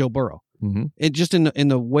over Joe Burrow. Mm-hmm. It just in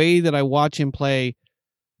the way that I watch him play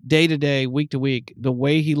day to day, week to week, the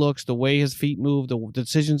way he looks, the way his feet move, the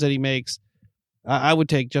decisions that he makes, I would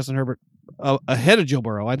take Justin Herbert ahead of Joe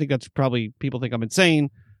Burrow. I think that's probably, people think I'm insane,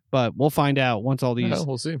 but we'll find out once all these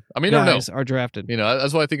we'll see. I mean, guys are drafted.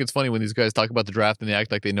 That's why I think it's funny when these guys talk about the draft and they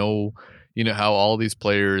act like they know, how all these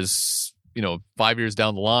players, 5 years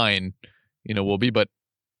down the line, will be, but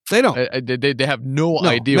they don't. They have no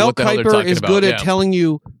idea Mel what the hell they're Kiper talking is about. good at telling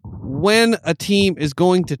you when a team is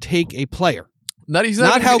going to take a player. He's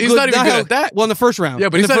not even good at that. Well, in the first round. Yeah,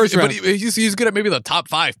 but he's he's good at maybe the top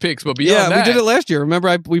 5 picks, but beyond that. Yeah, we did it last year.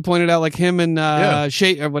 Remember, we pointed out like him and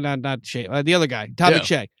Shea, or not Shea, the other guy, Topic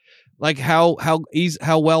Shea. Like how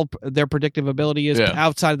well their predictive ability is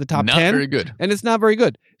outside of the top 10. Not very good. And it's not very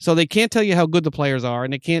good. So they can't tell you how good the players are,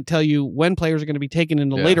 and they can't tell you when players are going to be taken in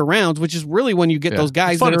the later rounds, which is really when you get those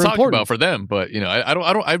guys that are important. It's fun to talk about for them, but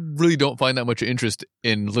I really don't find that much interest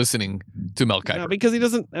in listening to Mel Kiper. No, because he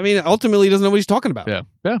doesn't. I mean, ultimately, he doesn't know what he's talking about. Yeah.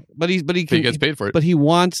 But he gets paid for it. But he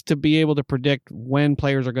wants to be able to predict when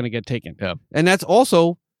players are going to get taken. Yeah. And that's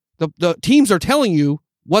also the teams are telling you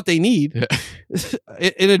what they need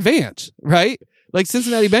in advance, right? Like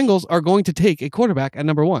Cincinnati Bengals are going to take a quarterback at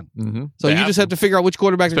number 1. Mm-hmm. So you just have to figure out which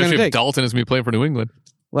quarterback they're going to take. Especially if Dalton is going to be playing for New England.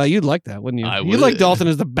 Well, you'd like that, wouldn't you? You'd like Dalton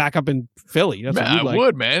as the backup in Philly. That's what you'd like. I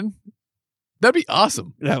would, man. That'd be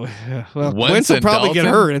awesome. Well, Wentz will probably get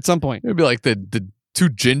hurt at some point. It'd be like the two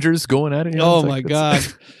gingers going at it. Oh, my God.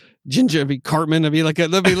 Ginger would be Cartman. It'd be like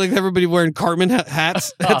everybody wearing Cartman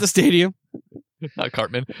hats at the stadium. Not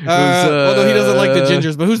Cartman. Although he doesn't like the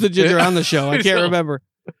gingers, but who's the ginger on the show? I can't remember.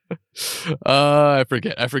 I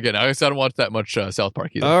forget. I guess I don't watch that much South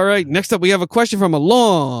Park either. All right. Next up, we have a question from a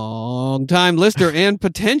long-time listener and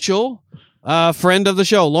potential friend of the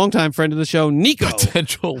show, longtime friend of the show, Nico.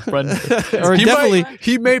 Potential friend. Or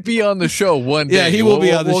he may be on the show one day. Yeah, he will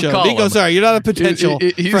be on the show. Nico, sorry, you're not a potential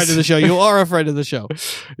friend of the show. You are a friend of the show.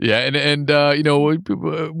 Yeah, and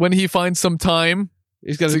when he finds some time.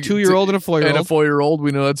 He's got a 2-year-old and a 4-year-old. And a 4-year-old.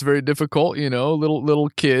 We know that's very difficult, little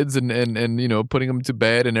kids and putting them to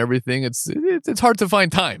bed and everything. It's hard to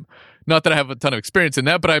find time. Not that I have a ton of experience in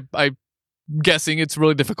that, but I'm guessing it's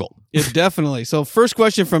really difficult. Yeah, definitely. So first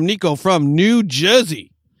question from Nico from New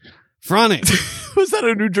Jersey. Franny. Was that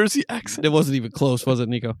a New Jersey accent? It wasn't even close, was it,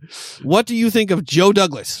 Nico? What do you think of Joe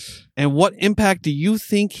Douglas? And what impact do you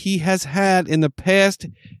think he has had in the past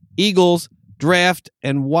Eagles draft,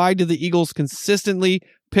 and why do the Eagles consistently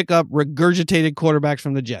pick up regurgitated quarterbacks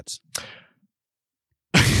from the Jets?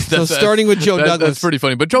 So starting with Joe Douglas. That's pretty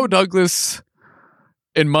funny. But Joe Douglas,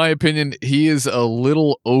 in my opinion, he is a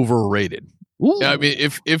little overrated. Ooh. I mean,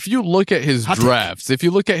 if you look at his drafts,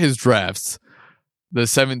 the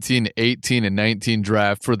 17, 18, and 19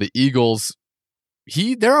 draft for the Eagles,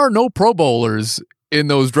 there are no Pro Bowlers in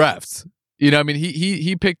those drafts.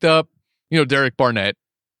 He picked up, Derek Barnett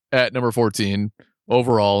at number 14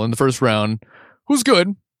 overall in the first round, who's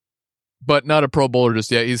good, but not a Pro Bowler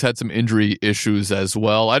just yet. He's had some injury issues as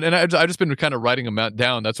well. I just been kind of writing them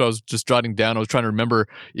down. That's what I was just jotting down. I was trying to remember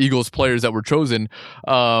Eagles players that were chosen.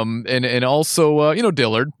 And also,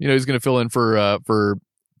 Dillard, he's going to fill in for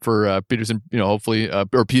Peterson, hopefully,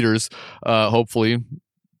 or Peters, hopefully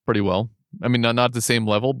pretty well. I mean, not at the same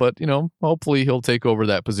level, but, hopefully he'll take over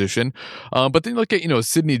that position. But then look at,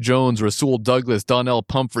 Sidney Jones, Rasul Douglas, Donnell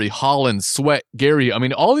Pumphrey, Hollins, Sweat, Gary. I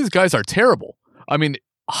mean, all these guys are terrible. I mean,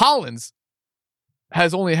 Hollins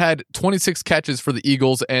has only had 26 catches for the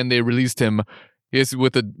Eagles, and they released him. He's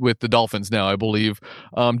with the Dolphins now, I believe.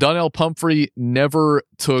 Donnell Pumphrey never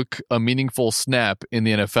took a meaningful snap in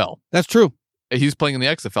the NFL. That's true. He's playing in the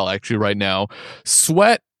XFL, actually, right now.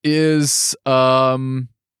 Sweat is...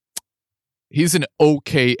 he's an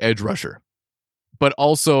okay edge rusher, but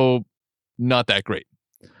also not that great.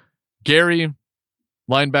 Gary,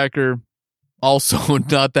 linebacker, also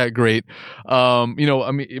not that great.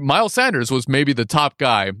 Miles Sanders was maybe the top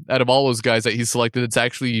guy out of all those guys that he selected that's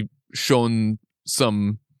actually shown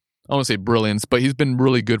some, I don't want to say brilliance, but he's been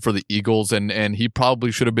really good for the Eagles, and he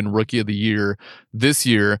probably should have been Rookie of the Year this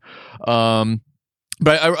year.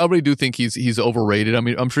 But I really do think he's overrated. I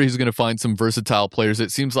mean, I'm sure he's going to find some versatile players.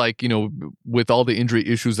 It seems like, with all the injury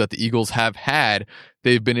issues that the Eagles have had,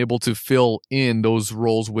 they've been able to fill in those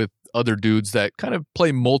roles with other dudes that kind of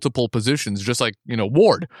play multiple positions, just like,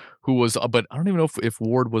 Ward, who was, but I don't even know if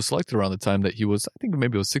Ward was selected around the time that he was, I think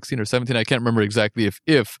maybe it was 16 or 17. I can't remember exactly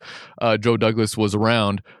if Joe Douglas was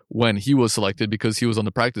around when he was selected, because he was on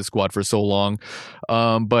the practice squad for so long.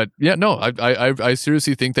 But yeah, no, I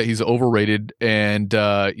seriously think that he's overrated, and,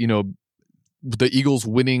 the Eagles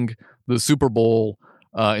winning the Super Bowl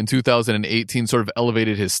in 2018 sort of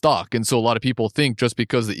elevated his stock. And so a lot of people think just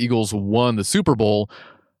because the Eagles won the Super Bowl,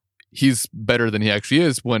 he's better than he actually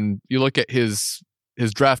is. When you look at his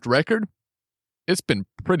draft record, it's been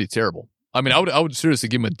pretty terrible. I mean, I would seriously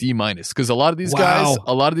give him a D-, because a lot of these guys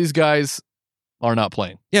are not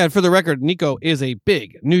playing. Yeah, and for the record, Nico is a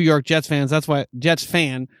big New York Jets fan. That's why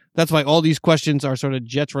all these questions are sort of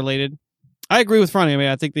Jets related. I agree with Franny. I mean,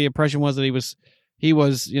 I think the impression was that he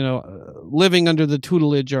was living under the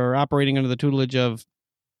tutelage, or operating under the tutelage of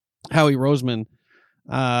Howie Roseman.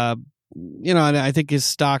 And I think his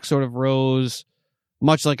stock sort of rose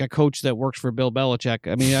much like a coach that works for Bill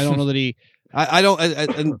Belichick. I mean, I don't know that he,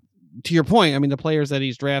 and to your point, I mean, the players that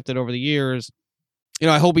he's drafted over the years,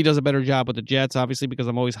 I hope he does a better job with the Jets, obviously, because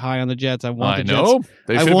I'm always high on the Jets. I want the Jets.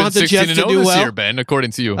 They should have been 16-0 this year, Ben, according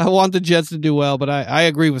to you. I want the Jets to do well, but I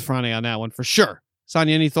agree with Franny on that one for sure.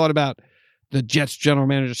 Sonia, any thought about the Jets general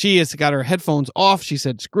manager? She has got her headphones off. She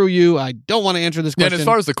said, screw you. I don't want to answer this question. Yeah, and as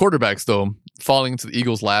far as the quarterbacks, though, falling into the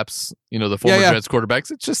Eagles' laps, the former Jets quarterbacks,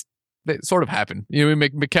 it's just, it sort of happened.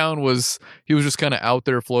 McCown was just kind of out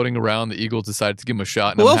there floating around. The Eagles decided to give him a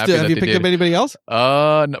shot. And Who else did? Have you picked up anybody else?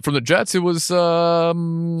 From the Jets, it was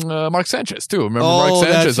Mark Sanchez, too. Remember, Mark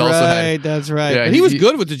Sanchez that's right. Yeah, and he was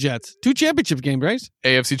good with the Jets. 2 championship games, right?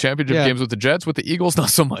 AFC championship games with the Jets. With the Eagles, not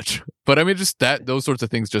so much. But I mean, just those sorts of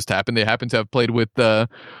things just happen. They happen to have played with the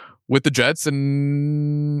Jets,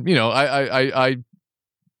 and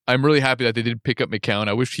I'm really happy that they did pick up McCown.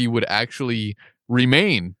 I wish he would actually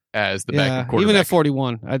remain as the backup quarterback. Even at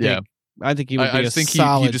 41, I think he would be a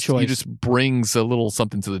solid choice. He just brings a little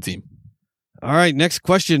something to the team. All right, next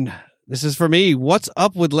question. This is for me. What's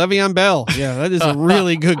up with Le'Veon Bell? Yeah, that is a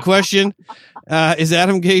really good question. Is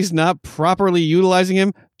Adam Gase not properly utilizing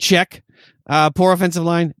him? Check. Poor offensive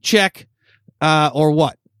line? Check. Or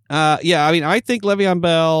what? Yeah, I mean, I think Le'Veon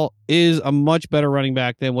Bell is a much better running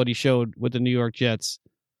back than what he showed with the New York Jets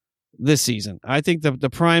this season. I think the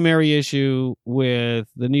primary issue with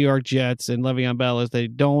the New York Jets and Le'Veon Bell is they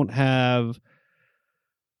don't have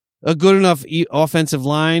a good enough offensive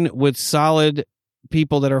line with solid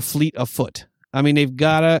people that are fleet of foot. I mean, they've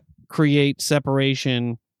got to create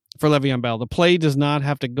separation for Le'Veon Bell. The play does not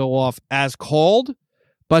have to go off as called,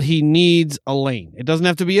 but he needs a lane. It doesn't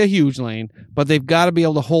have to be a huge lane, but they've got to be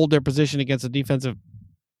able to hold their position against the defensive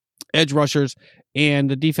edge rushers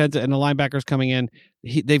and the defense and the linebackers coming in.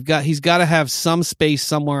 He's got to have some space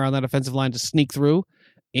somewhere on that offensive line to sneak through.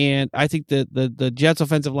 And I think that the Jets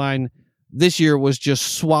offensive line this year was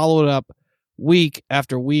just swallowed up week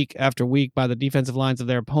after week after week by the defensive lines of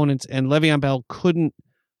their opponents, and Le'Veon Bell couldn't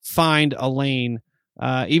find a lane.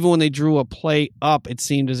 Even when they drew a play up, it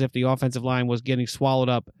seemed as if the offensive line was getting swallowed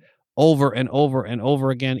up over and over and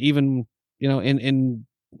over again. Even, in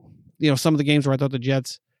some of the games where I thought the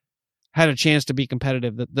Jets had a chance to be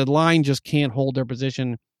competitive, the line just can't hold their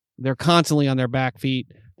position. They're constantly on their back feet.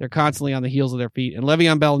 They're constantly on the heels of their feet. And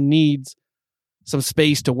Le'Veon Bell needs some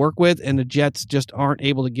space to work with, and the Jets just aren't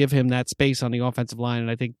able to give him that space on the offensive line. And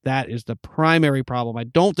I think that is the primary problem. I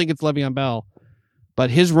don't think it's Le'Veon Bell, but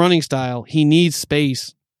his running style, he needs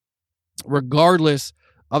space regardless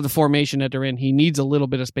of the formation that they're in. He needs a little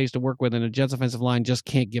bit of space to work with, and the Jets offensive line just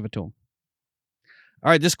can't give it to him. All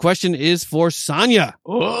right, this question is for Sonia.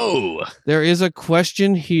 Oh, there is a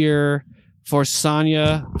question here for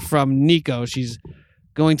Sonia from Nico. She's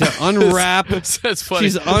going to unwrap. That's funny.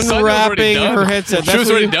 She's unwrapping her headset. She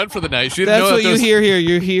was already done for the night. She didn't that's know what you hear here.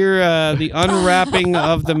 You hear the unwrapping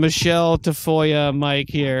of the Michelle Tafoya mic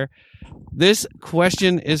here. This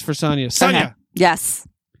question is for Sonia. Sonia. Okay. Yes.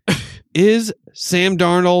 Is Sam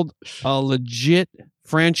Darnold a legit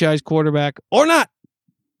franchise quarterback or not?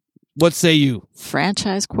 What say you?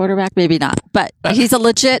 Franchise quarterback? Maybe not, but he's a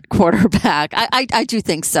legit quarterback. I do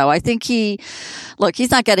think so. I think he's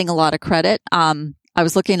not getting a lot of credit. I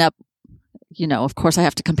was looking up, of course I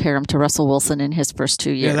have to compare him to Russell Wilson in his first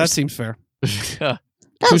 2 years. Yeah, that seems fair.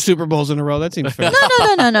 2 Super Bowls in a row. That seems fair.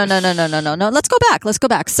 No. Let's go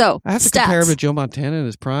back. So I have to compare him to Joe Montana in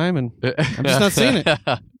his prime, and I'm just not seeing it.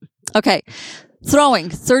 Okay. Throwing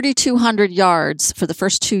 3,200 yards for the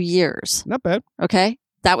first 2 years. Not bad. Okay.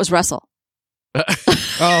 That was Russell.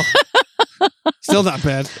 Oh. Still not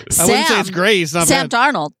bad. I wouldn't say it's great. It's not Sam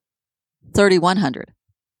bad. Darnold, 3,100.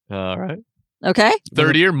 All right. Okay.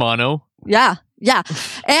 30-year mono. Yeah.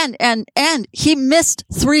 And he missed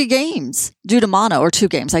 3 games due to mono, or 2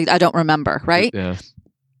 games. I don't remember, right? Yeah.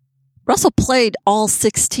 Russell played all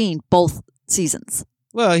 16 both seasons.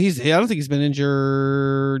 Well, I don't think he's been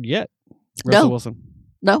injured yet. Russell Wilson.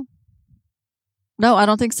 No, I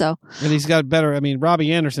don't think so. And he's got better. I mean,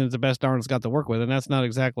 Robbie Anderson is the best Darnold's got to work with, and that's not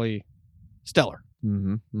exactly stellar.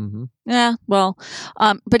 Mm-hmm. Mm-hmm. Yeah, well,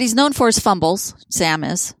 but he's known for his fumbles. Sam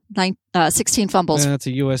is 16 fumbles. Yeah, that's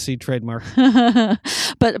a USC trademark.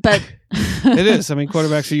 but it is. I mean,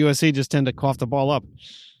 quarterbacks for USC just tend to cough the ball up.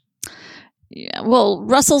 Yeah, well,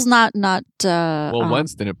 Russell's not.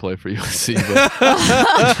 Wentz didn't play for USC.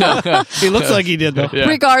 But he looks like he did, though. Yeah.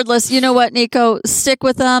 Regardless, you know what, Nico? Stick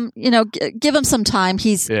with him. Give him some time.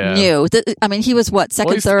 He's new. I mean, he was what,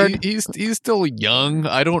 second, third? He's still young.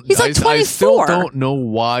 He's like 24. I still don't know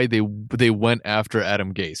why they went after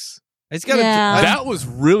Adam Gase. It's got that was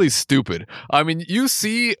really stupid. I mean, you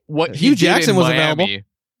see what Hugh Jackson was Miami. available.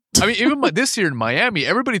 I mean, even this year in Miami,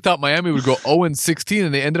 everybody thought Miami would go 0-16,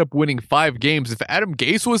 and they ended up winning 5 games. If Adam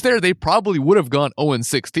Gase was there, they probably would have gone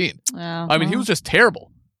 0-16. I mean, he was just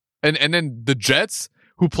terrible. And then the Jets,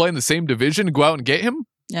 who play in the same division, go out and get him.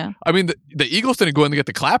 Yeah. I mean, the Eagles didn't go in to get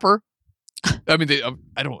the Clapper. I mean,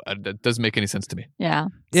 that doesn't make any sense to me. Yeah.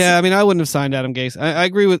 Yeah, I mean, I wouldn't have signed Adam Gase. I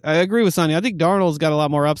agree with Sonny. I think Darnold's got a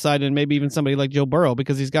lot more upside than maybe even somebody like Joe Burrow,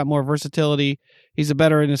 because he's got more versatility. He's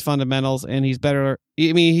better in his fundamentals, and he's better.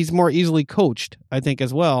 I mean, he's more easily coached, I think,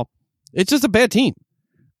 as well. It's just a bad team.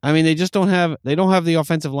 I mean, they don't have the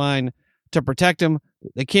offensive line to protect him.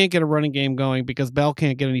 They can't get a running game going because Bell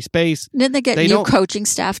can't get any space. Didn't they get new coaching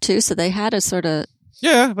staff too? So they had a sort of.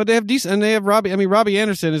 Yeah, but they have decent, and they have Robbie. I mean, Robbie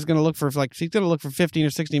Anderson is going to look for he's going to look for $15 or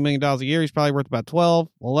 $16 million a year. He's probably worth about 12,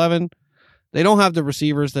 11. They don't have the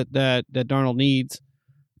receivers that Darnold needs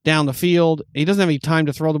down the field. He doesn't have any time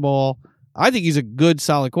to throw the ball. I think he's a good,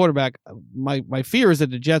 solid quarterback. My fear is that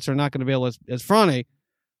the Jets are not going to be able, as Frane,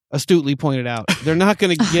 astutely pointed out. They're not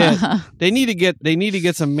going to get. They need to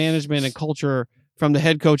get some management and culture from the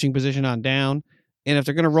head coaching position on down. And if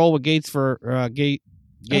they're going to roll with Gates for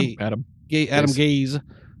Adam Gase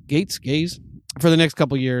for the next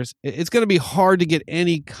couple of years, it's going to be hard to get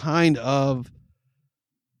any kind of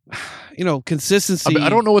consistency. I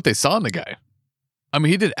don't know what they saw in the guy. I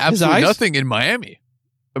mean, he did absolutely nothing in Miami.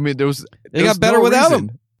 I mean, they got better without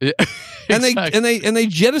him. Yeah, exactly. and they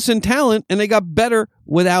jettisoned talent, and they got better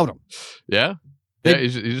without him. Yeah,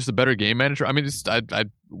 he's just a better game manager. I mean,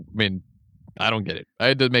 I don't get it.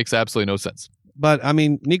 It makes absolutely no sense. But I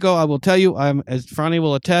mean, Nico, I will tell you, as Franny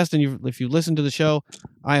will attest, and if you listen to the show,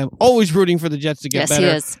 I am always rooting for the Jets to get better.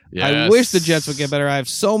 Yes, he is. I wish the Jets would get better. I have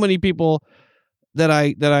so many people that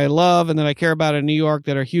I love and that I care about in New York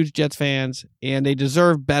that are huge Jets fans, and they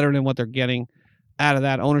deserve better than what they're getting out of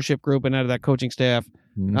that ownership group and out of that coaching staff.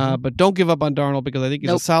 Mm-hmm. But don't give up on Darnold, because I think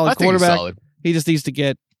he's a solid quarterback. He just needs to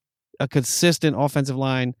get a consistent offensive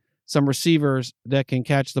line, some receivers that can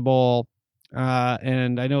catch the ball.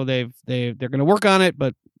 And I know they're going to work on it,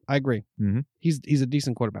 but I agree. Mm-hmm. He's a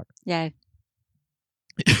decent quarterback. Yay.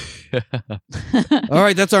 All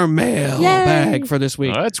right, that's our mailbag for this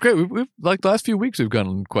week. That's great. We've like the last few weeks, we've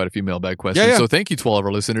gotten quite a few mailbag questions. Yeah. So thank you to all of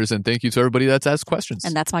our listeners, and thank you to everybody that's asked questions.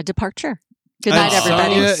 And that's my departure. Good night,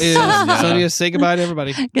 everybody. Sonia, say goodbye to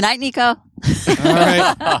everybody. Good night, Nico. All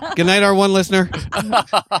right. Good night, our one listener.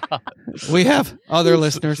 We have other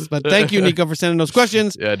listeners, but thank you, Nico, for sending those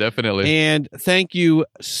questions. Yeah, definitely. And thank you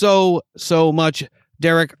so much,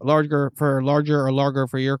 Derek Larger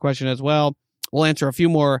for your question as well. We'll answer a few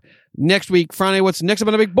more next week. Friday, what's next up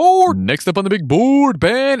on the big board? Next up on the big board,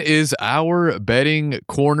 Ben, is our betting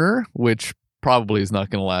corner, which probably is not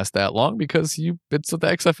going to last that long because it's the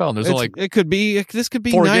XFL. And this could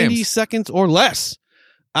be 4 90 games. seconds or less.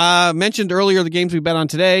 Mentioned earlier the games we bet on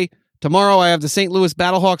today. Tomorrow I have the St. Louis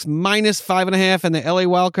Battlehawks -5.5 and the LA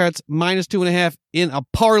Wildcats -2.5 in a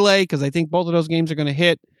parlay, because I think both of those games are going to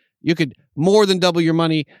hit. You could more than double your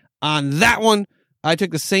money on that one. I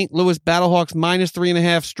took the St. Louis Battlehawks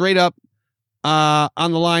 -3.5 straight up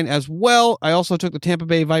on the line as well. I also took the Tampa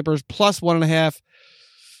Bay Vipers +1.5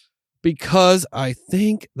 because I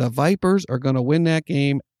think the Vipers are going to win that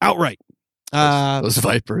game outright. Those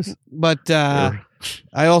Vipers. But I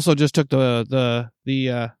also just took the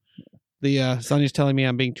Sonia's telling me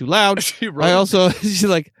I'm being too loud. She wrote on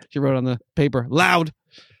the paper loud.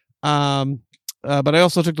 But I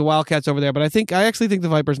also took the Wildcats over there. But I actually think the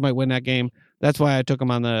Vipers might win that game. That's why I took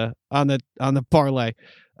them on the parlay.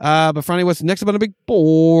 But Franny, what's next up on the big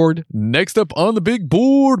board? Next up on the big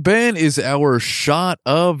board, Ben, is our shot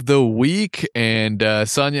of the week. And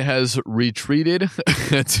Sonia has retreated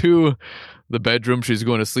to the bedroom. She's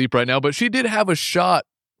going to sleep right now. But she did have a shot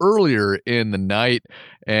earlier in the night.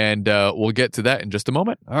 And we'll get to that in just a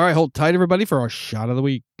moment. All right, hold tight, everybody, for our shot of the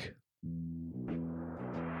week.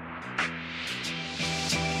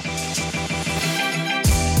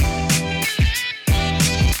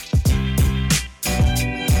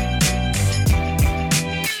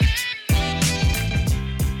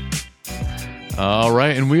 All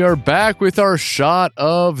right, and we are back with our shot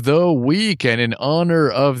of the week. And in honor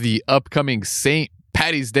of the upcoming St.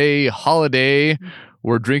 Paddy's Day holiday,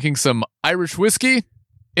 we're drinking some Irish whiskey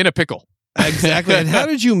in a pickle. Exactly. And how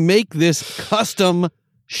did you make this custom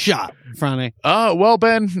shot, Franny? Well,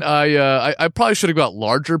 Ben, I probably should have got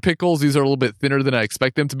larger pickles. These are a little bit thinner than I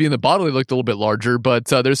expect them to be. In the bottle, they looked a little bit larger, but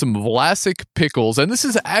there's some Vlasic pickles. And this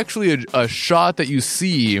is actually a shot that you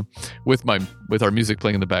see with our music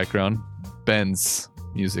playing in the background. Ben's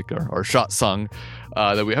music, our shot song,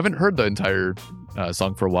 that we haven't heard the entire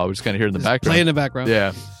song for a while. We just kind of hear in the background. Play in the background.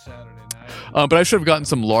 Yeah. But I should have gotten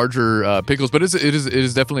some larger pickles. But it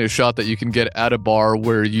is definitely a shot that you can get at a bar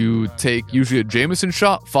where you take usually a Jameson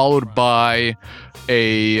shot followed by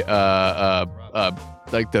a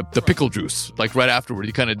like the pickle juice, like right afterward.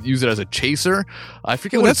 You kind of use it as a chaser. I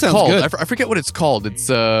forget what it's called. I forget what it's called. It's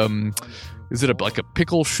is it like a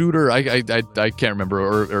pickle shooter? I can't remember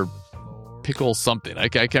or pickle something. I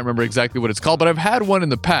can't remember exactly what it's called, but I've had one in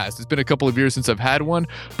the past. It's been a couple of years since I've had one,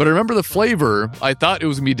 but I remember the flavor. I thought it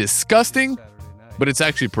was going to be disgusting, but it's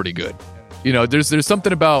actually pretty good. You know, there's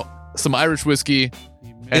something about some Irish whiskey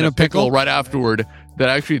and a pickle right afterward that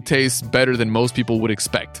actually tastes better than most people would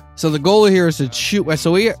expect. So the goal here is to shoot.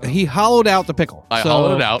 So he hollowed out the pickle. I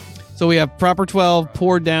hollowed it out. So we have proper 12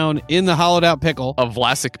 poured down in the hollowed out pickle. A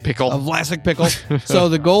Vlasic pickle. So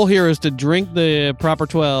the goal here is to drink the proper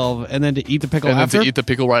 12 and then to eat the pickle after? And then to eat the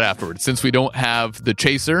pickle right afterward. Since we don't have the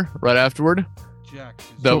chaser right afterward.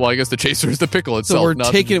 I guess the chaser is the pickle itself. So we're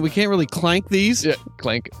taking it. We can't really clank these. Yeah,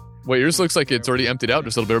 clank. Wait, yours looks like it's already emptied out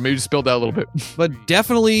just a little bit, or maybe just spilled out a little bit. But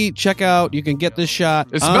definitely check out. You can get this shot.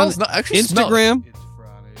 It smells not actually Instagram.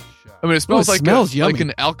 I mean, it smells it like smells yummy. like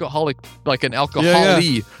an alcoholic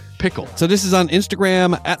pickle. So this is on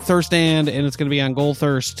Instagram at Thirstand, and it's going to be on Gold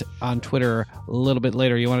Thirst on Twitter a little bit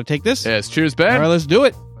later. You want to take this? Yes. Cheers, Ben. All right, let's do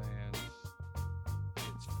it.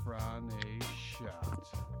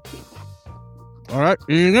 All right,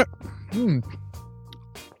 eating it.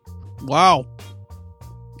 Wow.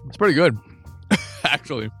 It's pretty good,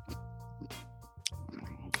 actually.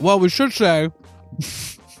 Well, we should say,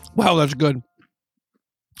 wow, that's good.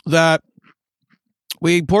 That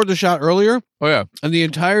we poured the shot earlier. Oh, yeah. And the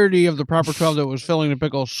entirety of the proper 12 that was filling the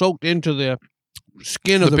pickle soaked into the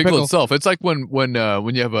skin of the pickle itself. It's like when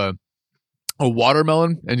you have a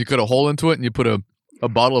watermelon and you cut a hole into it and you put a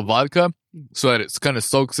bottle of vodka so that it kind of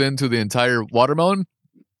soaks into the entire watermelon.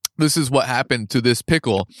 This is what happened to this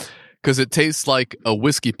pickle because it tastes like a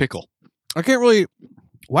whiskey pickle. I can't really.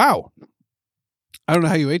 Wow. I don't know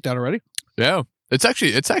how you ate that already. Yeah. It's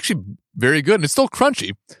actually very good and it's still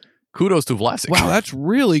crunchy. Kudos to Vlasic. Wow, that's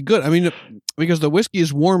really good. I mean, because the whiskey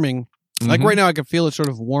is warming. Like right now, I can feel it sort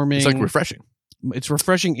of warming. It's like refreshing. It's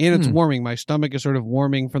refreshing and it's warming. My stomach is sort of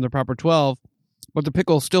warming from the proper 12, but the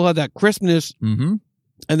pickle still had that crispness and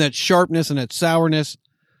that sharpness and that sourness.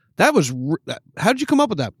 That was. How did you come up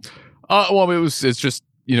with that? Well, it's just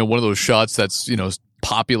one of those shots that's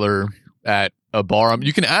popular at a bar.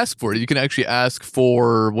 You can ask for it. You can actually ask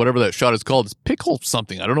for whatever that shot is called. It's pickle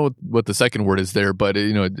something. I don't know what the second word is there, but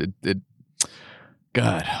God,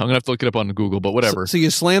 I'm gonna have to look it up on Google. But whatever. So you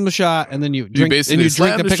slam the shot and then you drink. You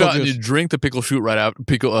drink the pickle juice. And you drink the pickle shoot right out.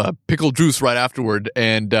 Pickle juice right afterward.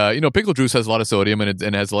 And pickle juice has a lot of sodium and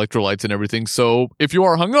it has electrolytes and everything. So if you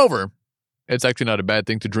are hungover, it's actually not a bad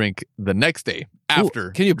thing to drink the next day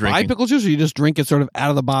after. Can you buy pickle juice, or you just drink it sort of out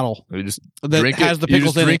of the bottle? You just drink it. The pickles you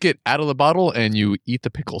just drink it out of the bottle, and you eat the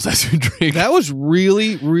pickles as you drink. That was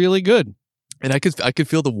really, really good. And I could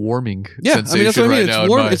feel the warming sensation that's what I mean. Right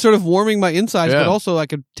now. It's sort of warming my insides, but also I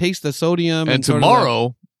could taste the sodium. And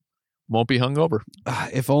tomorrow won't be hungover.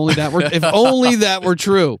 If only that were. If only that were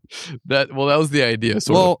true. That was the idea.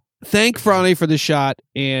 Sort of. Thank Franny for the shot,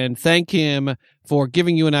 and thank him for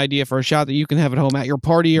giving you an idea for a shot that you can have at home at your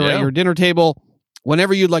party or at your dinner table,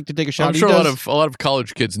 whenever you'd like to take a shot. I'm sure a lot of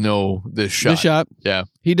college kids know this shot. This shot, yeah.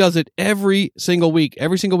 He does it every single week.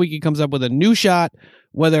 Every single week he comes up with a new shot,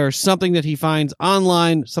 whether something that he finds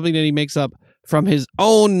online, something that he makes up from his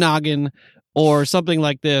own noggin, or something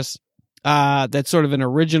like this that's sort of an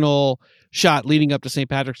original shot leading up to St.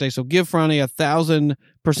 Patrick's Day. So give Franny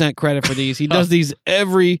 1,000% credit for these. He does these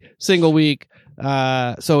every single week.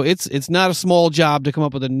 So it's not a small job to come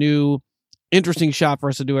up with a new, interesting shot for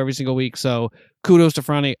us to do every single week. So kudos to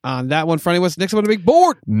Franny on that one. Franny, what's next up on the big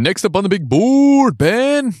board? Next up on the big board,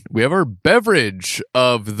 Ben, we have our beverage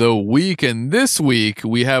of the week. And this week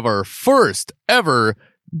we have our first ever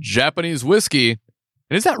Japanese whiskey.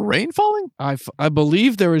 And is that rain falling? I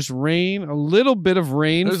believe there is rain, a little bit of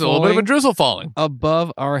rain. There's a little bit of a drizzle falling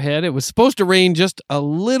above our head. It was supposed to rain just a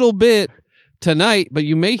little bit tonight, but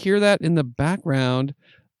you may hear that in the background.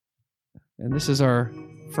 And this is our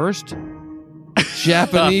first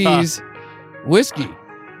Japanese whiskey.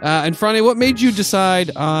 And Franny, what made you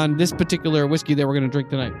decide on this particular whiskey that we're going to drink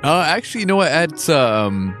tonight? Actually, you know what?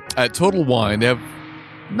 At Total Wine, they have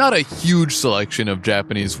not a huge selection of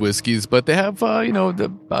Japanese whiskeys, but they have,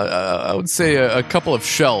 I would say a couple of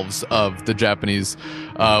shelves of the Japanese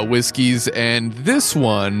whiskeys. And this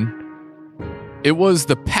one, it was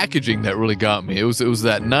the packaging that really got me. It was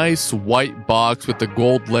that nice white box with the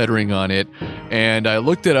gold lettering on it. And I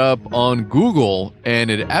looked it up on Google, and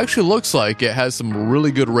it actually looks like it has some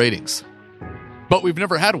really good ratings. But we've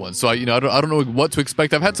never had one, so I don't know what to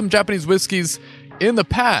expect. I've had some Japanese whiskeys in the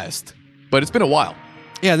past, but it's been a while.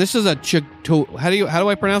 Yeah, this is how do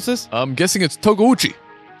I pronounce this? I'm guessing it's Togouchi.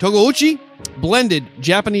 Togouchi blended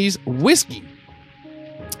Japanese whiskey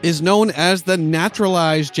is known as the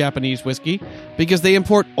naturalized Japanese whiskey because they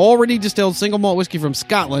import already distilled single malt whiskey from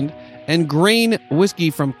Scotland and grain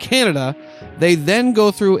whiskey from Canada. They then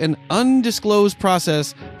go through an undisclosed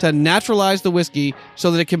process to naturalize the whiskey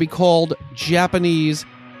so that it can be called Japanese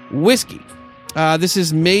whiskey. This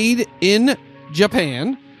is made in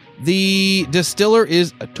Japan. The distiller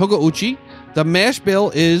is Togouchi. The mash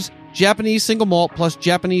bill is Japanese single malt plus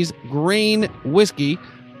Japanese grain whiskey.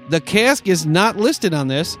 The cask is not listed on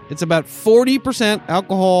this. It's about 40%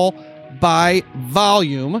 alcohol by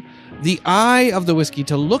volume. The eye of the whiskey,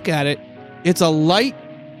 to look at it, it's a light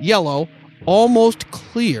yellow, almost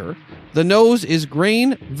clear. The nose is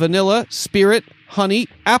grain, vanilla, spirit, honey,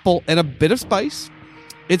 apple, and a bit of spice.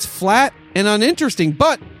 It's flat and uninteresting,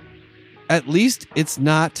 but at least it's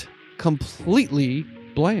not completely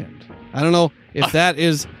bland. I don't know if that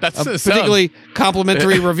is a particularly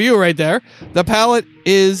complimentary review right there. The palate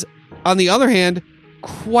is, on the other hand,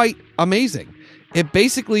 quite amazing. It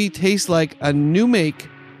basically tastes like a new make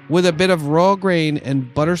with a bit of raw grain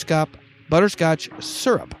and butterscotch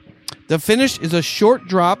syrup. The finish is a short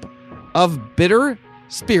drop of bitter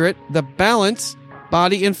spirit. The balance,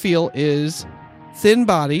 body and feel, is thin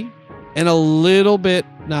body and a little bit,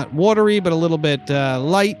 not watery, but a little bit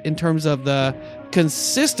light in terms of the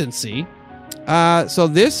consistency. So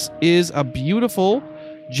this is a beautiful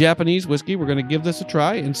Japanese whiskey. We're going to give this a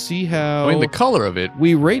try and see how the color of it,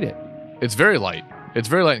 we rate it. It's very light. It's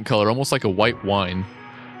very light in color, almost like a white wine.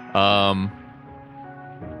 Yeah,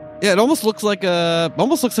 it almost looks like an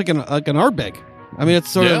Ardbeg. I mean,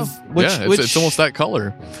 it's sort of it's almost that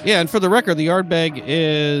color. Yeah, and for the record, the Ardbeg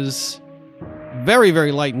is very,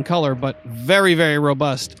 very light in color, but very, very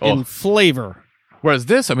robust in flavor. Whereas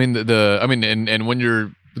this, I mean, and when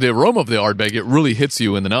you're the aroma of the Ardbeg, it really hits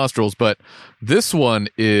you in the nostrils. But this one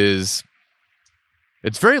it's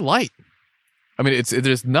very light. I mean,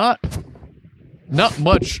 there's not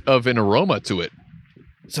much of an aroma to it.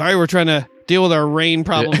 Sorry, we're trying to deal with our rain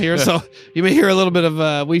problem here, so you may hear a little bit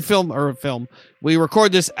of we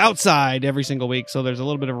record this outside every single week, so there's a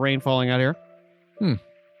little bit of rain falling out here.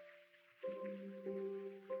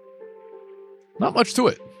 Not much to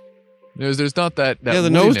it. There's not that the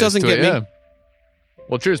nose doesn't get me. Yeah.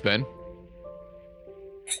 Well, cheers, Ben.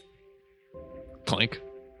 Clank.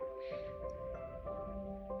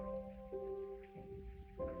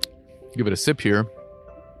 Give it a sip here.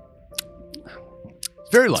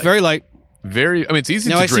 It's very light. It's very light. It's easy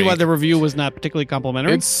to drink. Now I see why the review was not particularly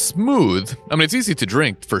complimentary. It's smooth. I mean, it's easy to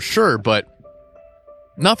drink for sure, but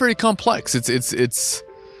not very complex. It just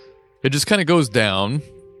kind of goes down.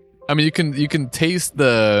 I mean, you can taste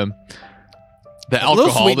the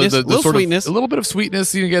alcohol, the sort sweetness. Of a little bit of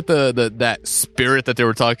sweetness. You get that spirit that they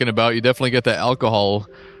were talking about. You definitely get the alcohol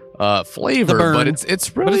flavor, but it's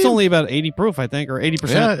really, but it's only about 80 proof, I think, or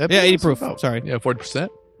 80%. Yeah, 80 proof. Sorry. Yeah, 40%.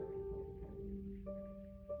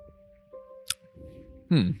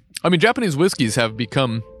 I mean, Japanese whiskeys have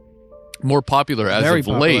become more popular as of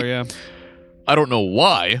late. Yeah. I don't know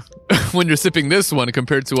why. When you're sipping this one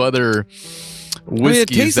compared to other whiskeys that we've tried, it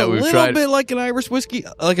tastes a little bit like an Irish whiskey,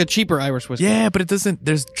 like a cheaper Irish whiskey. Yeah, but it doesn't.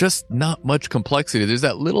 There's just not much complexity. There's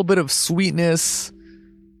that little bit of sweetness,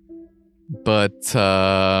 but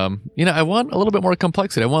I want a little bit more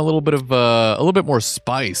complexity. I want a little bit more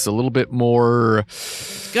spice, a little bit more.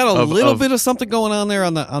 Got a little bit of something going on there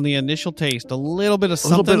on the initial taste. A little bit of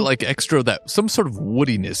something, a little bit like extra some sort of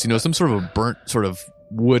woodiness. Some sort of a burnt sort of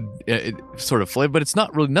wood sort of flavor, but it's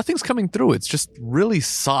not really. Nothing's coming through. It's just really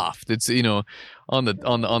soft. It's on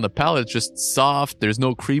the palate, it's just soft. There's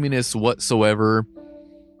no creaminess whatsoever.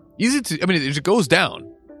 Easy to. I mean, it goes down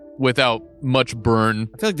without much burn.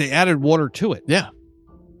 I feel like they added water to it. Yeah.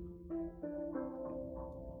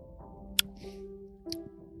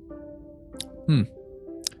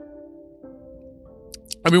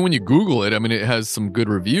 I mean, when you Google it, I mean, it has some good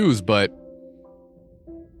reviews, but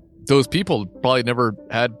those people probably never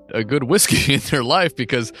had a good whiskey in their life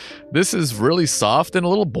because this is really soft and a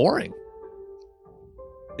little boring.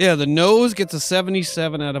 Yeah, the nose gets a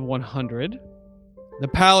 77 out of 100. The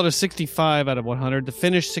palate is 65 out of 100. The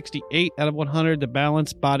finish, 68 out of 100. The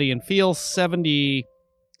balance, body, and feel, 70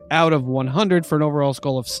 out of 100 for an overall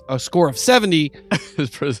score of 70.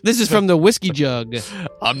 This is from the Whiskey Jug.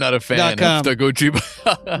 I'm not a fan of Toguchi.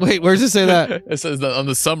 Wait, where does it say that? It says that on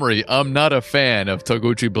the summary, I'm not a fan of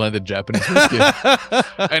Toguchi blended Japanese whiskey.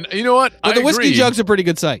 And you know what? But the Whiskey Jug's a pretty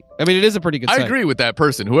good site. I mean, it is a pretty good site. I agree with that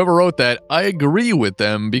person. Whoever wrote that, I agree with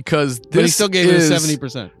them because this But he still gave it a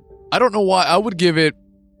 70%. I don't know why. I would give it,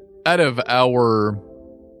 out of our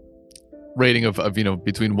rating of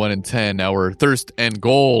between 1 and 10, our thirst and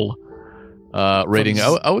goal rating,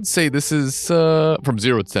 I would say this is from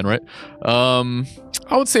 0 to 10, right? I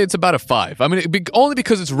would say it's about a 5. I mean, only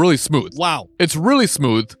because it's really smooth. Wow. It's really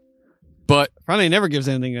smooth, but Friday never gives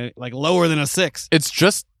anything like lower than a 6.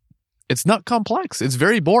 It's not complex. It's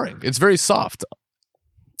very boring. It's very soft.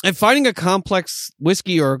 And finding a complex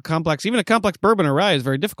whiskey or even a complex bourbon or rye is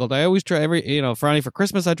very difficult. I always try Friday for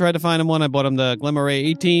Christmas. I tried to find him one. I bought him the Glenmorangie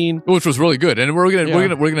 18, which was really good, and we're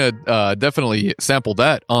gonna definitely sample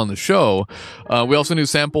that on the show. We also need to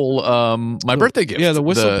sample my birthday gift. Yeah, the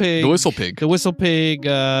Whistle Pig. The Whistle Pig. The Whistle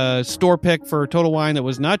Pig store pick for Total Wine that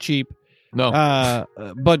was not cheap. No.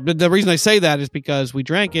 But the reason I say that is because we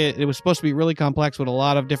drank it. It was supposed to be really complex with a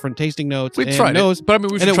lot of different tasting notes. We tried it, but I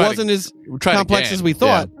mean, it wasn't as complex as we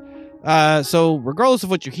thought. Yeah. So regardless of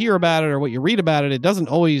what you hear about it or what you read about it, it doesn't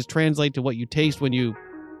always translate to what you taste when you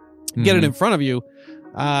get it in front of you.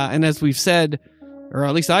 And as we've said, or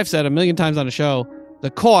at least I've said a million times on the show, the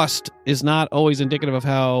cost is not always indicative of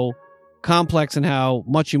how complex and how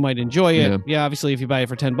much you might enjoy it. Yeah, obviously, if you buy it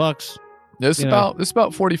for $10, it's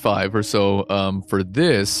about 45 or so for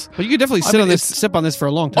this. But you could definitely sip on this for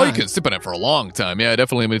a long time. Oh, you can sip on it for a long time. Yeah,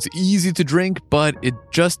 definitely. I mean, it's easy to drink, but it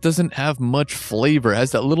just doesn't have much flavor. It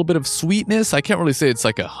has that little bit of sweetness. I can't really say it's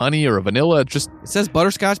like a honey or a vanilla. It says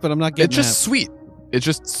butterscotch, but I'm not getting It's just sweet. It's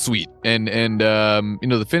just sweet. And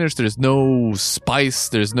the finish, there's no spice.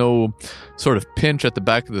 There's no sort of pinch at the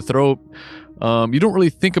back of the throat. You don't really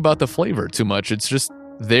think about the flavor too much. It's just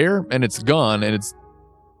there and it's gone, and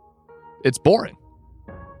it's boring.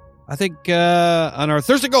 I think on our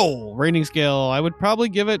Thursday Goal rating scale, I would probably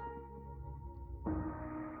give it...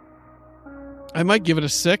 I might give it a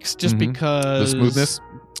 6 just because... The smoothness?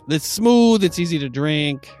 It's smooth. It's easy to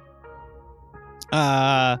drink.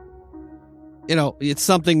 It's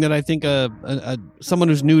something that I think someone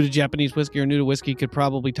who's new to Japanese whiskey or new to whiskey could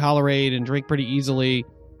probably tolerate and drink pretty easily.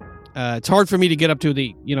 It's hard for me to get up to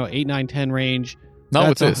the 8, 9, 10 range. Not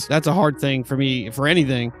with this. That's a hard thing for me for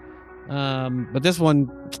anything. But this one,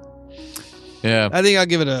 I think I'll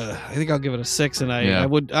give it a 6, and I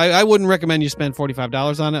wouldn't recommend you spend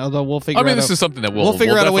 $45 on it. Although we'll figure. This is something that we'll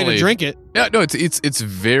figure out a way to drink it. Yeah, no, it's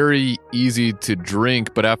very easy to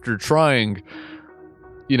drink, but after trying,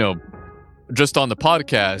 just on the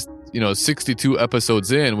podcast, 62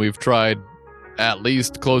 episodes in, we've tried at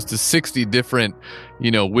least close to 60 different,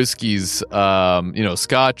 whiskeys,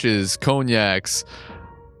 scotches, cognacs.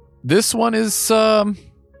 This one is,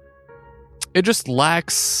 it just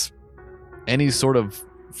lacks any sort of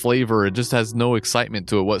flavor. It just has no excitement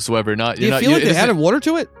to it whatsoever. Do you feel like they added water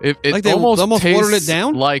to it? It like they almost watered it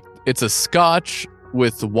down? Like it's a scotch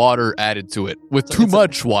with water added to it, with too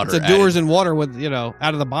much water. It's a Dewar's in water with, out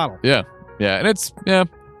of the bottle. Yeah. Yeah. And it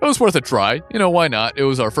was worth a try. Why not? It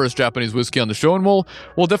was our first Japanese whiskey on the show, and we'll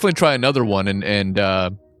definitely try another one and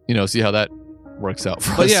see how that works out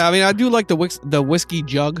for us. But yeah, I do like the Whiskey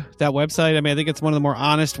Jug, that website. I think it's one of the more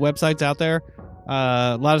honest websites out there.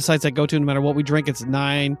 A lot of sites I go to, no matter what we drink, it's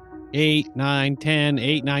 9, 8, 9, 10,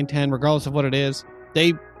 8, 9, 10, regardless of what it is.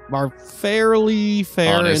 They are fairly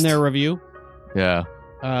fair honest in their review. Yeah.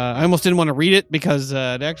 I almost didn't want to read it because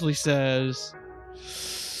it actually says...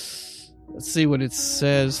 Let's see what it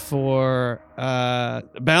says for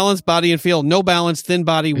balanced body and feel. No balance, thin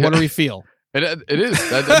body, watery feel. It is.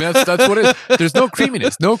 That's what it is. There's no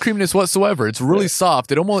creaminess whatsoever. It's really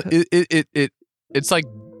soft. It almost it's like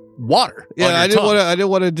water. Yeah, I didn't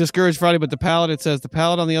want to discourage Friday, but the palate, it says the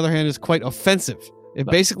palate on the other hand is quite offensive. It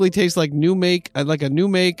basically tastes like new make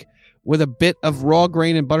with a bit of raw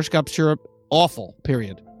grain and butterscotch syrup. Awful.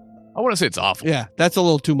 Period. I want to say it's awful. Yeah, that's a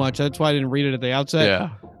little too much. That's why I didn't read it at the outset.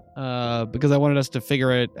 Yeah. Because I wanted us to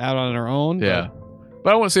figure it out on our own. Yeah.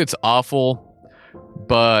 But I want to say it's awful,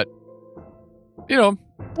 but,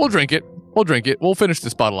 we'll drink it. We'll finish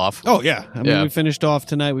this bottle off. Oh, yeah. We finished off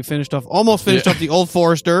tonight. Almost finished off the Old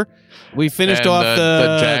Forester. We finished off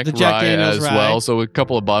the Jack Daniels as well. So a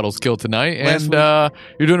couple of bottles killed tonight.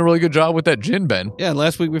 You're doing a really good job with that gin, Ben. Yeah,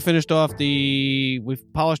 last week we finished off we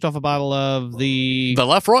polished off a bottle of the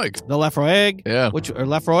Laphroaig. The Laphroaig. Yeah. Which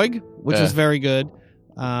was very good.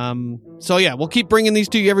 So yeah, we'll keep bringing these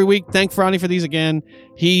to you every week. Thank Franny for these again.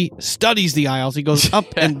 He studies the aisles. He goes up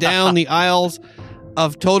and down the aisles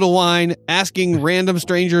of Total Wine, asking random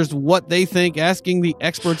strangers what they think, asking the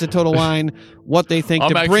experts at Total Wine what they think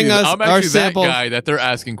bring us our sample. That guy that they're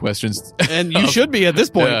asking questions. And you should be at this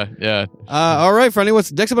point. Yeah. All right, Franny,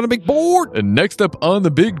 what's next up on the big board? And next up on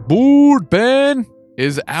the big board, Ben,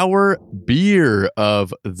 is our beer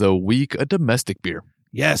of the week, a domestic beer.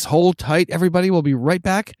 Yes, hold tight, everybody. We'll be right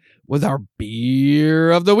back with our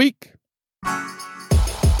beer of the week.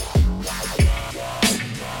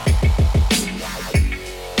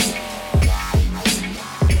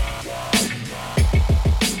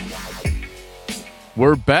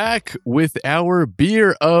 We're back with our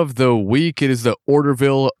beer of the week. It is the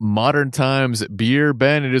Orderville Modern Times beer,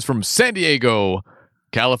 Ben. It is from San Diego,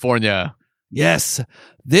 California. Yes,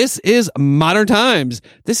 this is Modern Times.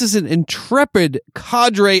 This is an intrepid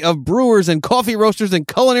cadre of brewers and coffee roasters and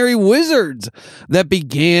culinary wizards that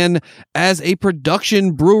began as a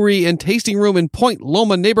production brewery and tasting room in Point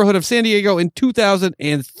Loma neighborhood of San Diego in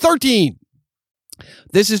 2013.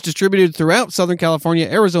 This is distributed throughout Southern California,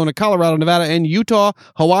 Arizona, Colorado, Nevada, and Utah,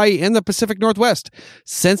 Hawaii, and the Pacific Northwest.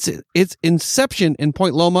 Since its inception in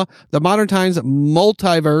Point Loma, the Modern Times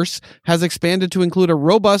multiverse has expanded to include a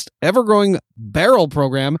robust, ever-growing barrel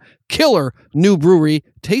program, killer new brewery,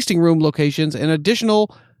 tasting room locations, and addition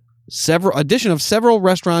of several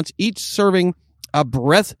restaurants, each serving a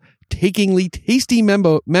breathtakingly tasty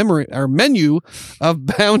menu of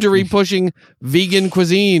boundary-pushing vegan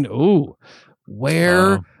cuisine. Ooh.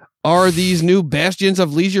 Where are these new bastions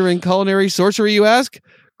of leisure and culinary sorcery, you ask?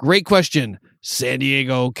 Great question. San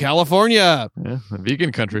Diego, California. Yeah, a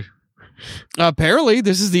vegan country. Apparently,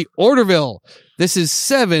 this is the Orderville. This is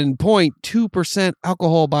 7.2%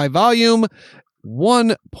 alcohol by volume,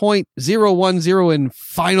 1.010 in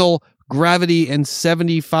final gravity, and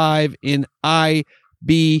 75 in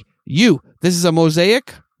IBU. This is a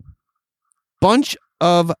mosaic bunch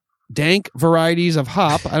of dank varieties of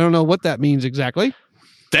hop. I don't know what that means exactly.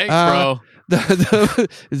 Dank, bro.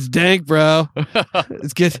 It's dank, bro.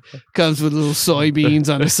 Comes with little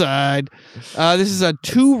soybeans on the side. This is a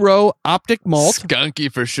 2-row optic malt.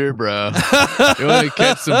 Skunky for sure, bro. You want to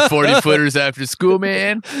catch some 40-footers after school,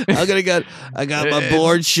 man? I got my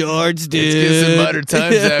board shorts, dude. Let's get some butter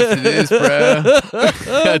times after this, bro.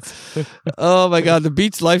 Oh my God, the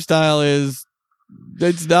beach lifestyle is.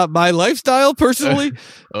 It's not my lifestyle personally.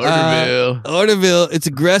 Orderville. It's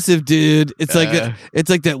aggressive, dude. It's like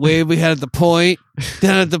that wave we had at the point,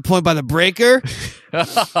 down at the point by the breaker.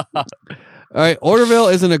 All right,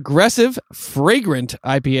 Orderville is an aggressive, fragrant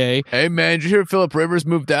IPA. Hey, man, did you hear Phillip Rivers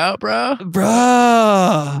moved out, bro?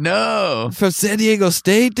 Bro. No. From San Diego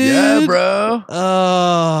State, dude? Yeah, bro.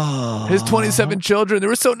 Oh. His 27 children, they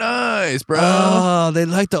were so nice, bro. Oh, they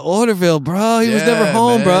liked the Orderville, bro. He was never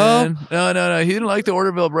home, man. Bro. No. He didn't like the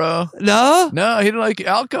Orderville, bro. No? No, he didn't like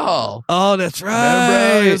alcohol. Oh, that's right.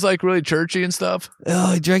 Remember, bro? He was like really churchy and stuff.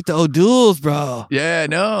 Oh, he drank the O'Doul's, bro. Yeah,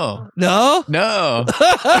 no. No? No.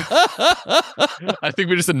 I think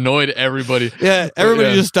we just annoyed everybody. Yeah,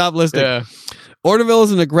 everybody just stopped listening. Yeah. Orderville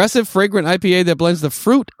is an aggressive, fragrant IPA that blends the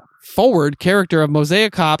fruit-forward character of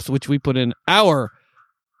Mosaic hops, which we put in our,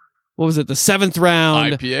 what was it, the 7th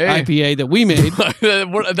round IPA that we made.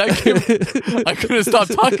 I couldn't stop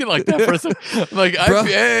talking like that for a second. Like, bro,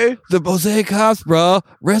 IPA. The Mosaic hops, bro.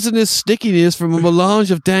 Resinous stickiness from a melange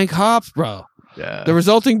of dank hops, bro. Yeah. The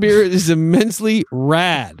resulting beer is immensely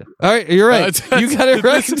rad. All right, you're right. You got it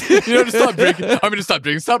right. You know, to stop drinking. I'm going to stop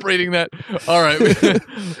drinking. Stop rating that. All right.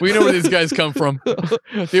 We know where these guys come from.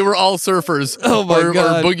 They were all surfers or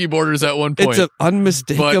boogie boarders at one point. It's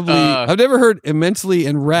unmistakably. I've never heard immensely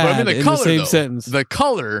and rad in the same sentence. The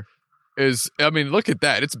color is, I mean, look at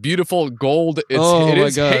that. It's beautiful gold. It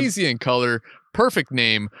is hazy in color. Perfect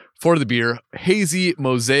name for the beer, Hazy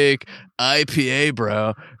Mosaic IPA,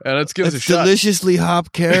 bro. And let's give us a shot. Deliciously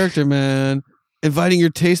hop character, man. Inviting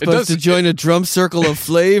your taste buds to join a drum circle of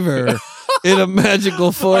flavor in a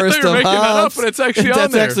magical forest of hops. That up, but it's actually on there.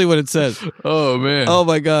 That's actually what it says. Oh, man. Oh,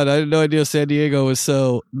 my God. I had no idea San Diego was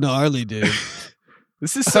so gnarly, dude.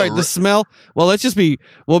 This is sorry. The smell. Well,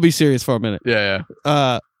 we'll be serious for a minute. Yeah.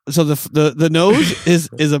 So the nose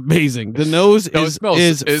is amazing. The nose is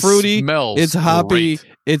fruity. It's hoppy. Great.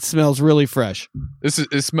 It smells really fresh.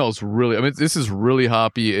 It smells really. I mean, this is really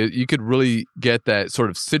hoppy. You could really get that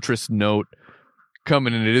sort of citrus note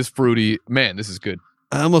coming in. It is fruity. Man, this is good.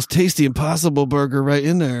 I almost taste the Impossible Burger right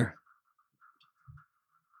in there.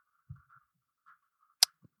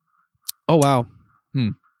 Oh wow,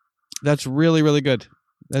 that's really really good.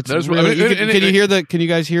 That's really, can you hear the? Can you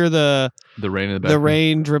guys hear the rain in the back? The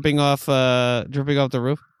rain dripping off the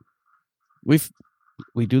roof. We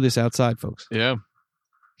do this outside, folks. Yeah.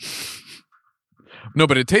 No,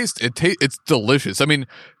 but it's delicious. I mean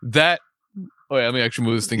that. Oh yeah, let me actually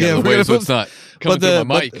move this thing out of the way so it's not coming through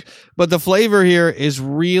my mic. But the flavor here is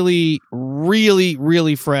really, really,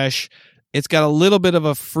 really fresh. It's got a little bit of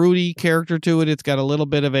a fruity character to it. It's got a little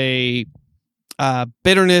bit of a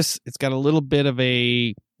bitterness. It's got a little bit of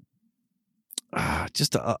a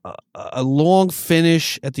just a long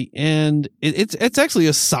finish at the end. It's actually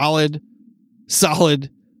a solid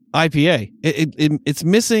IPA. It's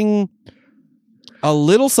missing a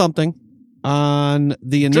little something on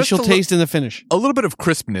the initial taste and the finish. A little bit of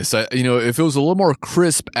crispness. If it was a little more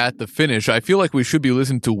crisp at the finish, I feel like we should be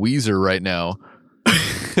listening to Weezer right now.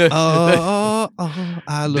 I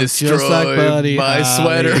look just like Buddy my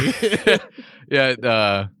Holly. Sweater.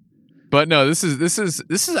 Yeah, but no, this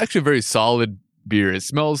is actually a very solid beer. It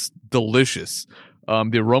smells delicious.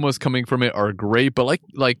 The aromas coming from it are great, but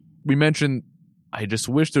like we mentioned, I just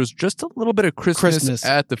wish there was just a little bit of crispness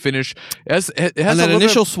at the finish. It has and that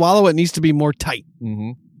initial swallow, it needs to be more tight.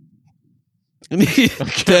 Mm-hmm.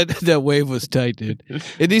 That wave was tight, dude.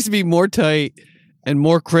 It needs to be more tight and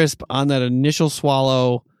more crisp on that initial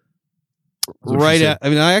swallow. I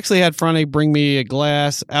actually had Franny bring me a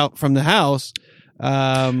glass out from the house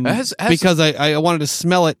because I wanted to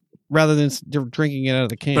smell it rather than drinking it out of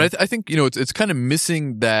the can. But I think, it's kind of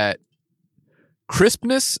missing that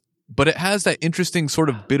crispness, but it has that interesting sort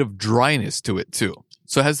of bit of dryness to it too.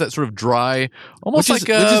 So it has that sort of dry, almost which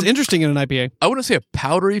is interesting in an IPA. I wouldn't say a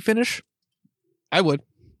powdery finish. I would,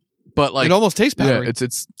 but like it almost tastes powdery. Yeah,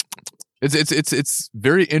 it's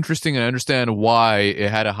very interesting, and I understand why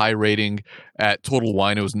it had a high rating at Total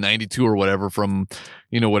Wine. It was 92 or whatever from,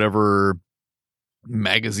 whatever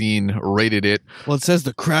magazine rated it. Well, it says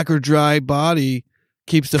the cracker dry body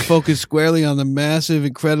keeps the focus squarely on the massive,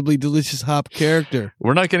 incredibly delicious hop character.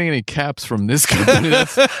 We're not getting any caps from this company.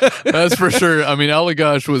 That's for sure. I mean,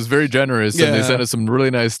 Allagash was very generous, and they sent us some really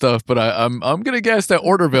nice stuff. But I'm going to guess that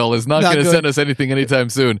Orderville is not going to send us anything anytime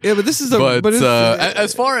soon. Yeah, but this is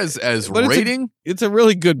as far as rating, it's a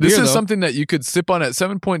really good beer. This is something that you could sip on at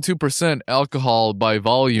 7.2% alcohol by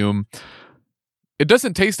volume. It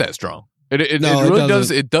doesn't taste that strong. It really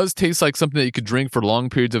does. It does taste like something that you could drink for long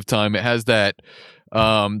periods of time. It has that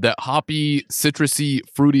hoppy, citrusy,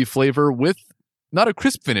 fruity flavor with not a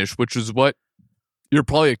crisp finish, which is what you're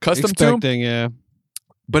probably accustomed to. Yeah.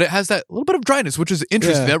 But it has that little bit of dryness, which is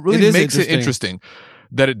interesting. That really makes it interesting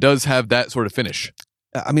that it does have that sort of finish.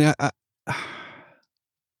 I mean,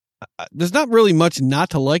 there's not really much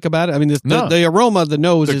not to like about it. I mean, the aroma, the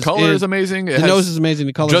nose, the color is amazing. The nose is amazing.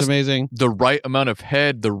 The color is amazing. The right amount of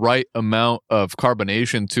head, the right amount of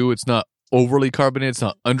carbonation too. It's not overly carbonated. It's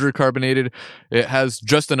not undercarbonated. It has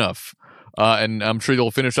just enough. And I'm sure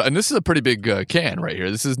you'll finish. And this is a pretty big can right here.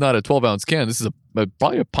 This is not a 12-ounce can. This is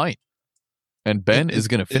probably a pint. And Ben is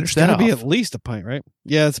going to finish that off. It's going to be at least a pint, right?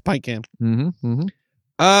 Yeah, it's a pint can. Mm-hmm. Mm-hmm.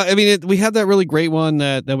 I mean, we had that really great one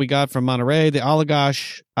that we got from Monterey. The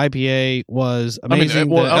Allagash IPA was amazing.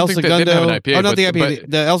 The El Segundo. The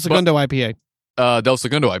El Segundo IPA. The El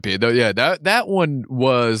Segundo IPA. That one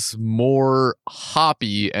was more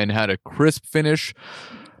hoppy and had a crisp finish.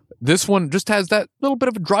 This one just has that little bit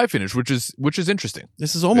of a dry finish, which is interesting.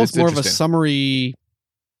 This is almost more of a summery,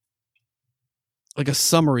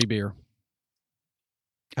 beer.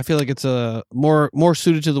 I feel like it's more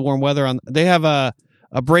suited to the warm weather. They have a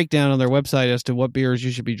breakdown on their website as to what beers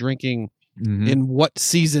you should be drinking in what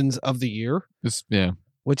seasons of the year.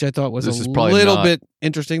 Which I thought was a little bit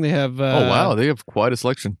interesting. They have they have quite a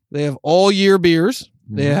selection. They have all year beers.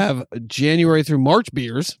 They have January through March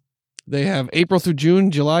beers. They have April through June,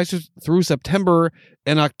 July through September,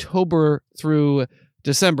 and October through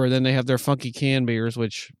December. Then they have their funky can beers,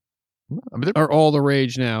 which are all the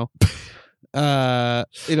rage now. With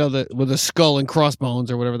the skull and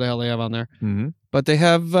crossbones or whatever the hell they have on there. Mm-hmm. But they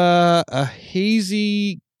have a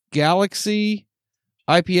hazy Galaxy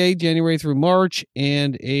IPA January through March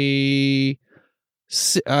and a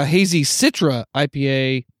hazy Citra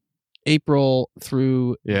IPA April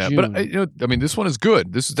through June. But this one is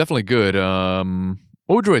good. This is definitely good.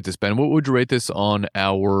 What would you rate this, Ben? What would you rate this on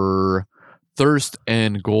our Thirst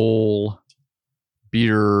and Goal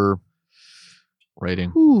beer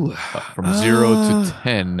rating? From 0 to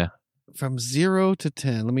 10. From 0 to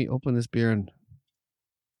 10. Let me open this beer and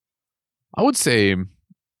I would say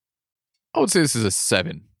this is a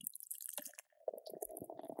 7.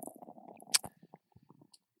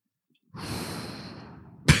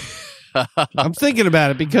 I'm thinking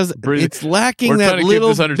about it because it's lacking that little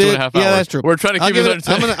bit. Under 2.5 hours. Yeah, that's true. We're trying to keep it under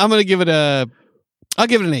 2.5. I'm going to give it I'll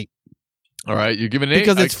give it an 8. All right, you give it an 8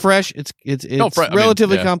 because it's fresh. It's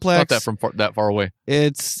relatively complex. It's not that far away.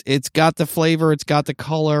 It's got the flavor. It's got the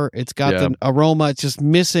color. It's got the aroma. It's just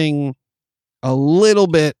missing a little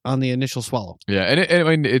bit on the initial swallow. Yeah,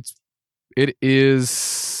 and it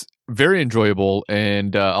is very enjoyable,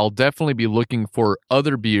 and I'll definitely be looking for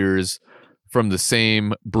other beers from the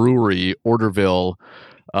same brewery, Orderville.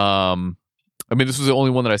 This was the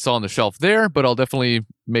only one that I saw on the shelf there, but I'll definitely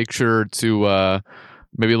make sure to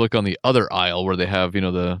maybe look on the other aisle where they have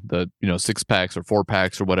the 6-packs or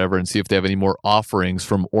 4-packs or whatever, and see if they have any more offerings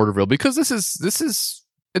from Orderville, because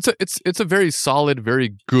it's a very solid,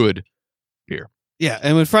 very good beer. Yeah,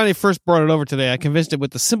 and when Friday first brought it over today, I convinced it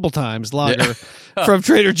with the Simple Times lager from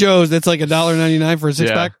Trader Joe's. That's like $1.99 for a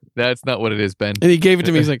 6-pack. That's not what it is, Ben. And he gave it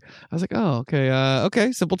to me. He's like, I was like, oh, okay,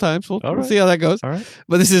 okay, Simple Times. We'll see how that goes. All right,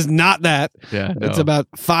 but this is not that. Yeah, it's about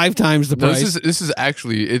 5 times the price. This is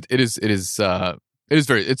actually it is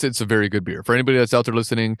it's a very good beer. For anybody that's out there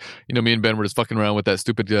listening, me and Ben were just fucking around with that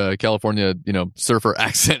stupid California surfer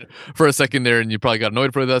accent for a second there, and you probably got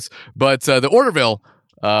annoyed with us. But the Orderville.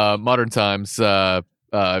 Modern Times,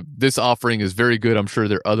 this offering is very good. I'm sure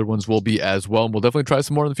their other ones will be as well. And we'll definitely try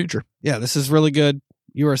some more in the future. Yeah, this is really good.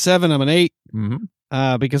 You are a 7, I'm an 8.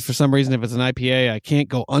 Mm-hmm. Because for some reason, if it's an IPA, I can't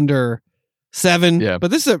go under 7. Yeah.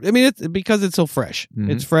 But this is, it's because it's so fresh.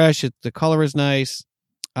 Mm-hmm. It's fresh. The color is nice.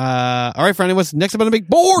 All right, Franny, what's next up on the big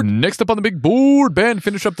board? Next up on the big board, Ben,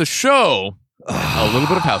 finish up the show. A little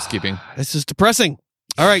bit of housekeeping. This is depressing.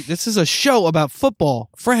 All right, this is a show about football,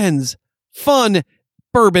 friends, fun,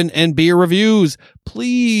 bourbon, and beer reviews.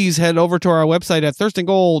 Please head over to our website at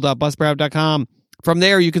thirstandgold.buzzsprout.com. From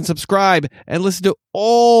there, you can subscribe and listen to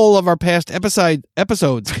all of our past episodes.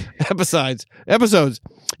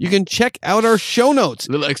 You can check out our show notes.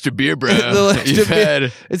 A little extra beer, bro.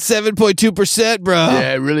 It's 7.2%, bro.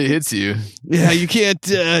 Yeah, it really hits you. Yeah, you can't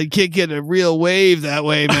get a real wave that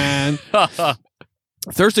way, man.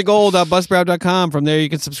 Thirstandgold.buzzsprout.com. From there, you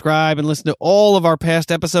can subscribe and listen to all of our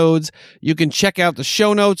past episodes. You can check out the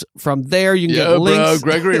show notes. From there, you can get links.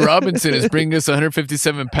 Bro, Gregory Robinson is bringing us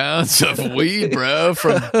 157 pounds of weed, bro,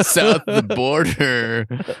 from south of the border.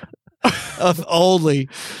 I'm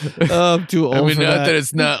too old. I mean, for not that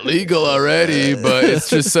it's not legal already, but it's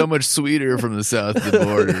just so much sweeter from the south of the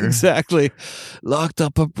border. Exactly. Locked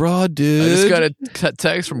up abroad, dude. I just got a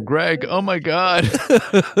text from Greg. Oh my God.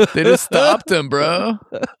 They just stopped him, bro.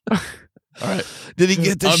 All right. Did he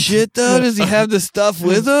get the shit though? Does he have the stuff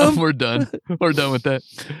with him? We're done. We're done with that.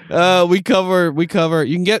 We cover.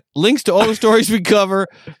 You can get links to all the stories we cover,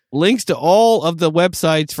 links to all of the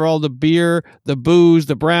websites for all the beer, the booze,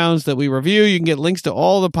 the browns that we review. You can get links to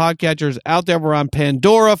all the podcatchers out there. We're on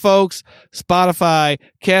Pandora, folks, Spotify,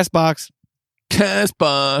 Castbox,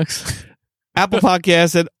 Apple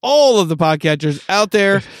Podcasts, and all of the podcatchers out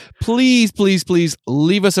there. Please, please, please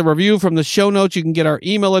leave us a review from the show notes. You can get our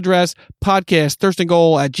email address,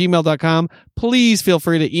 podcastthirstandgoal@gmail.com. Please feel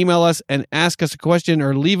free to email us and ask us a question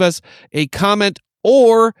or leave us a comment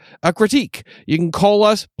or a critique. You can call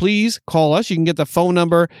us. Please call us. You can get the phone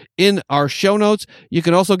number in our show notes. You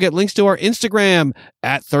can also get links to our Instagram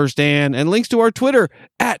 @Thirstan and links to our Twitter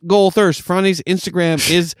 @GoalThirst. Franny's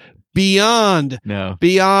Instagram is beyond not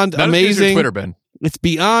amazing. Your Twitter, Ben. It's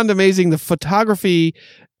beyond amazing. The photography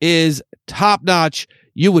is top notch.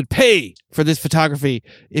 You would pay for this photography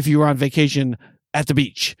if you were on vacation at the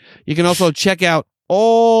beach. You can also check out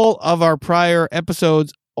all of our prior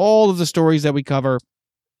episodes, all of the stories that we cover.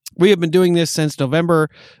 We have been doing this since November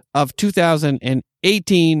of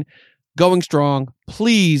 2018, going strong.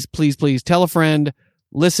 Please, please, please tell a friend,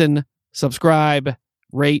 listen, subscribe,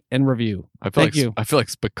 rate, and review. Thank you. I feel like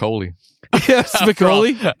Spicoli. Yeah,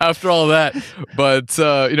 Spicoli. After all that, but for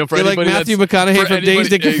You're anybody like Matthew McConaughey from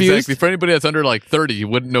Dazed and Confused. Exactly. For anybody that's under like 30, you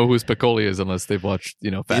wouldn't know who Spicoli is unless they've watched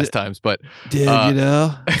Fast Times. But dude,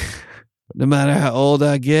 no matter how old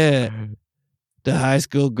I get, the high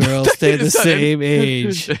school girls stay the same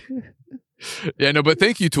age. Yeah, no, but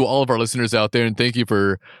thank you to all of our listeners out there, and thank you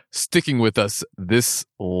for sticking with us this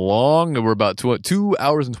long. We're about 2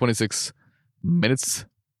 hours and 26 minutes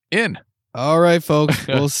in. All right, folks.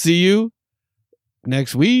 We'll see you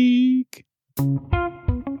next week.